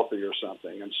a selfie or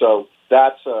something. And so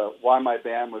that's why my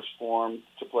band was formed,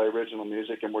 to play original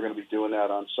music, and we're going to be doing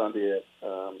that on Sunday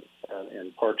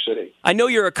in Park City. I know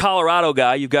you're a Colorado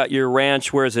guy. You've got your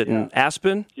ranch, where is it, in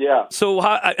Aspen? Yeah. So,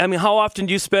 how often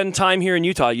do you spend time here in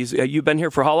Utah? You've been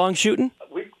here for how long shooting?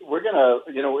 We're going to,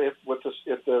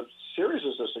 if the series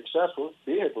is a success, we'll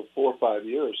be here for 4 or 5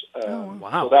 years.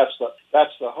 Wow. So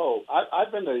that's the hope.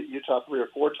 I've been to Utah 3 or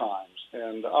 4 times,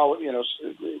 and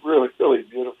it's really, really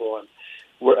beautiful,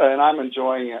 and I'm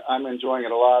enjoying it. I'm enjoying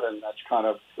it a lot, and that's kind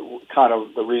of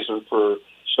the reason for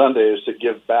Sunday is to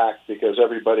give back, because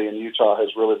everybody in Utah has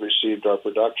really received our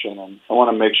production, and I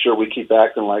want to make sure we keep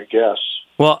acting like guests.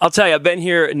 Well, I'll tell you, I've been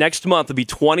here next month. It'll be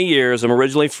 20 years. I'm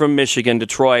originally from Michigan,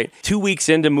 Detroit. 2 weeks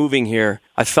into moving here,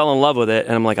 I fell in love with it,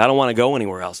 and I'm like, I don't want to go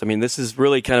anywhere else. I mean, this is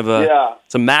really kind of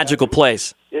it's a magical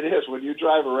place. It is. When you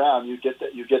drive around, you get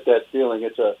that feeling.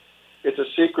 It's a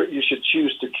secret you should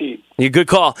choose to keep. Yeah, good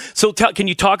call. So can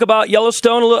you talk about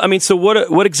Yellowstone a little? I mean, so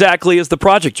what exactly is the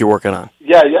project you're working on?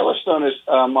 Yeah, Yellowstone is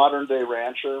a modern-day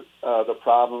rancher, the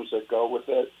problems that go with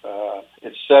it.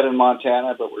 It's set in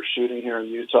Montana, but we're shooting here in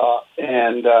Utah.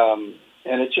 And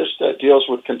it just deals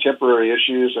with contemporary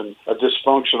issues and a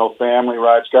dysfunctional family,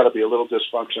 right? It's got to be a little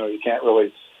dysfunctional. You can't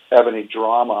really have any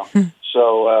drama.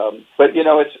 So, but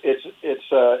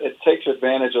it takes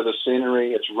advantage of the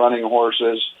scenery. It's running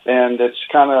horses, and it's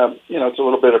kind of it's a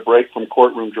little bit of break from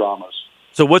courtroom dramas.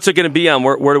 So, what's it going to be on?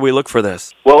 Where do we look for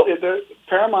this? Well,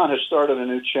 Paramount has started a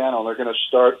new channel. They're going to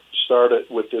start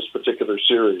it with this particular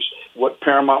series. What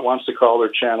Paramount wants to call their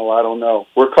channel, I don't know.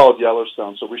 We're called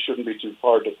Yellowstone, so we shouldn't be too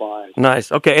hard to find. Nice.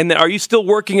 Okay. And then are you still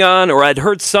working on, or I'd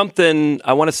heard something,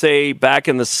 I want to say back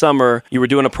in the summer, you were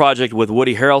doing a project with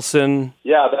Woody Harrelson?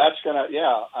 Yeah,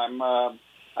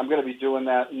 I'm going to be doing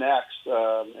that next.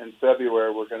 In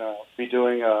February, we're going to be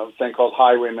doing a thing called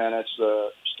Highwaymen. It's the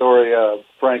story of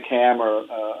Frank Hammer,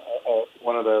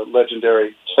 one of the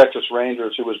legendary Texas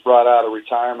Rangers who was brought out of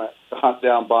retirement to hunt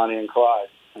down Bonnie and Clyde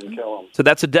and kill them. So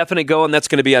that's a definite go, and that's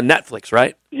going to be on Netflix,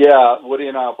 right? Yeah, Woody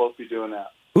and I will both be doing that.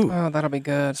 Ooh. Oh, that'll be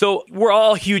good. So we're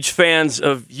all huge fans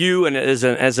of you and as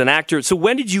an actor. So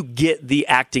when did you get the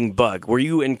acting bug? Were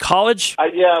you in college?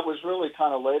 Yeah, it was really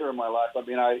kind of later in my life. I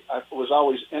mean, I was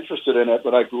always interested in it,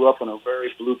 but I grew up in a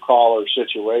very blue-collar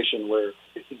situation where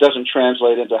it doesn't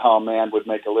translate into how a man would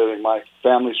make a living. My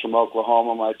family's from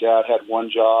Oklahoma. My dad had one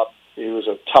job. He was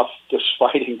a tough, just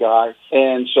fighting guy.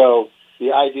 And so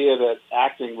the idea that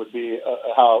acting would be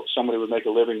how somebody would make a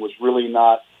living was really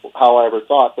not how I ever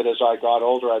thought. But as I got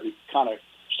older, I kind of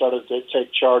started to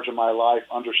take charge of my life,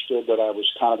 understood that I was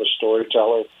kind of a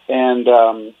storyteller.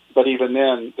 And but even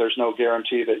then, there's no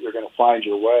guarantee that you're going to find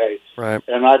your way. Right.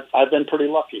 And I've been pretty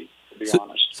lucky, to be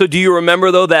honest. So do you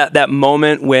remember, though, that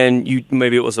moment when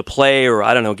maybe it was a play or,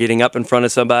 I don't know, getting up in front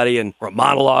of somebody or a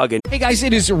monologue? Hey, guys,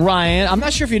 it is Ryan. I'm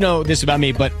not sure if you know this about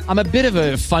me, but I'm a bit of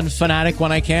a fun fanatic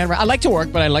when I can. I like to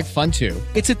work, but I like fun, too.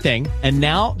 It's a thing. And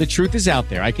now the truth is out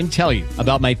there. I can tell you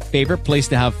about my favorite place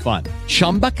to have fun.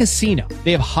 Chumba Casino.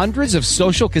 They have hundreds of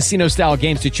social casino-style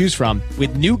games to choose from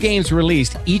with new games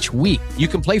released each week. You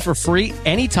can play for free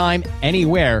anytime,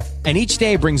 anywhere, and each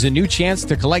day brings a new chance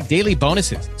to collect daily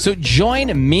bonuses. So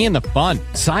join me in the fun.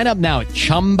 Sign up now at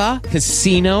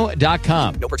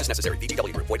ChumbaCasino.com. No purchase necessary.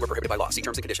 VGW Group. Void where prohibited by law. See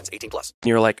terms and conditions. 18+.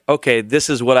 You're like, okay,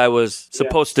 this is what I was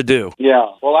supposed to do. Yeah.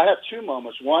 Well, I have two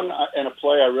moments. One, in a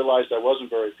play, I realized I wasn't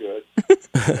very good,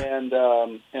 and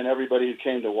everybody who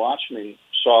came to watch me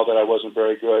saw that I wasn't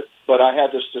very good. But I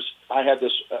had this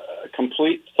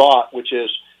complete thought, which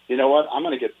is, you know what? I'm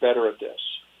going to get better at this.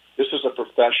 This is a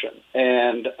profession.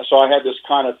 And so I had this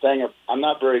kind of thing of, I'm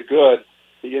not very good,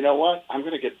 but you know what? I'm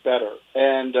going to get better.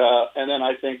 And then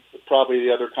I think probably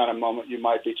the other kind of moment you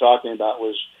might be talking about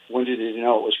was, when did you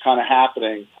know it was kind of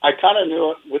happening? I kind of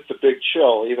knew it with The Big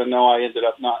Chill, even though I ended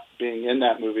up not being in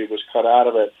that movie, was cut out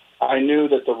of it. I knew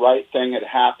that the right thing had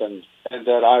happened and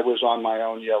that I was on my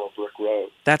own yellow brick road.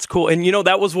 That's cool. And,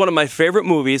 that was one of my favorite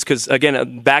movies because,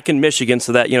 again, back in Michigan,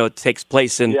 so that, it takes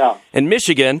place in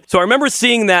Michigan. So I remember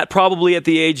seeing that probably at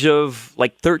the age of,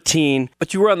 13.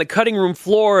 But you were on the cutting room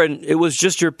floor, and it was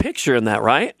just your picture in that,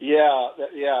 right? Yeah.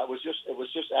 It was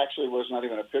just actually was not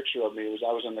even a picture of me.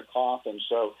 I was in the coffin.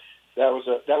 So that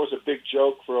was a big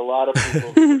joke for a lot of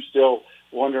people who were still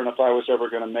wondering if I was ever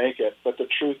going to make it. But the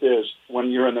truth is,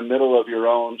 when you're in the middle of your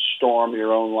own storm,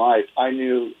 your own life, I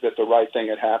knew that the right thing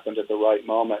had happened at the right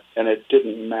moment, and it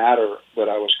didn't matter that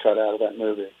I was cut out of that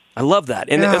movie. I love that.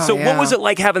 And what was it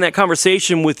like having that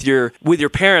conversation with your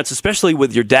parents, especially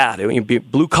with your dad? I mean,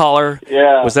 blue collar.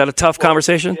 Yeah. Was that a tough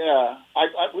conversation? Yeah.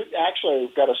 We actually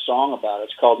got a song about it.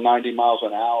 It's called 90 Miles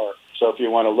an Hour. So if you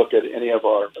want to look at any of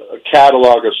our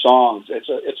catalog of songs,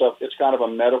 it's kind of a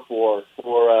metaphor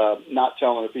for not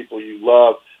telling the people you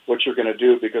love what you're going to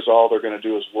do, because all they're going to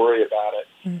do is worry about it.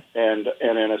 And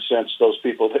in a sense, those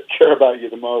people that care about you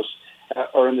the most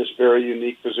are in this very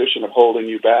unique position of holding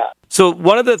you back. So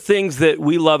one of the things that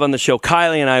we love on the show,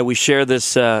 Kylie and I, we share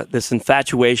this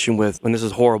infatuation with, and this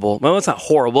is horrible. Well, it's not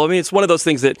horrible. I mean, it's one of those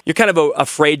things that you're kind of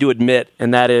afraid to admit,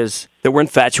 and that is that we're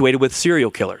infatuated with serial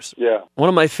killers. Yeah. One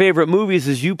of my favorite movies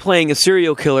is you playing a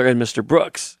serial killer in Mr.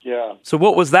 Brooks. Yeah. So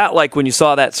what was that like when you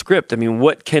saw that script? I mean,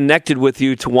 what connected with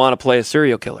you to want to play a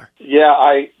serial killer? Yeah,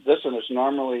 listen, it's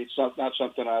normally not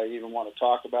something I even want to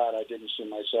talk about. I didn't see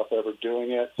myself ever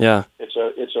doing it. Yeah.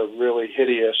 It's a really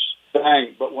hideous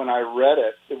thing, but when I read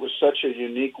it, it was such a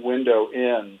unique window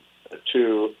in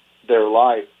to their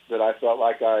life that I felt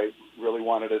like I really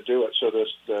wanted to do it. So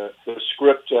the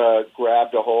script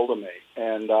grabbed a hold of me,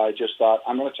 and I just thought,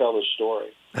 I'm going to tell this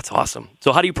story. That's awesome.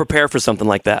 So how do you prepare for something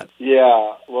like that?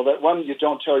 Yeah, well, that one, you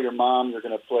don't tell your mom you're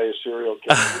going to play a serial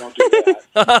killer. You don't do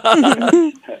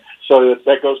that. So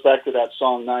that goes back to that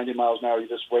song, 90 Miles an Hour. You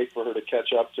just wait for her to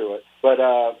catch up to it. But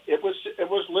it was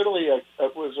literally a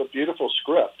beautiful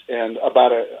script and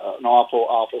about an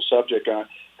awful subject. I'm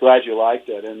glad you liked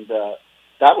it. And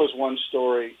that was one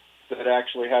story that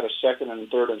actually had a second and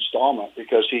third installment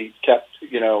because he kept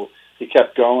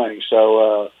going.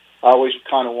 So I always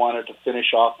kind of wanted to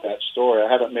finish off that story.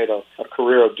 I haven't made a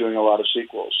career of doing a lot of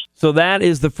sequels. So that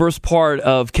is the first part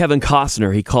of Kevin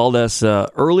Costner. He called us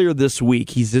earlier this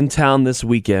week. He's in town this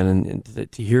weekend, and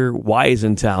to hear why he's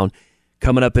in town,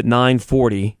 coming up at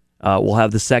 9:40, we'll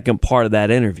have the second part of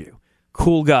that interview.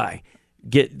 Cool guy.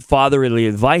 Get fatherly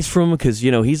advice from him because,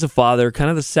 he's a father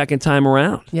kind of the second time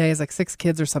around. Yeah, he has like 6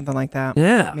 kids or something like that.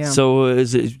 Yeah. So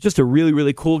it's just a really,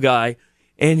 really cool guy.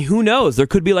 And who knows? There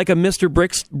could be like a Mr.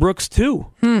 Brooks too,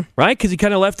 right? Because he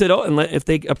kind of left it open if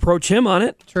they approach him on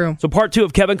it. True. So part 2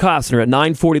 of Kevin Costner at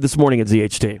 9:40 this morning at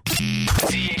ZHT.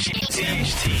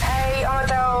 Hey,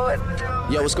 Otto.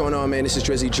 Yo, what's going on, man? This is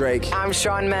Drizzy Drake. I'm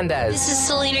Shawn Mendes. This is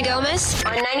Selena Gomez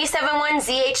on 97.1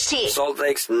 ZHT. Salt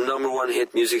Lake's #1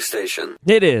 hit music station.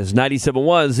 It is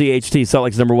 97.1 ZHT, Salt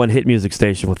Lake's #1 hit music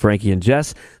station with Frankie and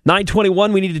Jess.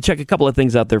 9:21, we need to check a couple of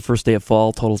things out there. First day of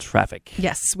fall, total traffic.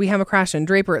 Yes, we have a crash in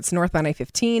Draper. It's northbound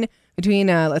I-15 between,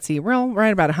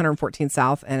 right about 114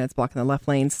 South, and it's blocking the left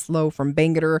lane, slow from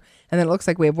Bangerter. And then it looks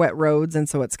like we have wet roads, and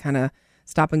so it's kind of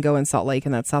stop and go in Salt Lake,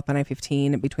 and that's southbound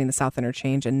I-15 between the South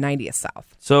Interchange and 90th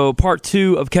South. So part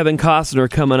 2 of Kevin Costner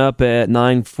coming up at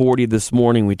 9:40 this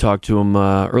morning. We talked to him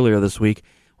earlier this week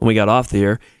when we got off the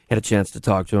air. Had a chance to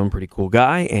talk to him. Pretty cool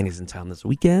guy, and he's in town this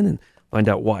weekend, and find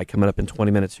out why coming up in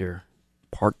 20 minutes here.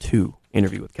 Part 2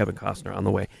 interview with Kevin Costner on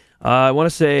the way. I want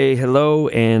to say hello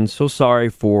and so sorry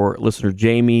for listener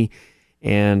Jamie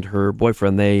and her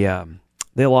boyfriend. They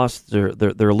lost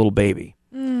their little baby.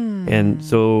 And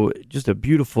so just a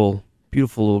beautiful,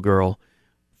 beautiful little girl,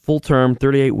 full term,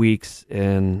 38 weeks,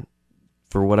 and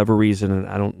for whatever reason, and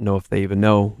I don't know if they even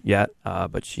know yet,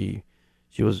 but she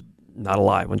was not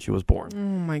alive when she was born. Oh,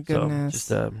 my goodness.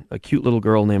 So just a cute little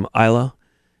girl named Isla,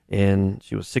 and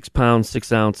she was 6 pounds,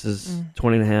 6 ounces,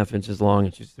 20.5 inches long,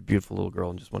 and she's a beautiful little girl,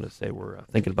 and just wanted to say we're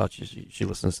thinking about you. She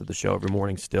listens to the show every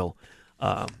morning still.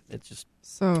 It's just...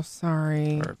 So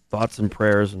sorry. Our thoughts and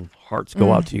prayers and hearts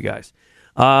go out to you guys.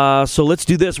 So let's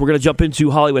do this. We're going to jump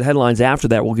into Hollywood headlines. After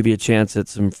that, we'll give you a chance at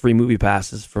some free movie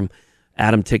passes from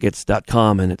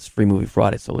AdamTickets.com, and it's Free Movie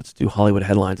Friday. So let's do Hollywood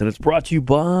headlines, and it's brought to you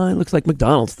by, looks like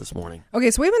McDonald's this morning.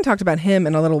 Okay, so we haven't talked about him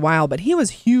in a little while, but he was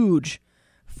huge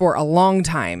for a long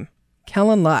time.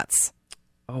 Kellen Lutz.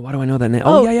 Oh, why do I know that name?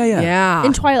 Oh, yeah. Yeah.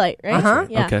 In Twilight, right? Uh-huh.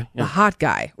 Yeah. Okay. The hot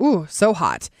guy. Ooh, so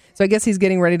hot. So I guess he's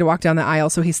getting ready to walk down the aisle.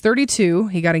 So he's 32.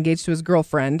 He got engaged to his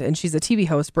girlfriend, and she's a TV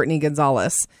host, Brittany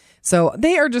Gonzalez. So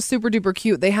they are just super duper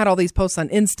cute. They had all these posts on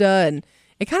Insta, and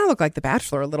it kind of looked like The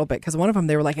Bachelor a little bit, because one of them,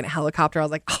 they were like in a helicopter. I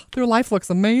was like, oh, their life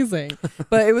looks amazing.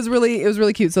 But it was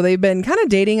really cute. So they've been kind of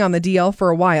dating on the DL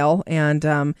for a while, and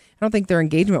I don't think their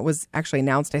engagement was actually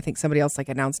announced. I think somebody else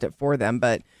announced it for them.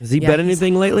 But has he been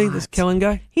anything lately, this Kellen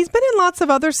guy? He's been in lots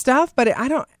of other stuff, but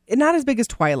not as big as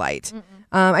Twilight.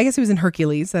 I guess he was in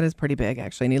Hercules. That is pretty big,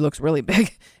 actually, and he looks really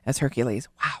big as Hercules.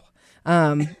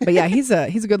 Wow. But yeah, he's a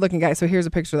good looking guy. So here's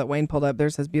a picture that Wayne pulled up.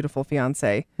 There's his beautiful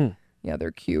fiance. Yeah,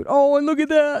 they're cute. Oh, and look at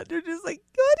that. They're just like,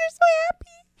 oh, they're so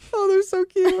happy. Oh, they're so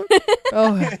cute.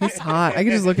 Oh, he's hot. I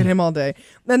could just look at him all day.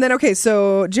 And then, okay,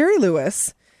 so Jerry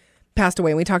Lewis passed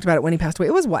away, and we talked about it when he passed away.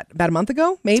 It was what, about a month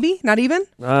ago? Maybe? Not even?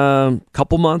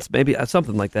 Couple months, maybe,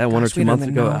 something like that. 1 or 2 months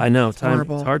ago. I know. Time.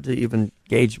 Horrible. It's hard to even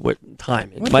gauge what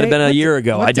time. It What might have day- been a year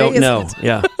ago. what I don't day is know. it?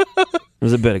 Yeah. It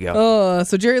was a bit ago.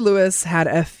 So Jerry Lewis had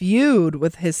a feud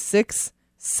with his 6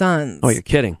 sons. Oh, you're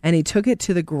kidding. And he took it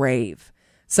to the grave.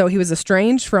 So he was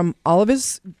estranged from all of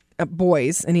his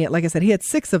boys, and he had, like I said, he had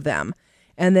 6 of them.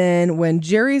 And then when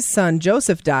Jerry's son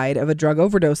Joseph died of a drug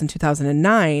overdose in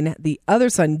 2009, the other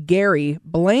son Gary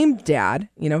blamed dad,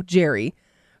 Jerry.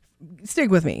 Stick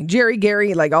with me. Jerry,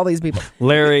 Gary, like all these people.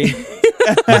 Larry,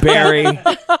 Barry,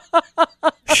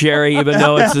 Sherry, even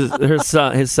though it's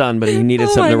his son, but he needed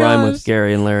something to rhyme with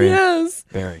Gary and Larry. Yes.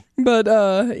 Barry.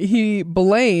 But he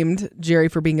blamed Jerry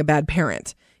for being a bad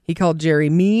parent. He called Jerry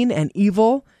mean and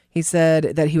evil. He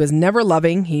said that he was never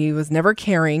loving. He was never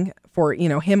caring for,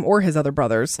 him or his other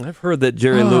brothers. I've heard that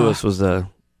Jerry Lewis was a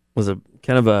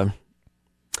kind of a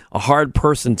hard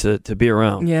person to be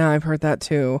around. Yeah, I've heard that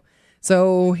too.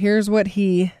 So here's what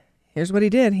he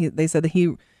did. They said that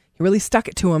he really stuck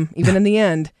it to him. Even in the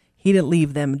end, he didn't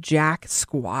leave them jack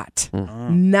squat.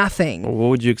 Nothing. Well, what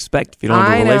would you expect if you don't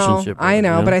have a relationship with I him,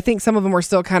 know, but I think some of them were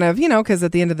still kind of, because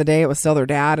at the end of the day, it was still their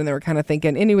dad, and they were kind of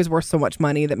thinking, and he was worth so much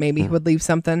money that maybe he would leave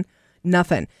something.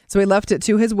 Nothing. So he left it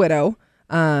to his widow.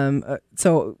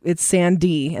 So it's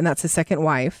Sandy, and that's his second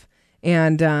wife.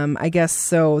 And I guess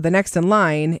so the next in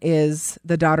line is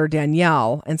the daughter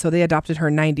Danielle. And so they adopted her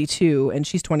in 92, and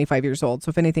she's 25 years old. So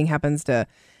if anything happens to,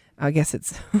 I guess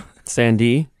it's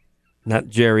Sandy, not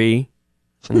Jerry,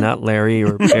 and not Larry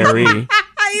or Barry.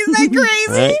 Isn't that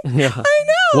crazy? Right? Yeah. I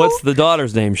know. What's the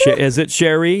daughter's name? Is it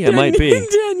Sherry? It might be.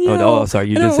 Danielle. Oh, sorry,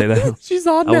 you did say that. She's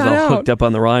odd I was man all out. hooked up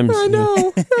on the rhymes. I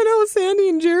know, Sandy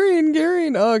and Jerry and Gary.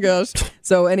 And, oh, gosh.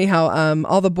 So anyhow,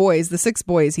 all the boys, the 6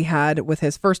 boys he had with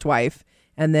his first wife.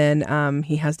 And then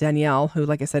he has Danielle, who,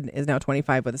 like I said, is now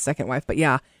 25 with his second wife. But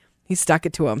yeah, he stuck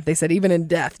it to him. They said even in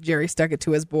death, Jerry stuck it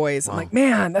to his boys. I'm like,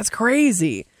 man, that's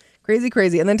crazy.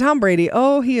 Crazy. And then Tom Brady,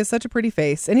 he has such a pretty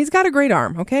face. And he's got a great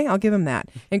arm, okay? I'll give him that.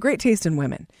 And great taste in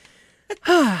women.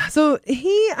 So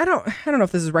I don't know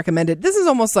if this is recommended. This is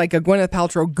almost like a Gwyneth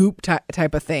Paltrow goop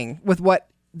type of thing with what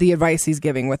the advice he's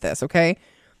giving with this, okay?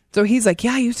 So he's like,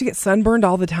 yeah, I used to get sunburned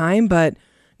all the time, but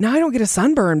now I don't get a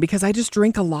sunburn because I just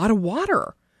drink a lot of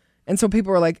water. And so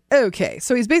people were like, okay.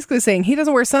 So he's basically saying he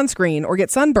doesn't wear sunscreen or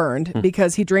get sunburned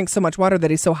because he drinks so much water that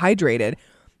he's so hydrated.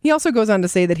 He also goes on to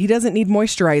say that he doesn't need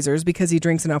moisturizers because he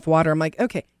drinks enough water. I'm like,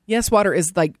 okay, yes, water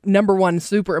is like number one,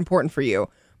 super important for you,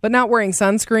 but not wearing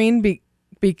sunscreen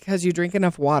because you drink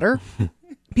enough water.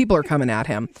 People are coming at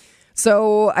him.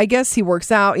 So I guess he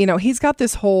works out. He's got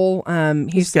this whole...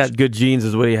 he's got good genes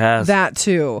is what he has. That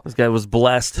too. This guy was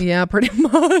blessed. Yeah, pretty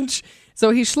much.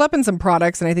 So he's schlepping some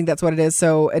products, and I think that's what it is.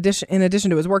 So in addition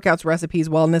to his workouts, recipes,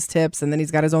 wellness tips, and then he's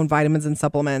got his own vitamins and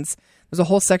supplements. There's a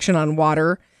whole section on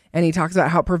water, and he talks about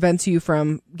how it prevents you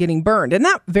from getting burned. And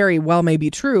that very well may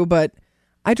be true, but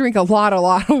I drink a lot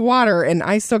of water and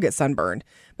I still get sunburned.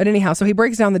 But anyhow, so he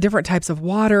breaks down the different types of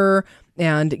water.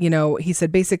 And, he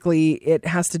said basically it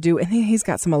has to do, and he's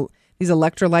got some these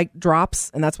electrolyte drops,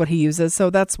 and that's what he uses.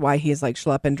 So that's why he's like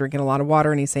schlepping, drinking a lot of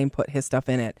water, and he's saying put his stuff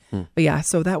in it. But yeah,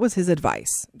 so that was his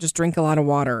advice. Just drink a lot of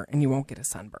water and you won't get a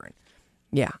sunburn.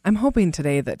 Yeah, I'm hoping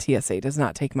today that TSA does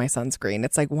not take my sunscreen.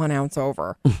 It's like 1 ounce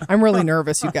over. I'm really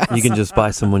nervous, you guys. You can just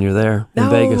buy some when you're there in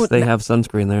Vegas. They have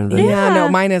sunscreen there in Vegas. Yeah, no,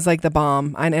 mine is like the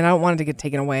bomb, and I don't want it to get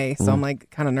taken away, so I'm like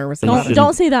kind of nervous about it.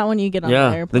 Don't say that when you get on the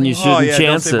airplane. Then you shouldn't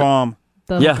chance don't say it. Bomb.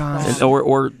 Yeah,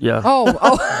 or yeah. Oh,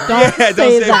 don't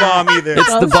say bomb either.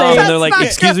 It's the bomb, and they're like,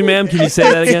 "Excuse me, ma'am, can you say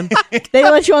that again?" They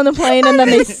let you on the plane, and then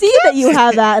they see that you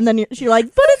have that, and then you're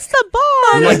like, "But it's the bomb."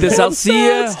 I'm like this. I'll see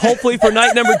you hopefully for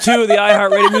night number 2 of the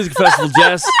iHeartRadio Music Festival,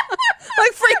 Jess.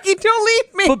 Like, Frankie, don't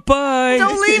leave me. Bye-bye.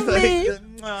 Don't leave me.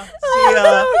 By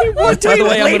the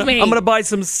way, I'm gonna buy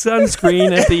some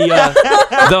sunscreen at the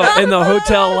in the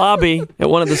hotel lobby at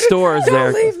one of the stores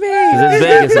there. Don't leave me. 'Cause it's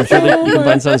Vegas. I'm sure that you can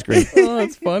find sunscreen. Oh,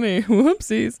 that's funny.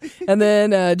 Whoopsies. And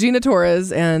then Gina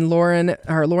Torres and Lawrence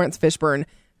Fishburne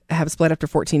have split after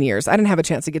 14 years. I didn't have a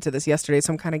chance to get to this yesterday,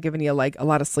 so I'm kind of giving you like a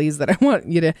lot of sleaze that I want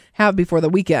you to have before the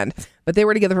weekend. But they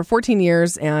were together for 14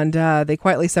 years, and they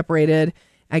quietly separated,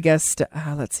 I guess,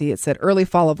 let's see, it said early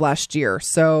fall of last year.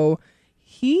 So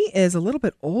he is a little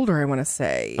bit older, I want to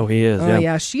say. Oh, he is, Oh,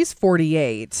 yeah. She's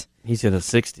 48. He's in his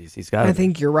 60s. He's got. I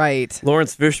think you're right.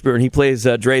 Lawrence Fishburne. He plays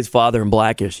Dre's father in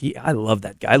Blackish. I love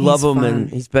that guy. I love him, fun. and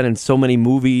he's been in so many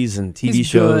movies and TV He's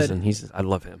shows, good. and I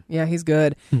love him. Yeah, he's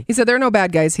good. He said there are no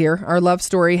bad guys here. Our love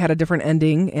story had a different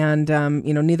ending, and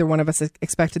neither one of us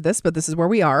expected this, but this is where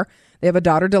we are. They have a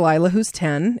daughter, Delilah, who's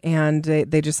 10, and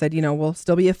they just said, we'll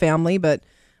still be a family, but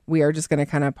we are just going to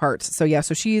kind of part. So yeah,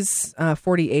 so she's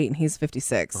 48 and he's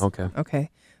 56. Okay.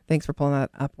 Thanks for pulling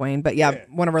that up, Wayne. But yeah,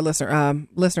 one of our listener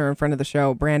and friend of the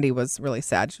show, Brandy, was really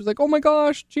sad. She was like, "Oh my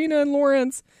gosh, Gina and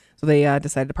Lawrence." So they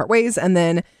decided to part ways. And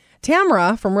then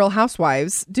Tamara from Real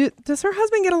Housewives, does her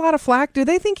husband get a lot of flack? Do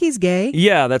they think he's gay?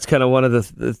 Yeah, that's kind of one of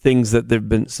the things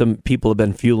that some people have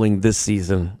been fueling this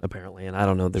season, apparently. And I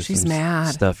don't know. She's some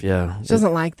mad. Stuff, yeah. She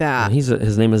doesn't like that.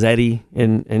 His name is Eddie,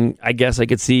 and I guess I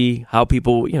could see how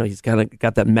people, he's kind of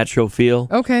got that metro feel.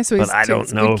 Okay, so he's I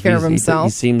don't know good care of himself.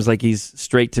 He seems like he's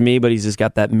straight to me, but he's just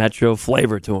got that metro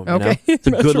flavor to him. Okay, It's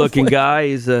a good-looking guy.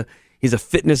 He's a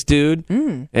fitness dude,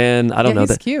 and I don't know he's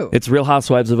that cute. It's Real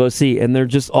Housewives of OC, and they're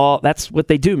just that's what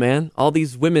they do, man. All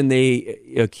these women they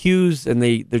accuse, and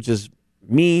they're just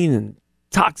mean and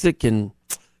toxic, and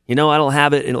I don't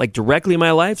have it like directly in my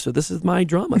life, so this is my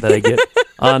drama that I get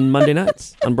on Monday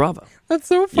nights on Bravo. That's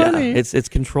so funny. Yeah, it's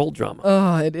controlled drama.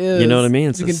 Oh, it is. You know what I mean?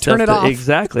 It's you the can turn stuff it off.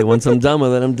 Exactly. Once I'm done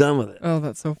with it, I'm done with it. Oh,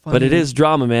 that's so funny. But it is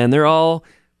drama, man. They're all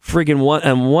friggin'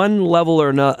 one level or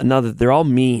another. They're all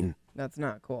mean. That's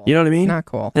not cool. You know what I mean? Not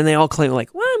cool. And they all claim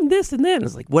like, well, I'm this and that.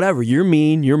 It's like, whatever. You're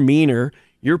mean. You're meaner.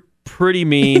 You're pretty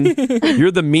mean. You're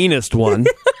the meanest one.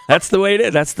 That's the way it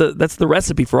is. That's the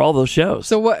recipe for all those shows.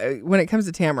 So when it comes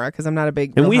to Tamara, because I'm not a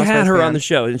big and Real we had Housewives her fan. on the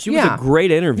show, and she was a great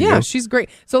interview. Yeah, she's great.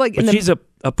 So but she's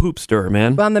a poop stirrer,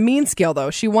 man. But on the mean scale, though,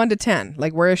 she 1 to 10.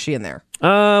 Like, where is she in there?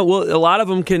 Well, a lot of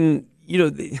them can.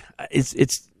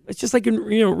 It's just like in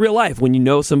real life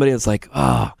when somebody that's like,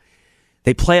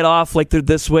 they play it off like they're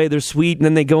this way, they're sweet, and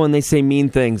then they go and they say mean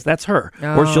things. That's her.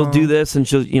 Or she'll do this and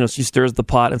she'll, she stirs the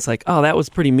pot. And it's like, oh, that was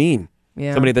pretty mean.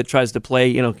 Yeah. Somebody that tries to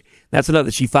play, that's another.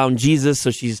 She found Jesus,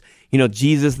 so she's,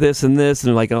 Jesus this and this,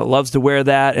 and like loves to wear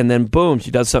that, and then boom,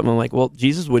 she does something. I'm like, well,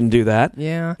 Jesus wouldn't do that.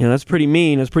 Yeah. That's pretty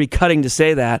mean. That's pretty cutting to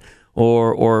say that.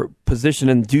 Or position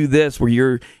and do this where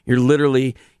you're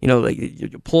literally like you're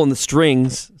pulling the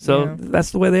strings. So that's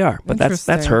the way they are. But that's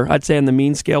her. I'd say on the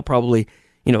mean scale, probably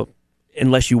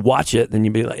unless you watch it, then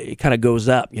you'd be like, it kind of goes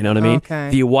up. You know what I mean? Okay.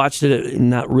 If you watched it and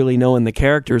not really knowing the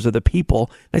characters or the people,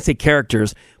 I say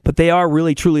characters, but they are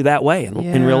really truly that way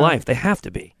in real life. They have to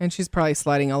be. And she's probably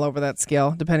sliding all over that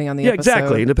scale, depending on the episode.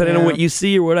 Exactly. Depending on what you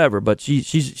see or whatever. But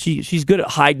she's good at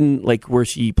hiding, like where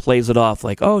she plays it off,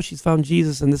 like, oh, she's found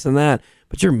Jesus and this and that.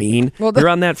 But you're mean. Well, you're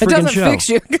on that freaking show. It doesn't fix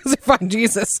you because you find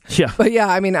Jesus. Yeah. But yeah,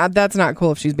 I mean, that's not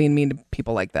cool if she's being mean to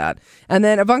people like that. And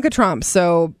then Ivanka Trump.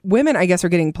 So women, I guess, are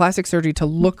getting plastic surgery to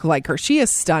look like her. She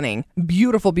is stunning.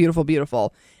 Beautiful, beautiful,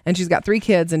 beautiful. And she's got 3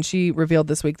 kids, and she revealed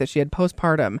this week that she had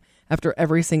postpartum after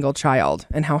every single child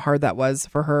and how hard that was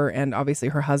for her and obviously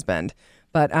her husband.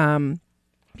 But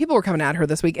people were coming at her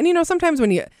this week. And, sometimes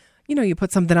when you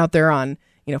put something out there on,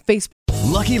 Facebook.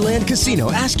 Lucky Land Casino,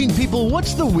 asking people,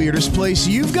 what's the weirdest place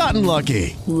you've gotten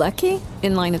lucky? Lucky?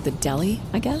 In line at the deli,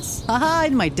 I guess? Aha,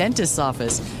 in my dentist's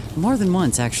office. More than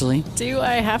once, actually. Do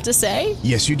I have to say?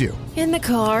 Yes, you do. In the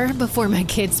car before my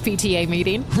kids' PTA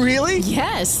meeting. Really?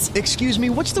 Yes. Excuse me,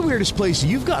 what's the weirdest place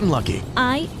you've gotten lucky?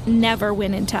 I never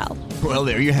win and tell. Well,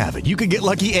 there you have it. You can get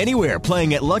lucky anywhere,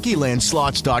 playing at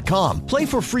LuckyLandSlots.com. Play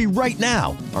for free right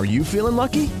now. Are you feeling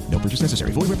lucky? No purchase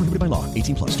necessary. Void where prohibited by law.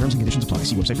 18 plus. Terms and conditions apply.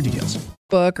 See website for details.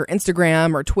 Book or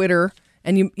Instagram or Twitter,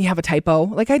 and you have a typo.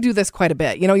 Like, I do this quite a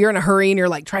bit. You know, you're in a hurry and you're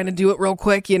like trying to do it real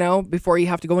quick, you know, before you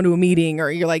have to go into a meeting,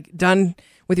 or you're like done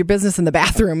with your business in the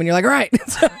bathroom and you're like, all right,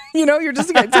 so, you know, you're just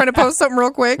trying to post something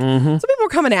real quick. Mm-hmm. So people are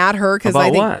coming at her because I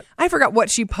think what? I forgot what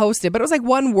she posted, but it was like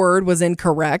one word was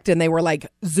incorrect and they were like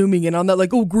zooming in on that,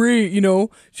 like, oh, great, you know,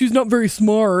 she's not very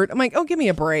smart. I'm like, oh, give me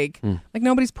a break. Like,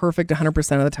 nobody's perfect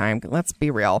 100% of the time. Let's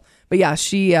be real. But yeah,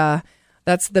 she,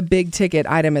 that's the big ticket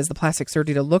item, is the plastic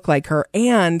surgery to look like her.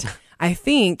 And I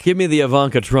think... Give me the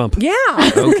Ivanka Trump. Yeah.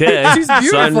 Okay. She's beautiful.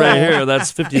 Sign right here.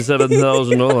 That's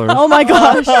 $57,000. Oh my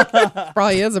gosh.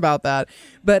 Probably is about that.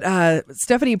 But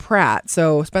Stephanie Pratt,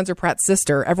 so Spencer Pratt's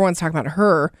sister, everyone's talking about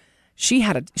her. She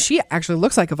actually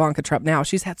looks like Ivanka Trump now.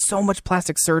 She's had so much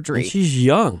plastic surgery. And she's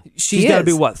young. She's got to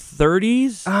be, what,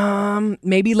 30s?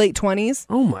 Maybe late 20s.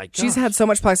 Oh my god. She's had so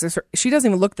much plastic surgery. She doesn't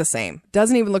even look the same.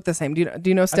 Do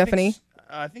you know Stephanie?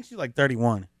 I think she's like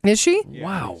 31. Is she? Yeah,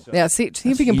 wow. so. Yeah, see if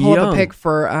you can pull up young. a pic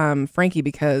for Frankie,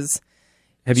 because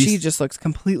she just looks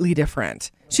completely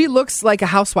different. She looks like a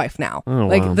housewife now. Oh,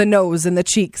 like wow. the nose and the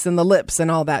cheeks and the lips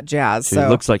and all that jazz. She so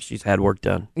looks like she's had work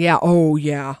done. yeah. Oh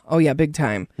yeah, big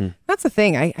time. That's the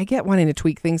thing. I get wanting to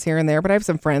tweak things here and there, but I have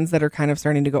some friends that are kind of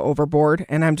starting to go overboard,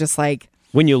 and I'm just like,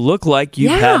 When you look like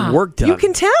you've had work done. You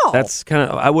can tell. That's kind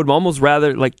of, I would almost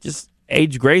rather like just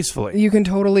age gracefully. You can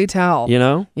totally tell. You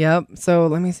know? Yep. So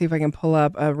let me see if I can pull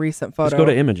up a recent photo. Just go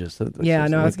to images. Yeah,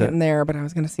 no, I was getting there, but I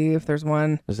was going to see if there's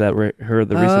one. Is that her,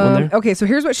 the recent one there? Okay, so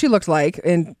here's what she looked like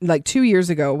in like 2 years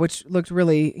ago, which looked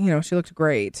really, she looked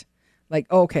great.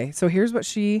 Like, okay, so here's what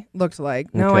she looked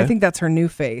like. No, Okay. I think that's her new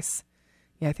face.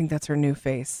 Yeah, I think that's her new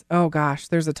face. Oh gosh,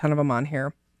 there's a ton of them on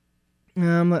here.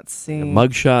 Let's see.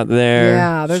 Mugshot there.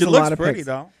 Yeah, there's She a looks lot of pretty, pics.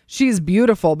 though. She's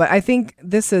beautiful, but I think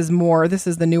this is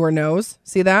the newer nose.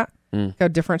 See that? Look how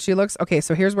different she looks. Okay,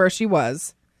 so here's where she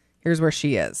was. Here's where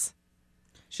she is.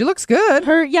 She looks good.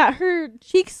 Her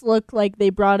cheeks look like they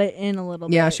brought it in a little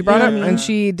bit. Yeah, she brought it, and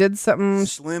she did something.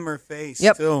 Slimmer face,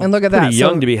 Yep, too. and look at Pretty that.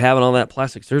 young to be having all that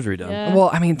plastic surgery done. Yeah. Well,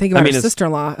 I mean, think about her it's-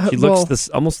 sister-in-law. She Well,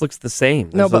 almost looks the same.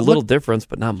 No, There's but a little look- difference,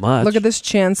 but not much. Look at this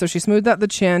chin. So she smoothed out the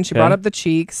chin. She Okay. brought up the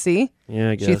cheeks. See?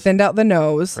 Yeah, I guess. She thinned out the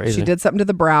nose. Crazy. She did something to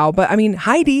the brow. But I mean,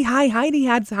 Heidi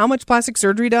had how much plastic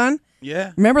surgery done?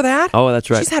 Yeah. Remember that? Oh, that's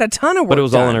right. She's had a ton of work But it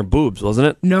was all done. in her boobs, wasn't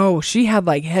it? No, she had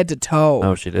like head to toe.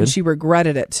 Oh, she did? And she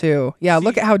regretted it too. Yeah,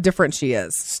 look at how different she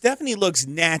is. Stephanie looks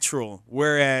natural,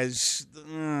 whereas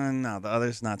no, the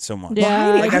other's not so much.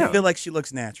 Yeah. Like, I I don't- feel like she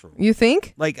looks natural. You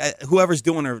think? Like whoever's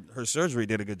doing her surgery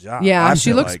did a good job. Yeah, I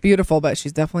she feel looks like. beautiful, but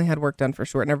she's definitely had work done for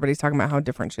sure. And everybody's talking about how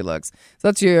different she looks. So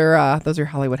that's your those are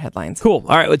Hollywood headlines. Cool.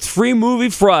 All right, it's Free Movie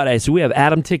Friday. So we have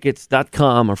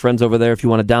AtomTickets.com. Our friends over there, if you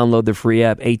want to download their free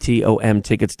app,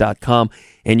 ATOMTickets.com.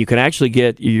 And you can actually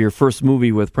get your first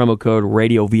movie with promo code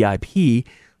Radio VIP.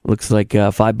 Looks like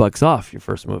 $5 off your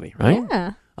first movie, right?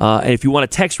 Yeah. And if you want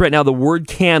to text right now the word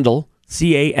candle,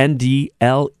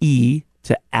 CANDLE,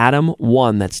 to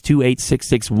Adam1, that's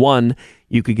 28661,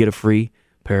 you could get a free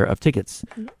pair of tickets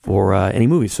for any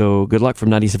movie. So good luck from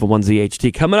 97.1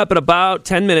 ZHT. Coming up in about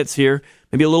 10 minutes here,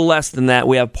 maybe a little less than that,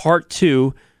 we have part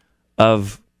 2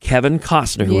 of Kevin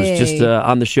Costner, who was just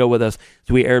on the show with us.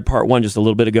 So we aired part 1 just a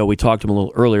little bit ago. We talked to him a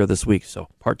little earlier this week. So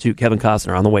part 2, Kevin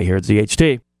Costner on the way here at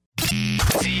ZHT.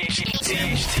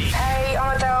 Hey,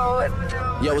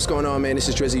 Otto. Yo, what's going on, man? This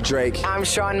is Drizzy Drake. I'm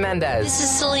Shawn Mendes. This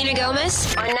is Selena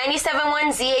Gomez on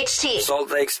 97.1 ZHT. Salt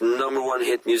Lake's #1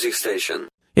 hit music station.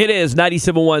 It is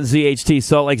 97.1 ZHT,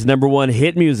 Salt Lake's #1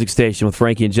 hit music station with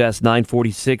Frankie and Jess,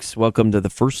 946. Welcome to the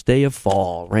first day of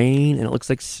fall. Rain, and it looks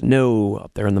like snow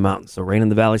up there in the mountains. So rain in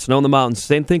the valley, snow in the mountains.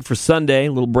 Same thing for Sunday.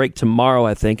 A little break tomorrow,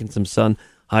 I think, and some sun.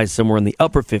 Highs somewhere in the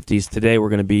upper 50s. Today we're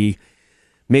going to be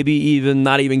maybe even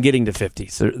not even getting to 50.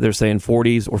 So they're saying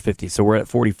 40s or 50s. So we're at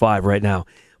 45 right now.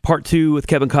 Part 2 with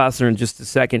Kevin Costner in just a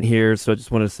second here. So I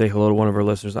just wanted to say hello to one of our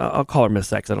listeners. I'll call her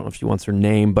Miss X. I don't know if she wants her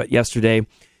name, but yesterday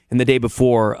and the day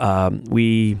before,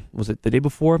 was it the day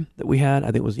before that we had? I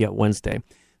think it was, Wednesday,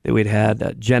 that we'd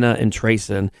had Jenna and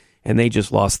Trayson, and they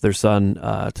just lost their son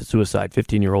to suicide.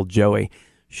 15-year-old Joey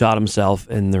shot himself,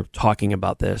 and they're talking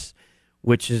about this,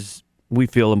 which is, we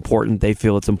feel important. They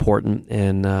feel it's important,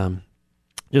 and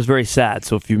just very sad.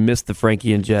 So if you missed the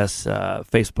Frankie and Jess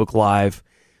Facebook Live,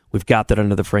 we've got that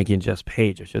under the Frankie and Jess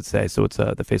page, I should say. So it's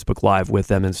the Facebook Live with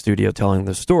them in studio telling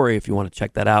the story if you want to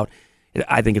check that out.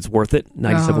 I think it's worth it.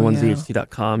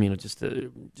 971zht.com.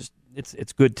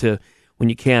 It's good to, when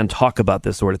you can, talk about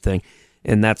this sort of thing.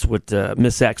 And that's what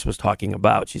Miss X was talking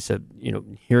about. She said,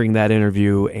 hearing that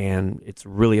interview, and it's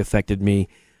really affected me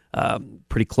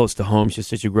pretty close to home. She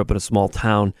said she grew up in a small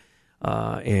town,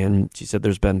 and she said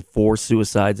there's been 4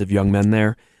 suicides of young men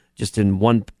there. Just in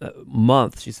 1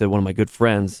 month, she said one of my good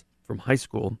friends from high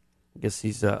school, I guess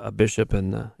he's a bishop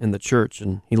in the church,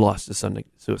 and he lost his son to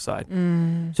suicide.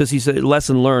 So she said,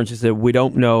 lesson learned. She said, we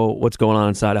don't know what's going on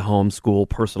inside a home, school,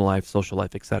 personal life, social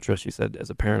life, etc. She said, as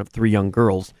a parent of 3 young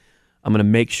girls, I'm going to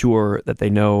make sure that they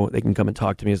know they can come and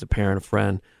talk to me as a parent, a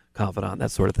friend, confidant,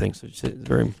 that sort of thing. So she said it's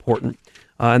very important.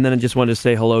 And then I just wanted to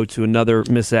say hello to another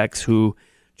Miss X who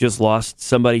just lost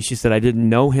somebody. She said, I didn't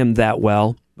know him that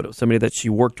well, but it was somebody that she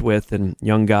worked with, and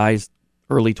young guys,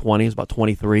 early 20s, about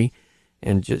 23.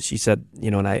 And she said,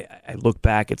 and I look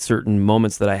back at certain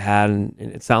moments that I had, and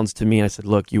it sounds to me, and I said,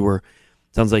 look,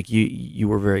 sounds like you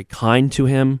were very kind to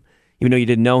him, even though you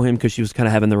didn't know him, because she was kind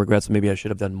of having the regrets, maybe I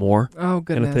should have done more. Oh,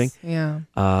 goodness. Kind of thing.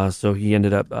 Yeah. So he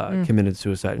ended up committed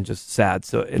suicide, and just sad.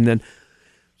 So, and then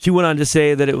she went on to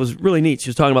say that it was really neat. She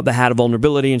was talking about the hat of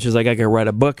vulnerability, and she's like, I could write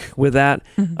a book with that.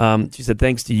 She said,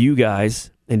 thanks to you guys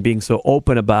and being so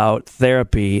open about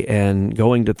therapy and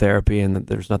going to therapy, and that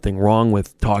there's nothing wrong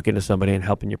with talking to somebody and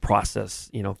helping you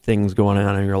process, things going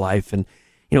on in your life, and,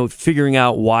 figuring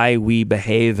out why we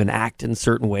behave and act in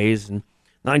certain ways. And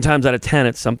 9 times out of 10,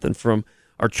 it's something from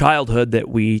our childhood that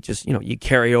we just, you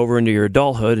carry over into your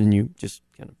adulthood, and you just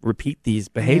kind of repeat these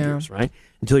behaviors, right?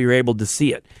 Until you're able to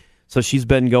see it. So she's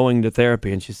been going to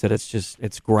therapy, and she said it's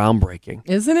groundbreaking.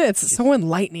 Isn't it? It's so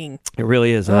enlightening. It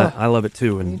really is. I love it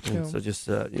too. Me too. And so just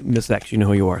Miss X, you know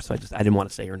who you are. So I didn't want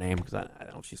to say her name because I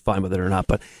don't know if she's fine with it or not.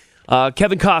 But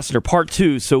Kevin Costner, part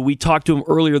 2. So we talked to him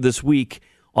earlier this week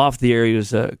off the air. He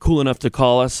was cool enough to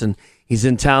call us, and he's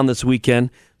in town this weekend.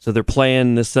 So they're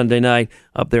playing this Sunday night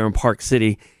up there in Park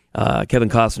City. Kevin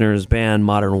Costner's band,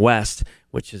 Modern West,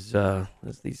 which is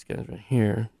these guys right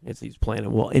here. He's playing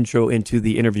a intro into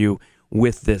the interview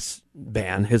with this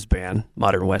band, his band,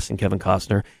 Modern West, and Kevin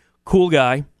Costner. Cool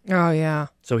guy. Oh, yeah.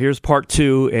 So here's part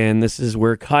 2, and this is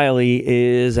where Kylie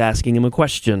is asking him a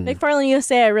question. McFarlane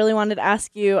USA, I really wanted to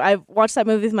ask you. I've watched that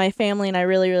movie with my family, and I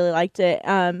really, really liked it.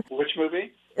 Which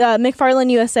movie? McFarlane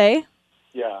USA.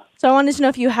 Yeah. So I wanted to know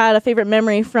if you had a favorite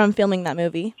memory from filming that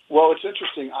movie. Well, it's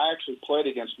interesting. I actually played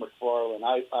against McFarlane.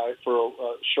 I for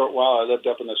a short while, I lived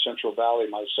up in the Central Valley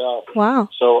myself. Wow.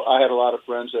 So I had a lot of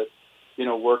friends that,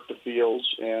 worked the fields,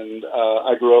 and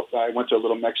I went to a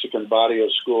little Mexican barrio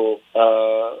school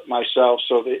myself.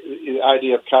 So the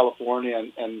idea of California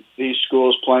and these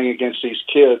schools playing against these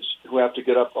kids who have to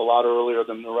get up a lot earlier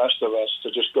than the rest of us to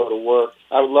just go to work,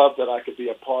 I would love that I could be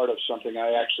a part of something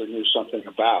I actually knew something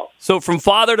about. So from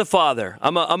father to father,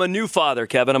 I'm a new father,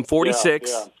 Kevin. I'm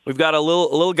 46. Yeah. We've got a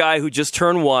little guy who just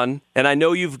turned 1, and I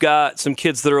know you've got some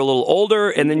kids that are a little older,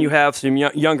 and then you have some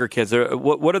younger kids.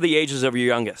 What are the ages of your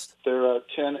youngest? They're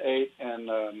 10, 8, and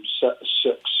 6,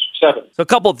 7. So a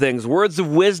couple of things. Words of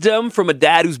wisdom from a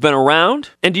dad who's been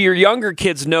around, and do your younger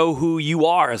kids know who you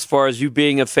are as far as you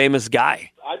being a famous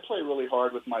guy? I play really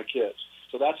hard with my kids,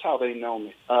 so that's how they know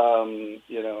me.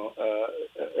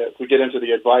 If we get into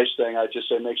the advice thing, I just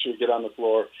say make sure you get on the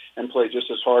floor and play just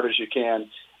as hard as you can,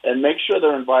 and make sure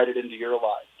they're invited into your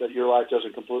life, that your life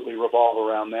doesn't completely revolve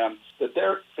around them, that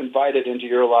they're invited into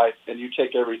your life, and you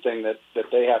take everything that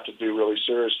they have to do really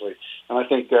seriously. And I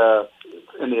think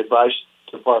in the advice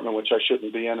department, which I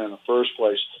shouldn't be in the first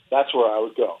place, that's where I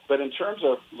would go. But in terms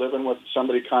of living with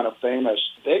somebody kind of famous,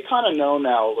 they kind of know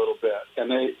now a little bit,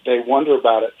 and they wonder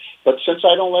about it. But since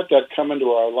I don't let that come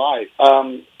into our life,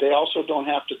 they also don't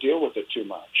have to deal with it too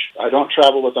much. I don't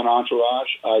travel with an entourage.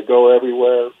 I go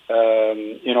everywhere.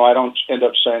 I don't end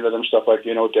up saying to them stuff like,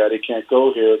 Daddy can't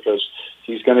go here because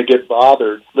he's going to get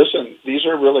bothered. Listen, these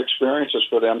are real experiences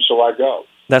for them, so I go.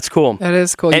 That's cool. That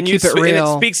is cool. You keep it real. And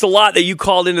it speaks a lot that you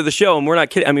called into the show, and we're not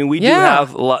kidding. I mean, we do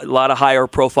have a lot of higher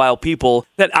profile people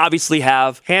that obviously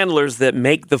have handlers that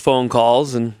make the phone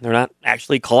calls, and they're not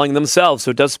actually calling themselves.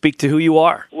 So it does speak to who you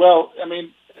are. Well, I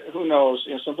mean, who knows?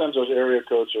 Sometimes those area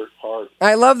codes are hard.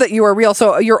 I love that you are real.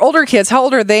 So your older kids, how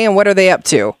old are they, and what are they up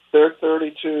to? They're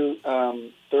 32,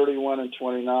 31, and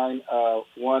 29.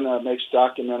 One makes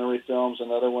documentary films.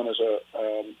 Another one is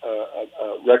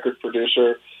a record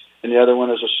producer. And the other one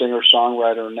is a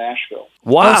singer-songwriter in Nashville.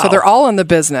 Wow. Oh, so they're all in the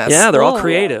business. Yeah, they're all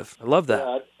creative. I love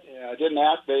that. Yeah, I didn't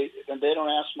ask. They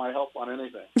don't ask my help on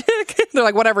anything. They're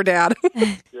like, whatever, Dad.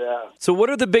 Yeah. So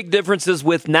what are the big differences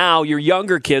with now your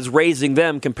younger kids, raising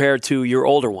them compared to your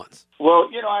older ones? Well,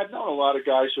 I've known a lot of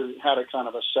guys who had a kind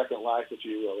of a second life, if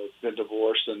you will. They've been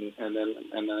divorced and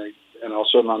then and all of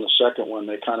a sudden on the second one,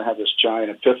 they kind of have this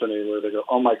giant epiphany where they go,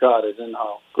 oh my God, I didn't know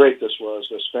how great this was,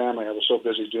 this family. I was so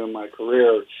busy doing my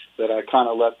career that I kind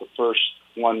of let the first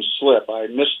one slip. I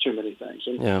missed too many things.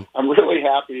 And I'm really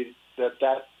happy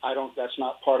that's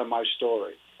not part of my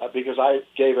story because I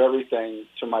gave everything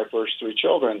to my first three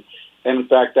children. And in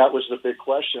fact, that was the big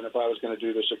question. If I was going to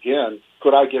do this again,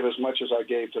 could I give as much as I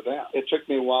gave to them? It took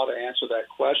me a while to answer that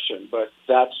question, but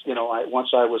that's, once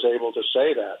I was able to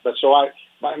say that. But so I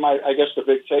guess the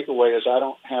big takeaway is I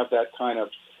don't have that kind of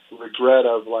regret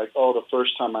of like, oh, the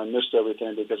first time I missed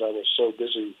everything because I was so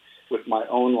busy with my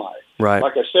own life. Right.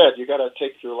 Like I said, you got to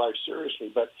take your life seriously,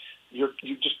 but you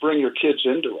just bring your kids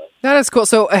into it. That is cool.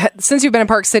 So since you've been in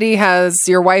Park City, has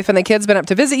your wife and the kids been up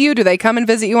to visit you? Do they come and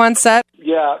visit you on set?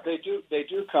 Yeah, they do. They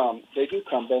do come. They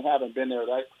haven't been there.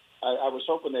 I was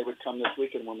hoping they would come this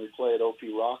weekend when we play at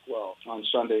O.P. Rockwell on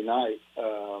Sunday night.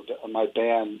 My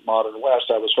band, Modern West,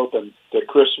 I was hoping that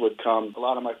Chris would come. A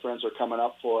lot of my friends are coming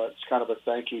up for it. It's kind of a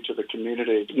thank you to the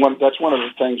community. That's one of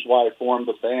the things why I formed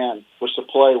the band, was to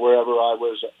play wherever I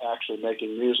was actually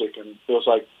making music. And it feels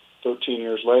like 13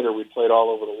 years later, we played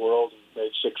all over the world and made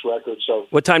 6 records. So,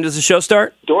 what time does the show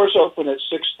start? Doors open at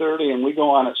 6:30, and we go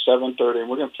on at 7:30, and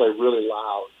we're going to play really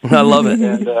loud. I love it.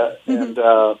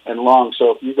 and long.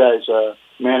 So if you guys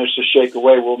manage to shake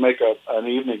away, we'll make an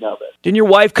evening of it. Didn't your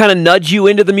wife kind of nudge you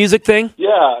into the music thing?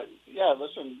 Yeah.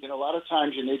 Listen, a lot of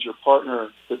times you need your partner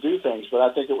to do things, but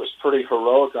I think it was pretty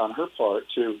heroic on her part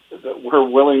to her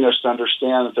willingness to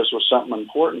understand that this was something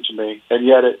important to me, and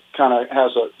yet it kind of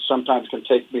sometimes can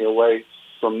take me away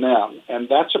from them, and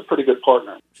that's a pretty good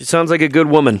partner. She sounds like a good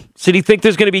woman. So do you think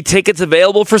there's going to be tickets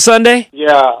available for Sunday?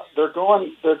 Yeah, they're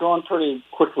going pretty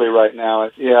quickly right now.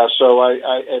 Yeah, so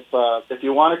if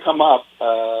you want to come up,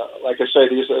 like I say,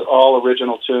 these are all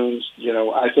original tunes.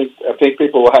 I think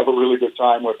people will have a really good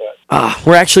time with it.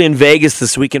 We're actually in Vegas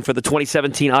this weekend for the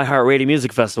 2017 iHeartRadio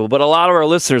Music Festival, but a lot of our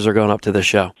listeners are going up to the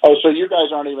show. Oh, so you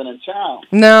guys aren't even in town?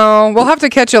 No, we'll have to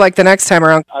catch you like the next time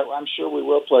around. I'm sure we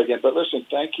will play again. But listen,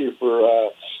 thank you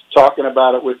for talking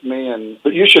about it with me.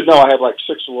 But you should know I have like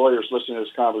 6 lawyers listening to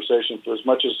this conversation. For as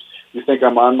much as you think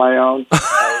I'm on my own.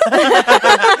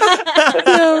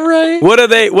 Yeah, right. What are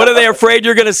they afraid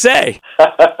you're going to say?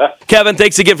 Kevin,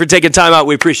 thanks again for taking time out.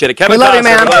 We appreciate it. Kevin, we love you,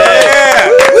 man.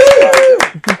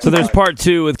 So there's part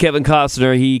 2 with Kevin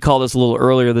Costner. He called us a little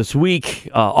earlier this week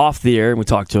off the air, and we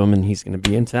talked to him, and he's going to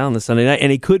be in town this Sunday night.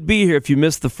 And he could be here. If you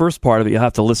missed the first part of it, you'll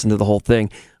have to listen to the whole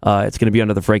thing. It's going to be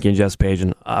under the Frankie and Jess page,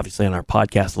 and obviously on our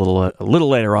podcast a little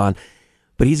later on.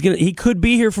 But he could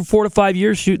be here for 4 to 5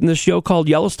 years shooting this show called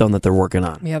Yellowstone that they're working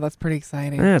on. Yeah, that's pretty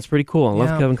exciting. Yeah, it's pretty cool. I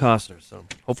love Kevin Costner. So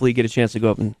hopefully you get a chance to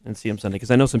go up and see him Sunday, because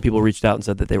I know some people reached out and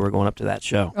said that they were going up to that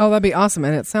show. Oh, that'd be awesome.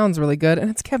 And it sounds really good. And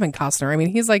it's Kevin Costner. I mean,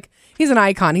 he's an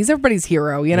icon. He's everybody's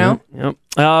hero, you know? Yep.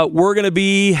 We're going to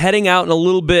be heading out in a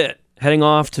little bit. Heading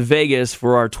off to Vegas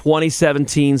for our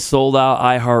 2017 sold-out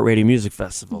iHeartRadio Music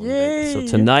Festival. Yay. So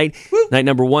tonight, night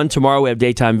number 1, tomorrow we have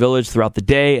Daytime Village throughout the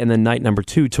day, and then night number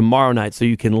 2 tomorrow night. So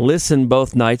you can listen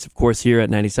both nights, of course, here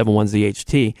at 97.1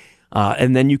 ZHT,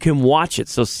 and then you can watch it.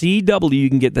 So CW, you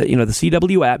can get the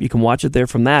CW app. You can watch it there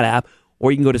from that app,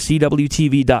 or you can go to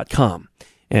CWTV.com,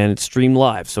 and it's streamed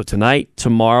live. So tonight,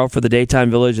 tomorrow for the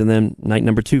Daytime Village, and then night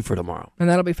number 2 for tomorrow. And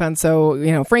that'll be fun.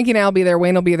 So, Frankie and I will be there.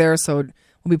 Wayne will be there. So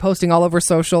we'll be posting all over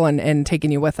social and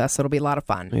taking you with us. So it'll be a lot of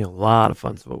fun. It'll be a lot of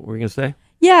fun. So what were we going to say?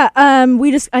 Yeah, I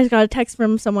just got a text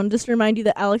from someone just to remind you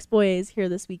that Alex Boye is here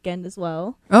this weekend as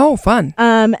well. Oh, fun.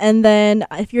 And then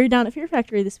if you're down at Fear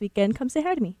Factory this weekend, come say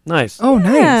hi to me. Nice. Oh,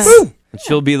 nice. Yeah. And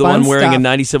she'll be the Fun one wearing stuff.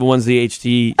 a 97.1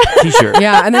 ZHT t-shirt.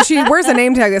 Yeah, and then she wears a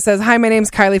name tag that says, "Hi, my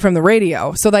name's Kylie from the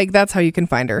radio." So, that's how you can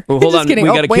find her. Well, hold Just on. kidding.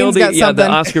 We got to kill Wayne's got the something.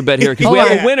 Oscar bet here, because we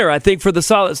have a winner, I think, for the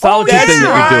solitude thing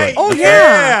that we're doing. Oh,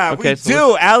 Yeah, Okay, we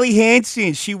so do. Allie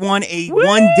Hansen, she won a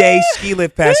one-day ski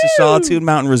lift pass to Solitude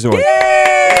Mountain Resort. All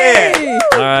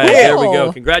right, there we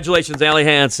go. Congratulations, Allie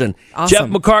Hansen.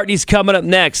 Awesome. Jeff McCartney's coming up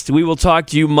next. We will talk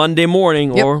to you Monday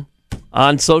morning or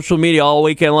on social media all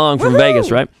weekend long from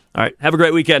Vegas, right? All right, have a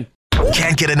great weekend.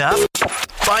 Can't get enough?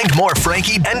 Find more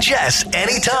Frankie and Jess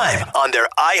anytime on their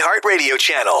iHeartRadio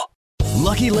channel.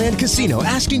 Lucky Land Casino,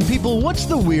 asking people, what's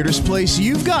the weirdest place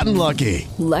you've gotten lucky?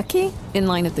 Lucky? In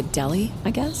line at the deli,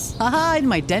 I guess? Aha, in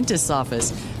my dentist's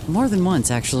office. More than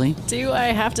once, actually. Do I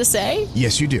have to say?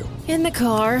 Yes, you do. In the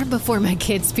car before my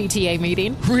kids' PTA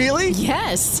meeting. Really?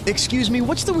 Yes. Excuse me,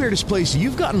 what's the weirdest place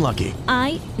you've gotten lucky?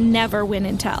 I never win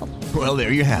and tell. Well,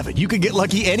 there you have it. You can get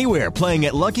lucky anywhere, playing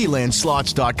at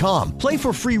LuckyLandSlots.com. Play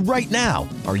for free right now.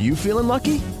 Are you feeling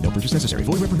lucky? No purchase necessary.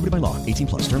 Void where prohibited by law.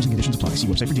 18+. Terms and conditions apply. See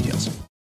website for details.